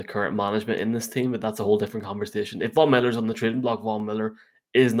on the current management in this team. But that's a whole different conversation. If Von Miller's on the trading block, Von Miller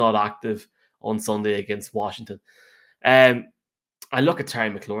is not active on Sunday against Washington. I look at Terry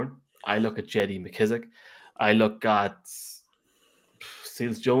McLaurin. I look at J.D. McKissick. I look at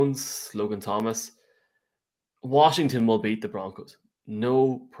Seals Jones, Logan Thomas. Washington will beat the Broncos.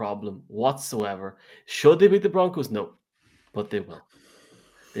 No problem whatsoever. Should they beat the Broncos? No. But they will.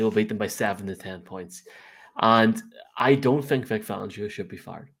 They will beat them by 7 to 10 points. And I don't think Vic Fangio should be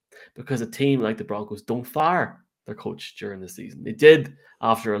fired because a team like the Broncos don't fire their coach during the season. They did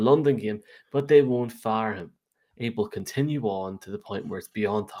after a London game, but they won't fire him. It will continue on to the point where it's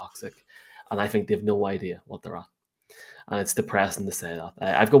beyond toxic. And I think they have no idea what they're at. And it's depressing to say that.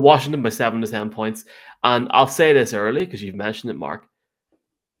 I've got Washington by 7 to 10 points. And I'll say this early because you've mentioned it, Mark.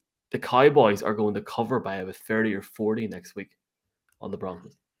 The Cowboys are going to cover by about 30 or 40 next week on the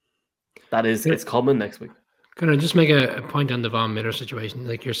Broncos. That is, it's coming next week. Can I just make a point on the Von Miller situation?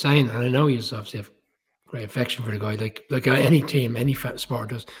 Like you're saying, and I know you obviously have great affection for the guy, like any team, any sport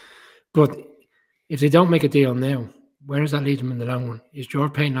does. But if they don't make a deal now, where does that lead them in the long run? Is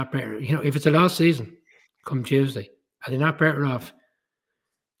George Payne not better? If it's the last season, come Tuesday, are they not better off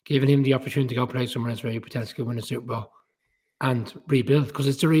giving him the opportunity to go play somewhere else where he potentially could win a Super Bowl and rebuild? Because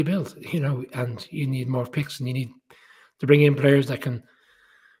it's a rebuild, and you need more picks and you need to bring in players that can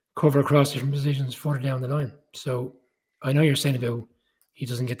cover across different positions further down the line. So I know you're saying about he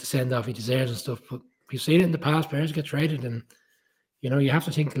doesn't get the send off he deserves and stuff, but we've seen it in the past. Players get traded, and you have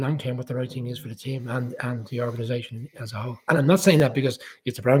to think long term what the right thing is for the team and the organization as a whole. And I'm not saying that because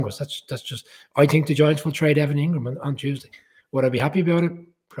it's the Broncos. That's just I think the Giants will trade Evan Ingram on Tuesday. Would I be happy about it?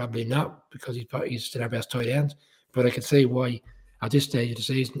 Probably not, because he's still our best tight end. But I could say why at this stage of the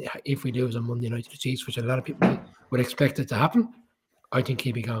season, if we lose on Monday night to the Chiefs, which a lot of people would expect it to happen, I think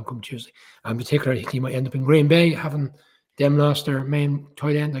he'll be gone come Tuesday. And particularly, he might end up in Green Bay, having them lost their main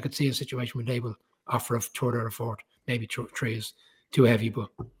tight end. I could see a situation where they will offer a third or a fourth. Maybe three is too heavy, but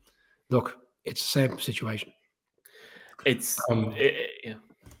look, it's the same situation. It's yeah.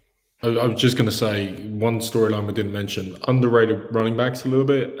 I was just going to say one storyline we didn't mention: underrated running backs a little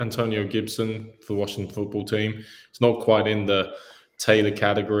bit. Antonio Gibson for the Washington football team. It's not quite in the Taylor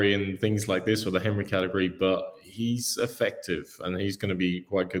category and things like this, or the Henry category, but he's effective and he's going to be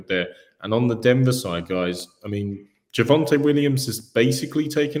quite good there. And on the Denver side, guys, I mean, Javonte Williams is basically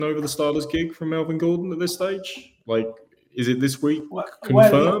taking over the starter's gig from Melvin Gordon at this stage. Like, is it this week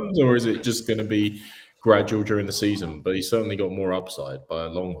confirmed, or is it just going to be gradual during the season? But he's certainly got more upside by a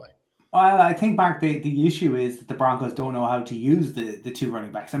long way. Well, I think, Mark, the issue is that the Broncos don't know how to use the two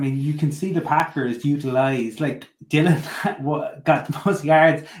running backs. I mean, you can see the Packers utilize, like, Dylan got the most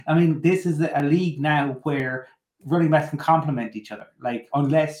yards. I mean, this is a league now where running backs can complement each other. Like,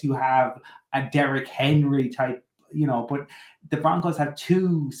 unless you have a Derrick Henry type, but the Broncos have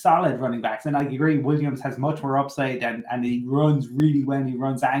two solid running backs. And I agree, Williams has much more upside and he runs really well. He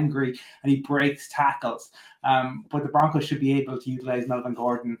runs angry and he breaks tackles. But the Broncos should be able to utilize Melvin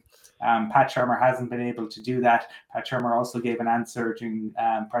Gordon. Pat Shurmur hasn't been able to do that. Pat Shurmur also gave an answer during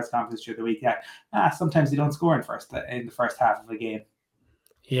press conference during the week that sometimes you don't score in the first half of a game.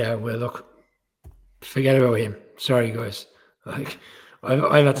 Yeah, well, look, forget about him. Sorry, guys. Like,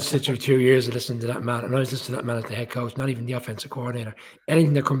 I've had to sit through 2 years of listening to that man, and I was listening to that man as the head coach, not even the offensive coordinator.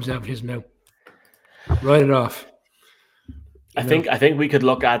 Anything that comes out of his mouth, write it off. I think we could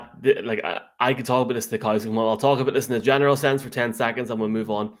look at I could talk about this to guys. I'll talk about this in a general sense for 10 seconds, and we'll move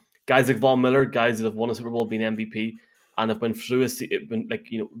on. Guys like Von Miller, guys that have won a Super Bowl, been MVP, and have been through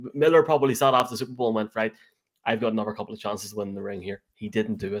Miller probably sat after the Super Bowl and went, right, I've got another couple of chances to win in the ring here. He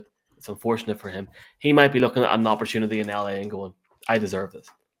didn't do it. It's unfortunate for him. He might be looking at an opportunity in LA and going, I deserve this.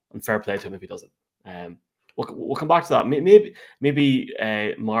 And fair play to him if he does it. We'll come back to that. Maybe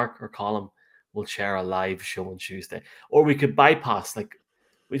Mark or Colin will share a live show on Tuesday. Or we could bypass,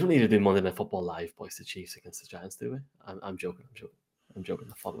 we don't need to do Monday Night Football live, boys, the Chiefs against the Giants, do we? I'm joking. I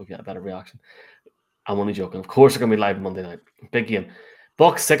thought we'd get a better reaction. I'm only joking. Of course, they're going to be live Monday night. Big game.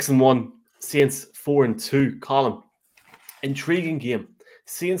 Bucks 6-1, Saints 4-2. Colin, intriguing game.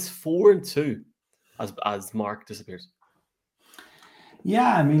 Saints 4-2 as Mark disappears.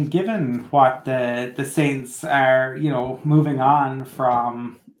 Yeah, I mean, given what the Saints are, moving on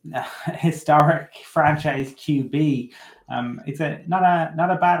from historic franchise QB, it's not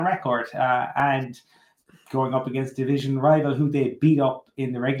a bad record, and going up against division rival who they beat up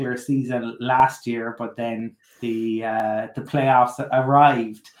in the regular season last year, but then the playoffs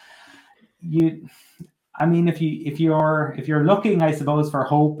arrived. If you're looking, I suppose, for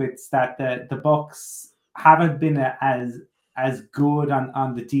hope, it's that the Bucks haven't been as good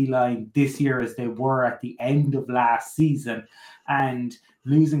on the D-line this year as they were at the end of last season, and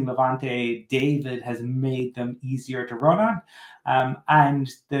losing Levante David has made them easier to run on. And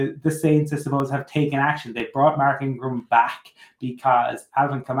the Saints, I suppose, have taken action. They brought Mark Ingram back because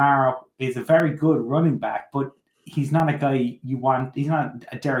Alvin Kamara is a very good running back, but he's not a guy you want. He's not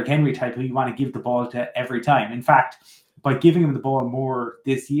a Derrick Henry type who you want to give the ball to every time. In fact, by giving him the ball more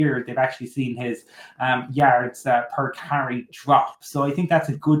this year, they've actually seen his yards per carry drop. So I think that's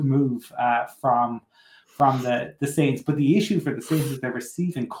a good move from the Saints. But the issue for the Saints is their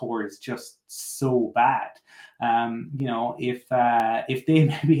receiving core is just so bad. If they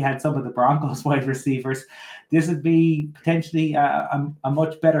maybe had some of the Broncos wide receivers, this would be potentially a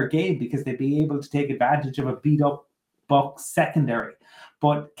much better game because they'd be able to take advantage of a beat up Bucs secondary.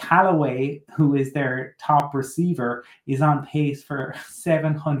 But Callaway, who is their top receiver, is on pace for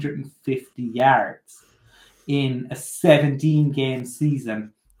 750 yards in a 17-game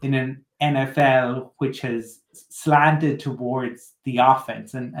season in an NFL which has slanted towards the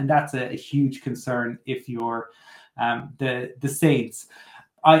offense. And that's a huge concern if you're the Saints.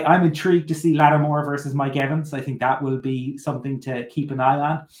 I'm intrigued to see Lattimore versus Mike Evans. I think that will be something to keep an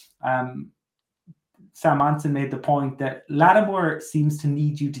eye on. Sam Monson made the point that Lattimore seems to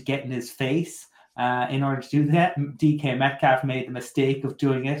need you to get in his face in order to do that. DK Metcalf made the mistake of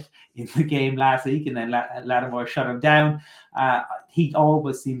doing it in the game last week, and then Lattimore shut him down. He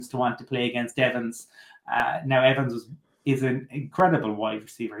always seems to want to play against Evans. Now, Evans is an incredible wide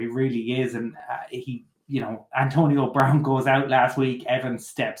receiver. He really is. And Antonio Brown goes out last week. Evans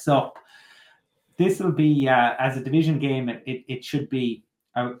steps up. This will be, as a division game, it should be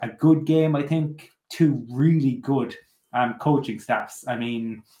a good game, I think. Two really good coaching staffs. I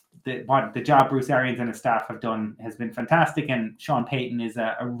mean, the job Bruce Arians and his staff have done has been fantastic, and Sean Payton is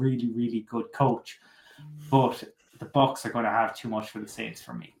a really, really good coach. But the Bucs are going to have too much for the Saints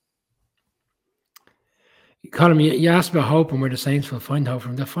for me. Colin, you asked about hope and where the Saints will find hope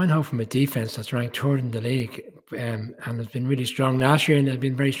from. They'll find hope from a defense that's ranked third in the league and has been really strong last year and has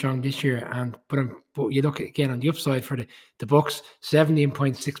been very strong this year. But you look again on the upside for the Bucs,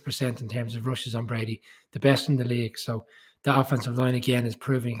 17.6% in terms of rushes on Brady, the best in the league. So the offensive line again is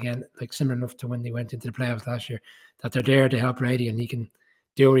proving again, like similar enough to when they went into the playoffs last year, that they're there to help Brady and he can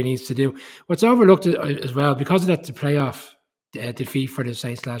do what he needs to do. What's overlooked as well, because of that the playoff defeat for the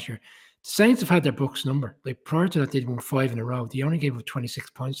Saints last year, the Saints have had their Bucs number. Like prior to that, they'd won 5 in a row. They only gave up 26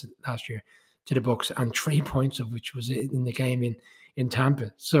 points last year to the Bucs, and 3 points of which was in the game in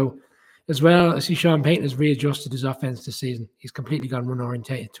Tampa. So as well. I see Sean Payton has readjusted his offense this season. He's completely gone run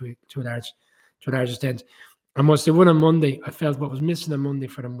orientated to a large extent. And once they won on Monday, I felt what was missing on Monday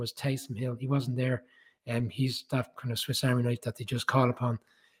for them was Taysom Hill. He wasn't there. He's that kind of Swiss Army knife that they just call upon,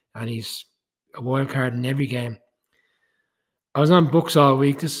 and he's a wild card in every game. I was on books all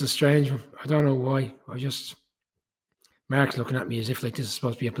week. This is a strange one. I don't know why. Mark's looking at me as if like this is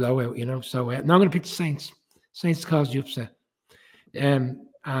supposed to be a blowout, you know. So now I'm going to pick the Saints. Saints caused you upset. And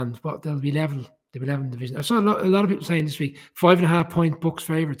what they'll be level. They'll be level in the division. I saw a lot of people saying this week 5.5 point Bucks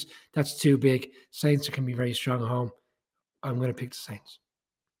favorites. That's too big. Saints can be very strong at home. I'm going to pick the Saints.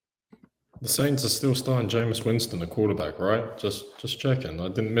 The Saints are still starting Jameis Winston, the quarterback, right? Just checking. I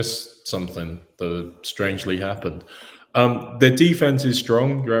didn't miss something that strangely happened. Their defense is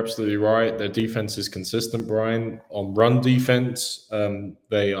strong. You're absolutely right. Their defense is consistent, Brian. On run defense,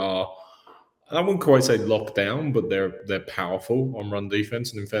 they are, I wouldn't quite say locked down, but they're powerful on run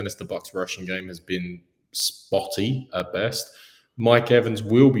defense. And in fairness, the Bucs rushing game has been spotty at best. Mike Evans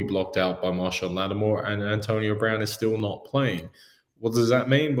will be blocked out by Marshawn Lattimore, and Antonio Brown is still not playing. What does that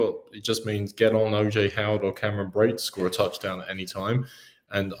mean? Well, it just means get on OJ Howard or Cameron Brate to score a touchdown at any time.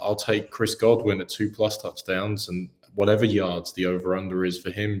 And I'll take Chris Godwin at 2+ touchdowns and whatever yards the over-under is for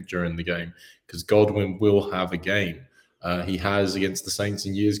him during the game, because Godwin will have a game. He has against the Saints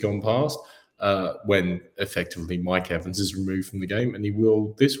in years gone past when effectively Mike Evans is removed from the game, and he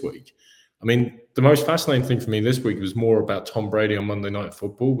will this week. I mean, the most fascinating thing for me this week was more about Tom Brady on Monday Night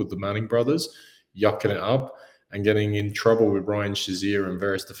Football with the Manning brothers, yucking it up and getting in trouble with Ryan Shazier and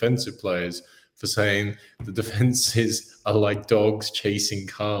various defensive players for saying the defenses are like dogs chasing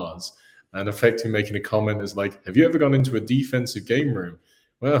cars. And effectively making a comment as like, have you ever gone into a defensive game room?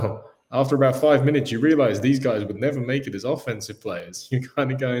 Well, after about 5 minutes, you realize these guys would never make it as offensive players. You're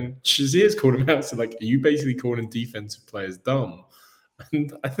kind of going, Shazier's called him out. So like, are you basically calling defensive players dumb?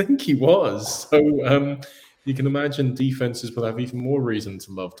 And I think he was. So you can imagine defenses will have even more reason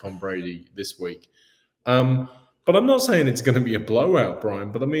to love Tom Brady this week. But I'm not saying it's going to be a blowout,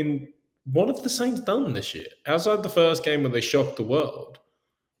 Brian. But I mean, what have the Saints done this year? Outside the first game where they shocked the world,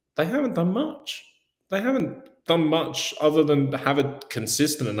 they haven't done much. They haven't done much other than have a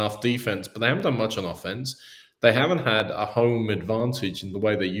consistent enough defense, but they haven't done much on offense. They haven't had a home advantage in the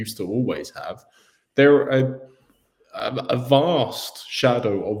way they used to always have. They're a vast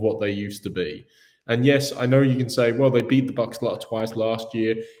shadow of what they used to be. And yes, I know you can say, well, they beat the Bucs twice last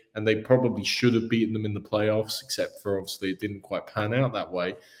year, and they probably should have beaten them in the playoffs, except for obviously it didn't quite pan out that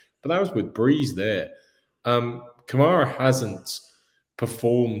way. But that was with Breeze there. Kamara hasn't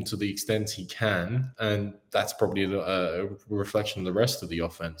perform to the extent he can, and that's probably a reflection of the rest of the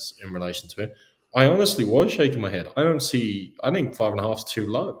offense in relation to it. I honestly was shaking my head. I think 5.5 is too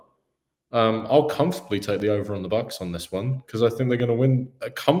low. I'll comfortably take the over on the Bucs on this one because I think they're going to win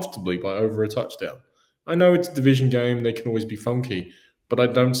comfortably by over a touchdown. I know it's a division game. They can always be funky, but I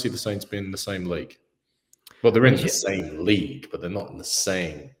don't see the Saints being in the same league. Well, they're in the same league, but they're not in the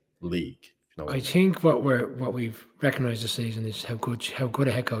same league. I think what we've recognised this season is how good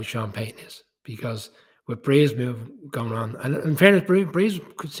a head coach Sean Payton is, because with Breeze move going on, and in fairness, Breeze to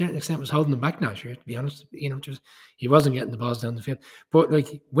a certain extent was holding them back last year. To be honest, just he wasn't getting the balls down the field. But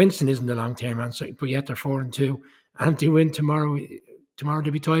like Winston isn't the long term answer. But yet they're 4-2, and they win tomorrow. Tomorrow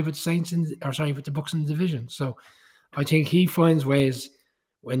they'll be tied with the Saints with the Bucs in the division. So I think he finds ways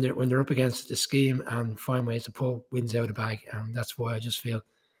when they're up against the scheme and find ways to pull wins out of the bag, and that's why I just feel.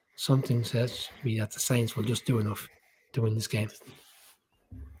 Something says to me that the Saints will just do enough to win this game.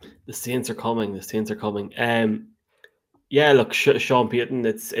 The Saints are coming. Yeah, look, Sean Payton,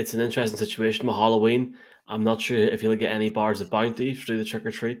 it's an interesting situation with Halloween. I'm not sure if he'll get any bars of bounty through the trick or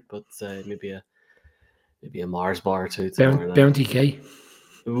treat, but maybe a Mars bar or two. Bounty K.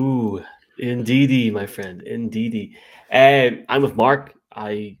 Ooh, indeedy, my friend, indeedy. I'm with Mark.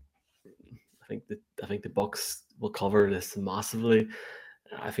 I think the Bucs will cover this massively.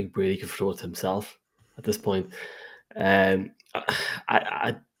 I think Brady could throw it himself at this point.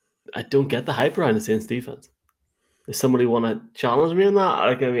 I don't get the hype around the Saints defense. Does somebody want to challenge me on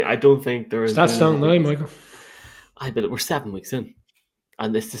that? I don't think there is. That's don't lie, Michael. But we're 7 weeks in,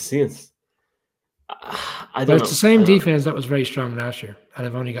 and it's the Saints. I don't know. It's the same defense that was very strong last year, and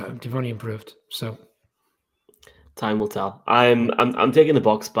they've only improved. So time will tell. I'm taking the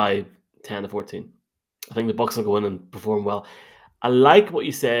Bucs by 10-14. I think the Bucs will go in and perform well. I like what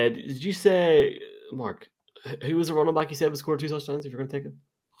you said. Did you say, Mark, who was the running back you said would score 2 touchdowns if you're going to take it?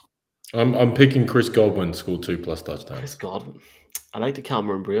 I'm picking Chris Godwin to score 2+ touchdowns. Chris Godwin. I like the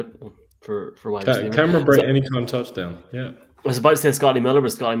Cameron Brate for wide receiver. Cameron Brate, anytime touchdown. Yeah. I was about to say Scotty Miller,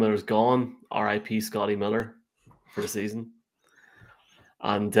 but Scotty Miller's gone. R.I.P. Scotty Miller for the season.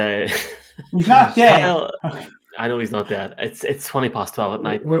 And He's not dead. Kyle, I know he's not dead. It's 20 past 12 at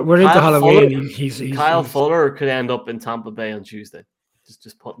night. We're into Kyle Halloween. Fuller, Kyle Fuller could end up in Tampa Bay on Tuesday.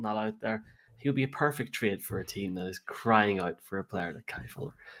 Just putting that out there. He would be a perfect trade for a team that is crying out for a player like Kyle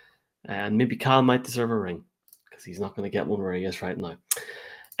Fuller. And maybe Kyle might deserve a ring because he's not going to get one where he is right now.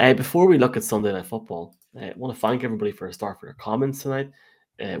 Before we look at Sunday Night Football, I want to thank everybody for a start for their comments tonight.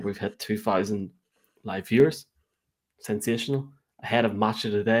 We've hit 2,000 live viewers. Sensational. Ahead of Match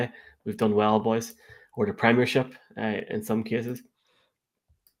of the Day. We've done well, boys. Or the Premiership in some cases.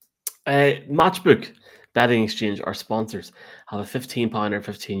 Matchbook Betting Exchange, our sponsors, have a £15 or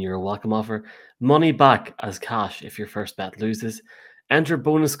 €15 welcome offer. Money back as cash if your first bet loses. Enter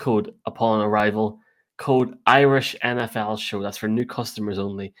bonus code upon arrival. Code Irish NFL Show. That's for new customers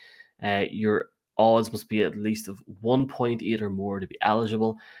only. Your odds must be at least of 1.8 or more to be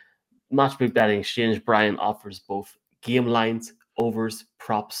eligible. Matchbook Betting Exchange, Brian, offers both game lines, overs,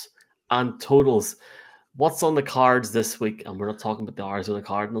 props, and totals. What's on the cards this week? And we're not talking about the Arizona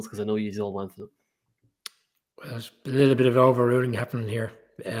Cardinals because I know you all went for them. Well, there's a little bit of overruling happening here,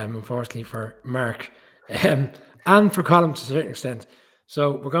 unfortunately for Mark, and for Colin to a certain extent.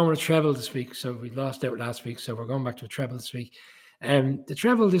 So we're going with a treble this week. So we lost out last week, so we're going back to a treble this week. The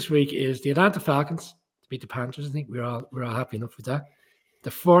treble this week is the Atlanta Falcons to beat the Panthers. I think we're all happy enough with that. The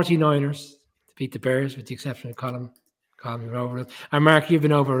 49ers to beat the Bears, with the exception of Colin. Colin, you're overruled. And Mark, you've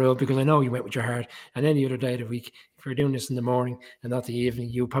been overruled because I know you went with your heart. And any other day of the week, if you're doing this in the morning and not the evening,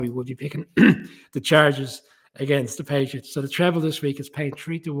 you probably would be picking the Chargers against the Patriots. So the treble this week is paying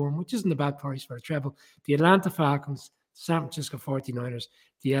 3-1, which isn't a bad price for a treble. The Atlanta Falcons, San Francisco 49ers,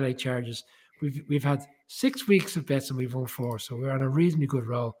 the LA Chargers. We've had 6 weeks of bets and we've won 4, so we're on a reasonably good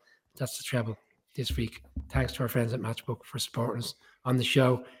roll. That's the treble this week. Thanks to our friends at Matchbook for supporting us on the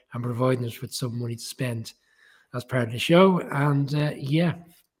show and providing us with some money to spend as part of the show. And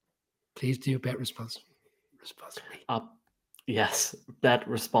please do bet responsibly. Yes, bet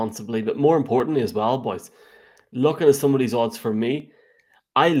responsibly. But more importantly as well, boys, looking at some of these odds for me,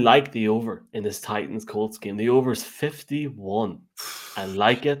 I like the over in this Titans-Colts game. The over is 51. I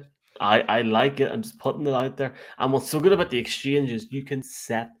like it. I like it. I'm just putting it out there. And what's so good about the exchange is you can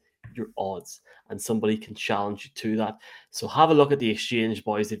set your odds and somebody can challenge you to that. So have a look at the exchange,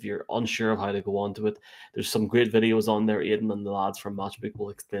 boys, if you're unsure of how to go on to it. There's some great videos on there. Aidan and the lads from Matchbook will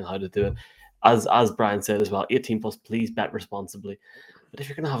explain how to do it. As Brian said as well, 18 plus, please bet responsibly. But if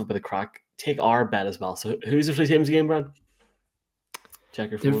you're going to have a bit of crack, take our bet as well. So who's the three teams game, Brian?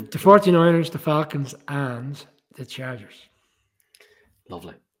 Check your phone. The 49ers, the Falcons, and the Chargers.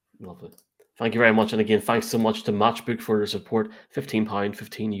 Lovely. Thank you very much. And again, thanks so much to Matchbook for their support. £15,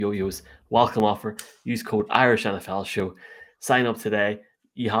 15 yo-yos. Welcome offer. Use code Irish NFL Show. Sign up today.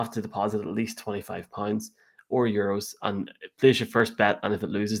 You have to deposit at least £25 or euros and place your first bet. And if it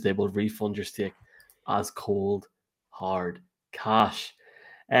loses, they will refund your stake as cold, hard cash.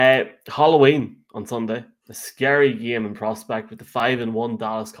 Halloween on Sunday. A scary game in prospect with the 5-1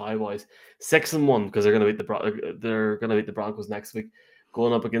 Dallas Cowboys, 6-1 because they're going to beat the Broncos next week,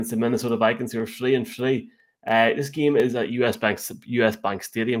 going up against the Minnesota Vikings, who are 3-3. This game is at US Bank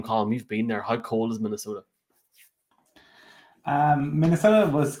Stadium. Colin, you've been there. How cold is Minnesota?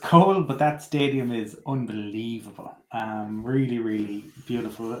 Minnesota was cold, but that stadium is unbelievable. Really, really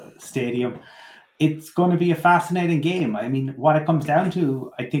beautiful stadium. It's going to be a fascinating game. I mean, what it comes down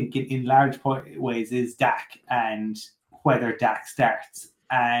to, I think, in large ways, is Dak and whether Dak starts.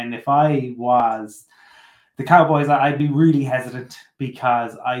 And if I was the Cowboys, I'd be really hesitant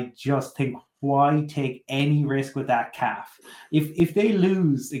because I just think, why take any risk with that calf? If they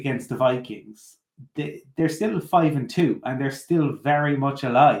lose against the Vikings, they're still 5-2 and they're still very much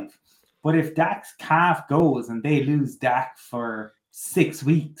alive. But if Dak's calf goes and they lose Dak for 6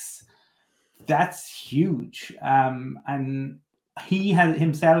 weeks, that's huge. And he has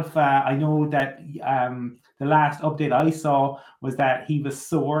himself, I know that the last update I saw was that he was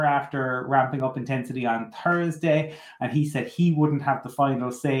sore after ramping up intensity on Thursday, and he said he wouldn't have the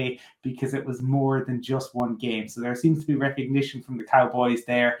final say because it was more than just one game. So there seems to be recognition from the Cowboys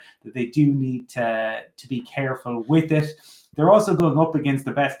there that they do need to be careful with it. They're also going up against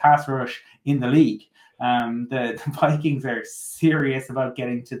the best pass rush in the league. The Vikings are serious about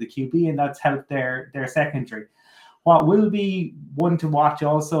getting to the QB, and that's helped their secondary. What will be one to watch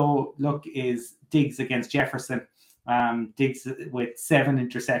also, look, is Diggs against Jefferson. Diggs with 7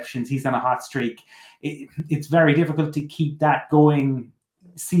 interceptions. He's on a hot streak. It's very difficult to keep that going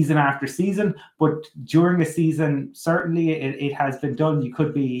season after season, but during a season, certainly it has been done. You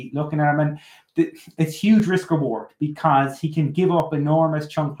could be looking at him, and it's huge risk reward because he can give up enormous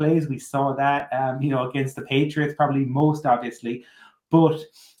chunk plays. We saw that, against the Patriots, probably most obviously. but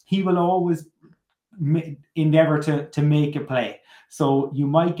he will always endeavor to make a play. So you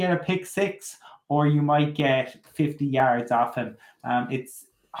might get a pick six, or you might get 50 yards off him. It's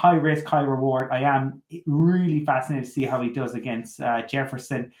high risk, high reward. I am really fascinated to see how he does against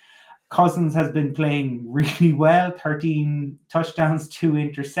Jefferson. Cousins has been playing really well, 13 touchdowns, 2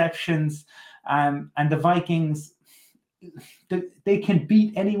 interceptions. And the Vikings, they can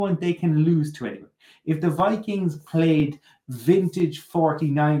beat anyone, they can lose to anyone. If the Vikings played vintage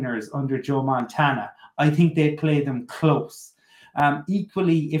 49ers under Joe Montana, I think they'd play them close.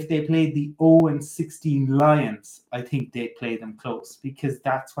 Equally, if they played the 0-16 Lions, I think they'd play them close, because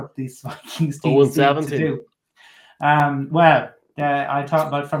that's what these Vikings teams seem to do. I talk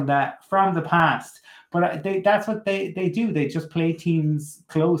about from the past, but that's what they do. They just play teams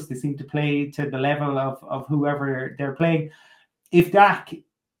close. They seem to play to the level of whoever they're playing. If Dak,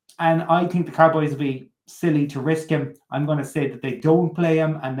 and I think the Cowboys will be silly to risk him, I'm going to say that they don't play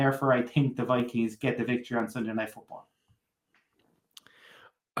him, and therefore I think the Vikings get the victory on Sunday Night Football.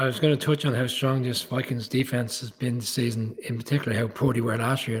 I was going to touch on how strong this Vikings defense has been this season, in particular how poor they were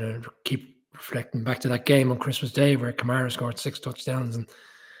last year, and I keep reflecting back to that game on Christmas Day where Kamara scored 6 touchdowns, and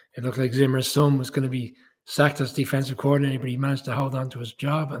it looked like Zimmer's son was going to be sacked as defensive coordinator, but he managed to hold on to his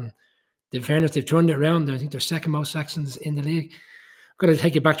job. And in fairness, they've turned it around. I think they're second most sacks in the league. I'm going to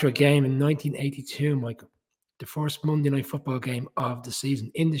take you back to a game in 1982, Michael, the first Monday Night Football game of the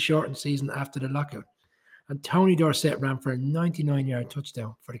season, in the shortened season after the lockout. And Tony Dorsett ran for a 99-yard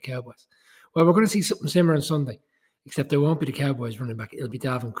touchdown for the Cowboys. Well, we're going to see something similar on Sunday, except it won't be the Cowboys running back. It'll be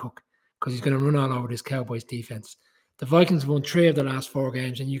Dalvin Cook, because he's going to run all over this Cowboys defense. The Vikings have won 3 of the last 4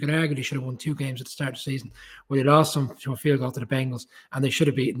 games, and you can argue they should have won 2 games at the start of the season, where they lost some to a field goal to the Bengals, and they should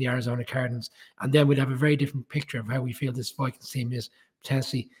have beaten the Arizona Cardinals. And then we'd have a very different picture of how we feel this Vikings team is.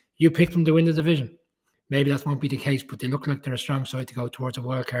 Potentially, you picked them to win the division. Maybe that won't be the case, but they look like they're a strong side to go towards a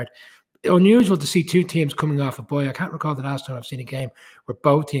wild card. Unusual to see 2 teams coming off a bye. I can't recall the last time I've seen a game where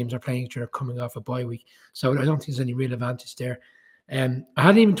both teams are playing each other coming off a bye week. So I don't think there's any real advantage there. I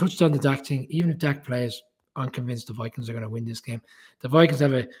hadn't even touched on the Dak thing. Even if Dak plays, I'm convinced the Vikings are going to win this game. The Vikings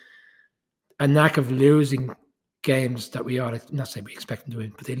have a knack of losing games that we ought to, not say we expect them to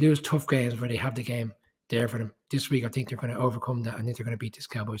win, but they lose tough games where they have the game there for them. This week, I think they're going to overcome that. I think they're going to beat this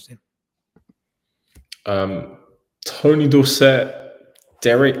Cowboys team. Tony Dorsett,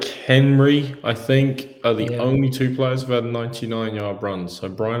 Derrick Henry, I think, are the only 2 players who've had 99-yard runs. So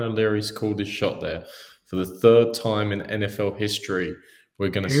Brian O'Leary's called his shot there. For the 3rd time in NFL history, we're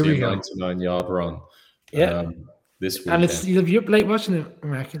going to see a 99-yard run this weekend. And you'll be up late watching it.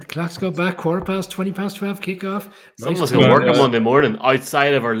 The clocks go back, 20 past 12 kickoff. Someone's going to work on Monday morning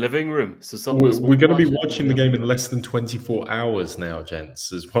outside of our living room. So we're going to be watching the game in less than 24 hours now,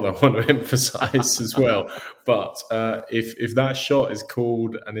 gents, is what I want to emphasize as well. But if that shot is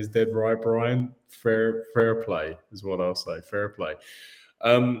called and is dead right, Brian, fair play is what I'll say. Fair play.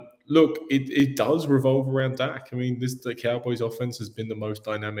 Look, it does revolve around Dak. I mean, the Cowboys offense has been the most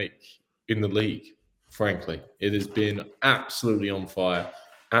dynamic in the league, frankly. It has been absolutely on fire,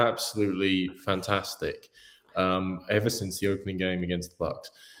 absolutely fantastic ever since the opening game against the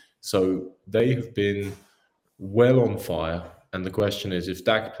Bucks. So they have been well on fire. And the question is, if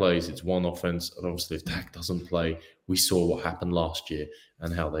Dak plays, it's one offense. And obviously, if Dak doesn't play, we saw what happened last year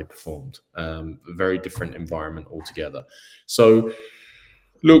and how they performed. A very different environment altogether. So,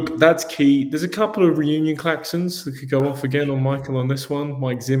 look, that's key. There's a couple of reunion klaxons that could go off again on Michael on this one.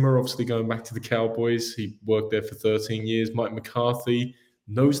 Mike Zimmer, obviously going back to the Cowboys. He worked there for 13 years. Mike McCarthy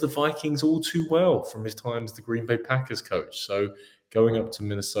knows the Vikings all too well from his time as the Green Bay Packers coach. So going up to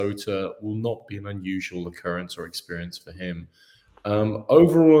Minnesota will not be an unusual occurrence or experience for him.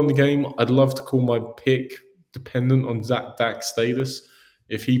 Overall in the game, I'd love to call my pick dependent on Dak's status.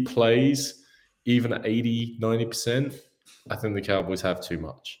 If he plays even at 80, 90%, I think the Cowboys have too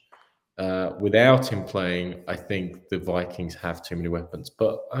much. Without him playing, I think the Vikings have too many weapons.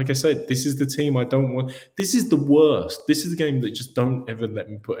 But like I said, this is the team I don't want. This is the worst. This is the game that just don't ever let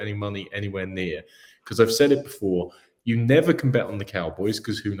me put any money anywhere near. Because I've said it before, you never can bet on the Cowboys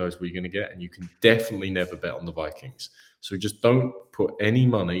because who knows what you're going to get. And you can definitely never bet on the Vikings. So just don't put any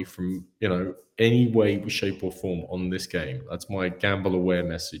money from, any way, shape or form on this game. That's my gamble aware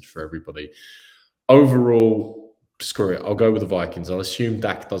message for everybody. Overall, screw it. I'll go with the Vikings. I'll assume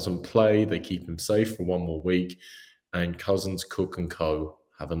Dak doesn't play. They keep him safe for one more week. And Cousins, Cook, and co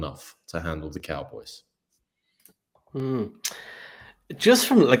have enough to handle the Cowboys. Just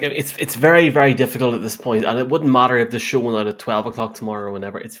from it's very, very difficult at this point, and it wouldn't matter if the show went out at 12 o'clock tomorrow or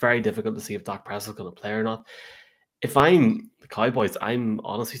whenever. It's very difficult to see if Dak Prescott's going to play or not. If I'm the Cowboys, I'm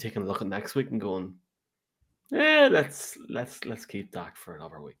honestly taking a look at next week and going, Yeah, let's keep Dak for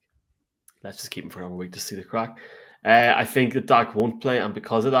another week. Let's just keep him for another week to see the crack. I think that Dak won't play, and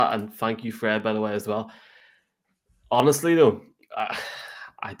because of that, and thank you, Fred, by the way, as well. Honestly, though,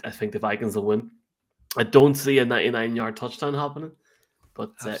 I think the Vikings will win. I don't see a 99-yard touchdown happening,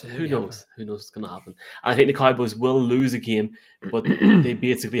 but who knows? Who knows what's going to happen? And I think the Cowboys will lose a game, but they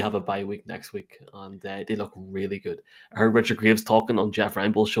basically have a bye week next week, and they look really good. I heard Richard Graves talking on Jeff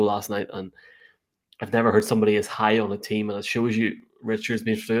Reinebold's show last night, and I've never heard somebody as high on a team, and it shows you Richard's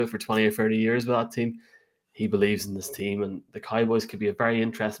been through it for 20 or 30 years with that team. He believes in this team, and the Cowboys could be a very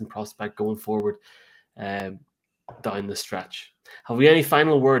interesting prospect going forward down the stretch. Have we any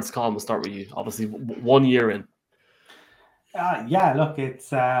final words, Colin? We'll start with you. Obviously, 1 year in. Yeah, look, it's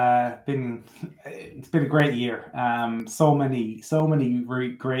been a great year. So many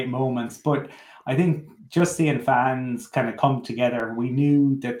great moments, but I think just seeing fans kind of come together, we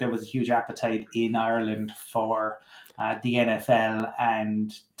knew that there was a huge appetite in Ireland for the NFL,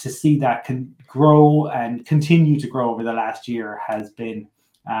 and to see that can grow and continue to grow over the last year has been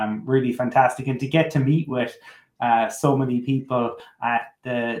really fantastic. And to get to meet with so many people at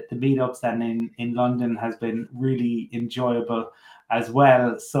the meetups and in London has been really enjoyable as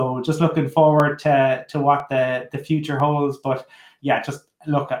well. So just looking forward to what the future holds. But yeah, just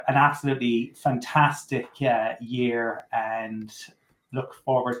look, an absolutely fantastic year, and look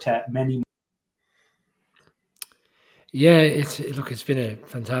forward to many. Yeah, it's been a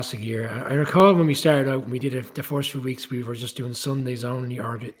fantastic year. I recall when we started out, we did the first few weeks, we were just doing Sundays only,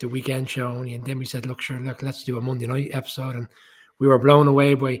 or the weekend show only, and then we said, look, let's do a Monday night episode, and we were blown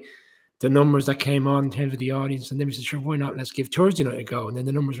away by the numbers that came on in terms of the audience, and then we said, sure, why not? Let's give Thursday night a go, and then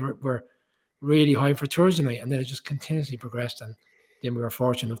the numbers were really high for Thursday night, and then it just continuously progressed, and then we were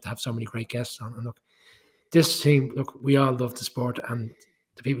fortunate enough to have so many great guests on. And look, this team, we all love the sport, and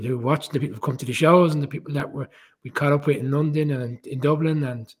the people who watch, the people who come to the shows, and the people that we caught up with in London and in Dublin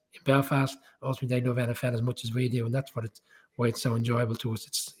and in Belfast, ultimately they love NFL as much as we do, and that's why it's so enjoyable to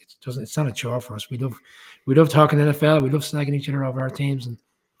us. It's not a chore for us. We love talking NFL. We love snagging each other over our teams, and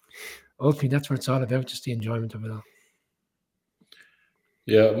ultimately that's what it's all about, just the enjoyment of it all.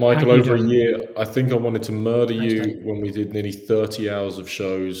 Yeah, Michael, over a year, I think I wanted to murder you when we did nearly 30 hours of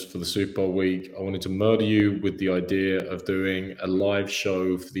shows for the Super Bowl week. I wanted to murder you with the idea of doing a live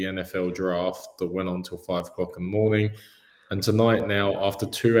show for the NFL draft that went on till 5 o'clock in the morning. And tonight now, after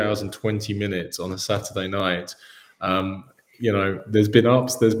 2 hours and 20 minutes on a Saturday night, there's been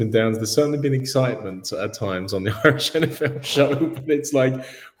ups, there's been downs. There's certainly been excitement at times on the Irish NFL show, but it's like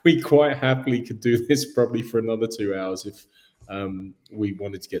we quite happily could do this probably for another 2 hours if we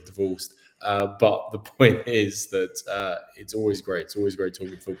wanted to get divorced. But the point is that it's always great. It's always great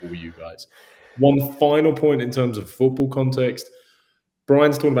talking football with you guys. One final point in terms of football context.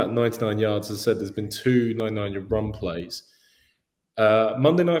 Brian's talking about 99 yards. As I said, there's been 2 99-yard run plays.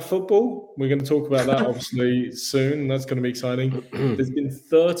 Monday Night Football, we're going to talk about that obviously soon. That's going to be exciting. There's been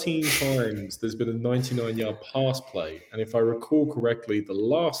 13 times there's been a 99-yard pass play. And if I recall correctly, the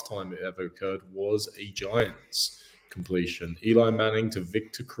last time it ever occurred was a Giants completion. Eli Manning to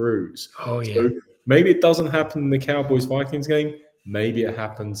Victor Cruz. Oh, yeah. So maybe it doesn't happen in the Cowboys-Vikings game. Maybe it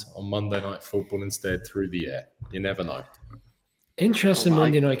happens on Monday Night Football instead through the air. You never know. Interesting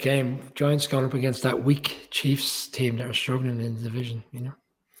Monday night game. Giants going up against that weak Chiefs team that are struggling in the division,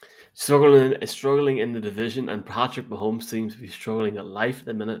 Struggling in the division, and Patrick Mahomes seems to be struggling at life at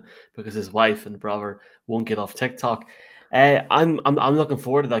the minute because his wife and brother won't get off TikTok. I'm looking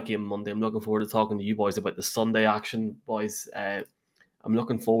forward to that game Monday. I'm looking forward to talking to you boys about the Sunday action, boys. I'm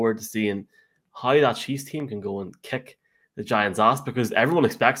looking forward to seeing how that Chiefs team can go and kick the Giants' ass, because everyone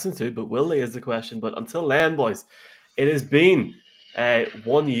expects them to, but will they is the question. But until then, boys, it has been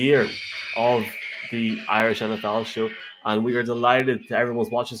 1 year of the Irish NFL show, and we are delighted that everyone's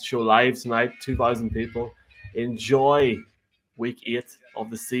watching the show live tonight. 2,000 people. Enjoy week 8 of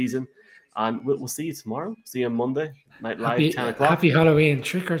the season, and we'll see you tomorrow. See you on Monday night live, 10 o'clock. Happy Halloween.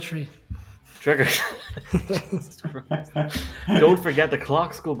 Trick or treat. Don't forget the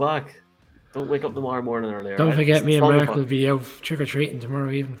clocks go back. Don't wake up tomorrow morning earlier. Don't forget, me and Mark will be out trick or treating tomorrow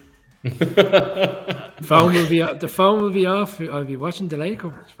evening. The phone will be off. I'll be watching the lake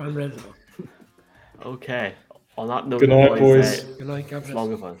coverage. Okay. On that note, good night, boys. Good night, God bless. It's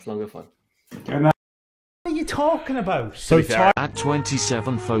longer fun. It's longer fun. Good night. What are you talking about? So tired. Add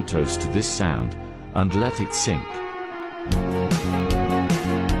 27 photos to this sound and let it sync.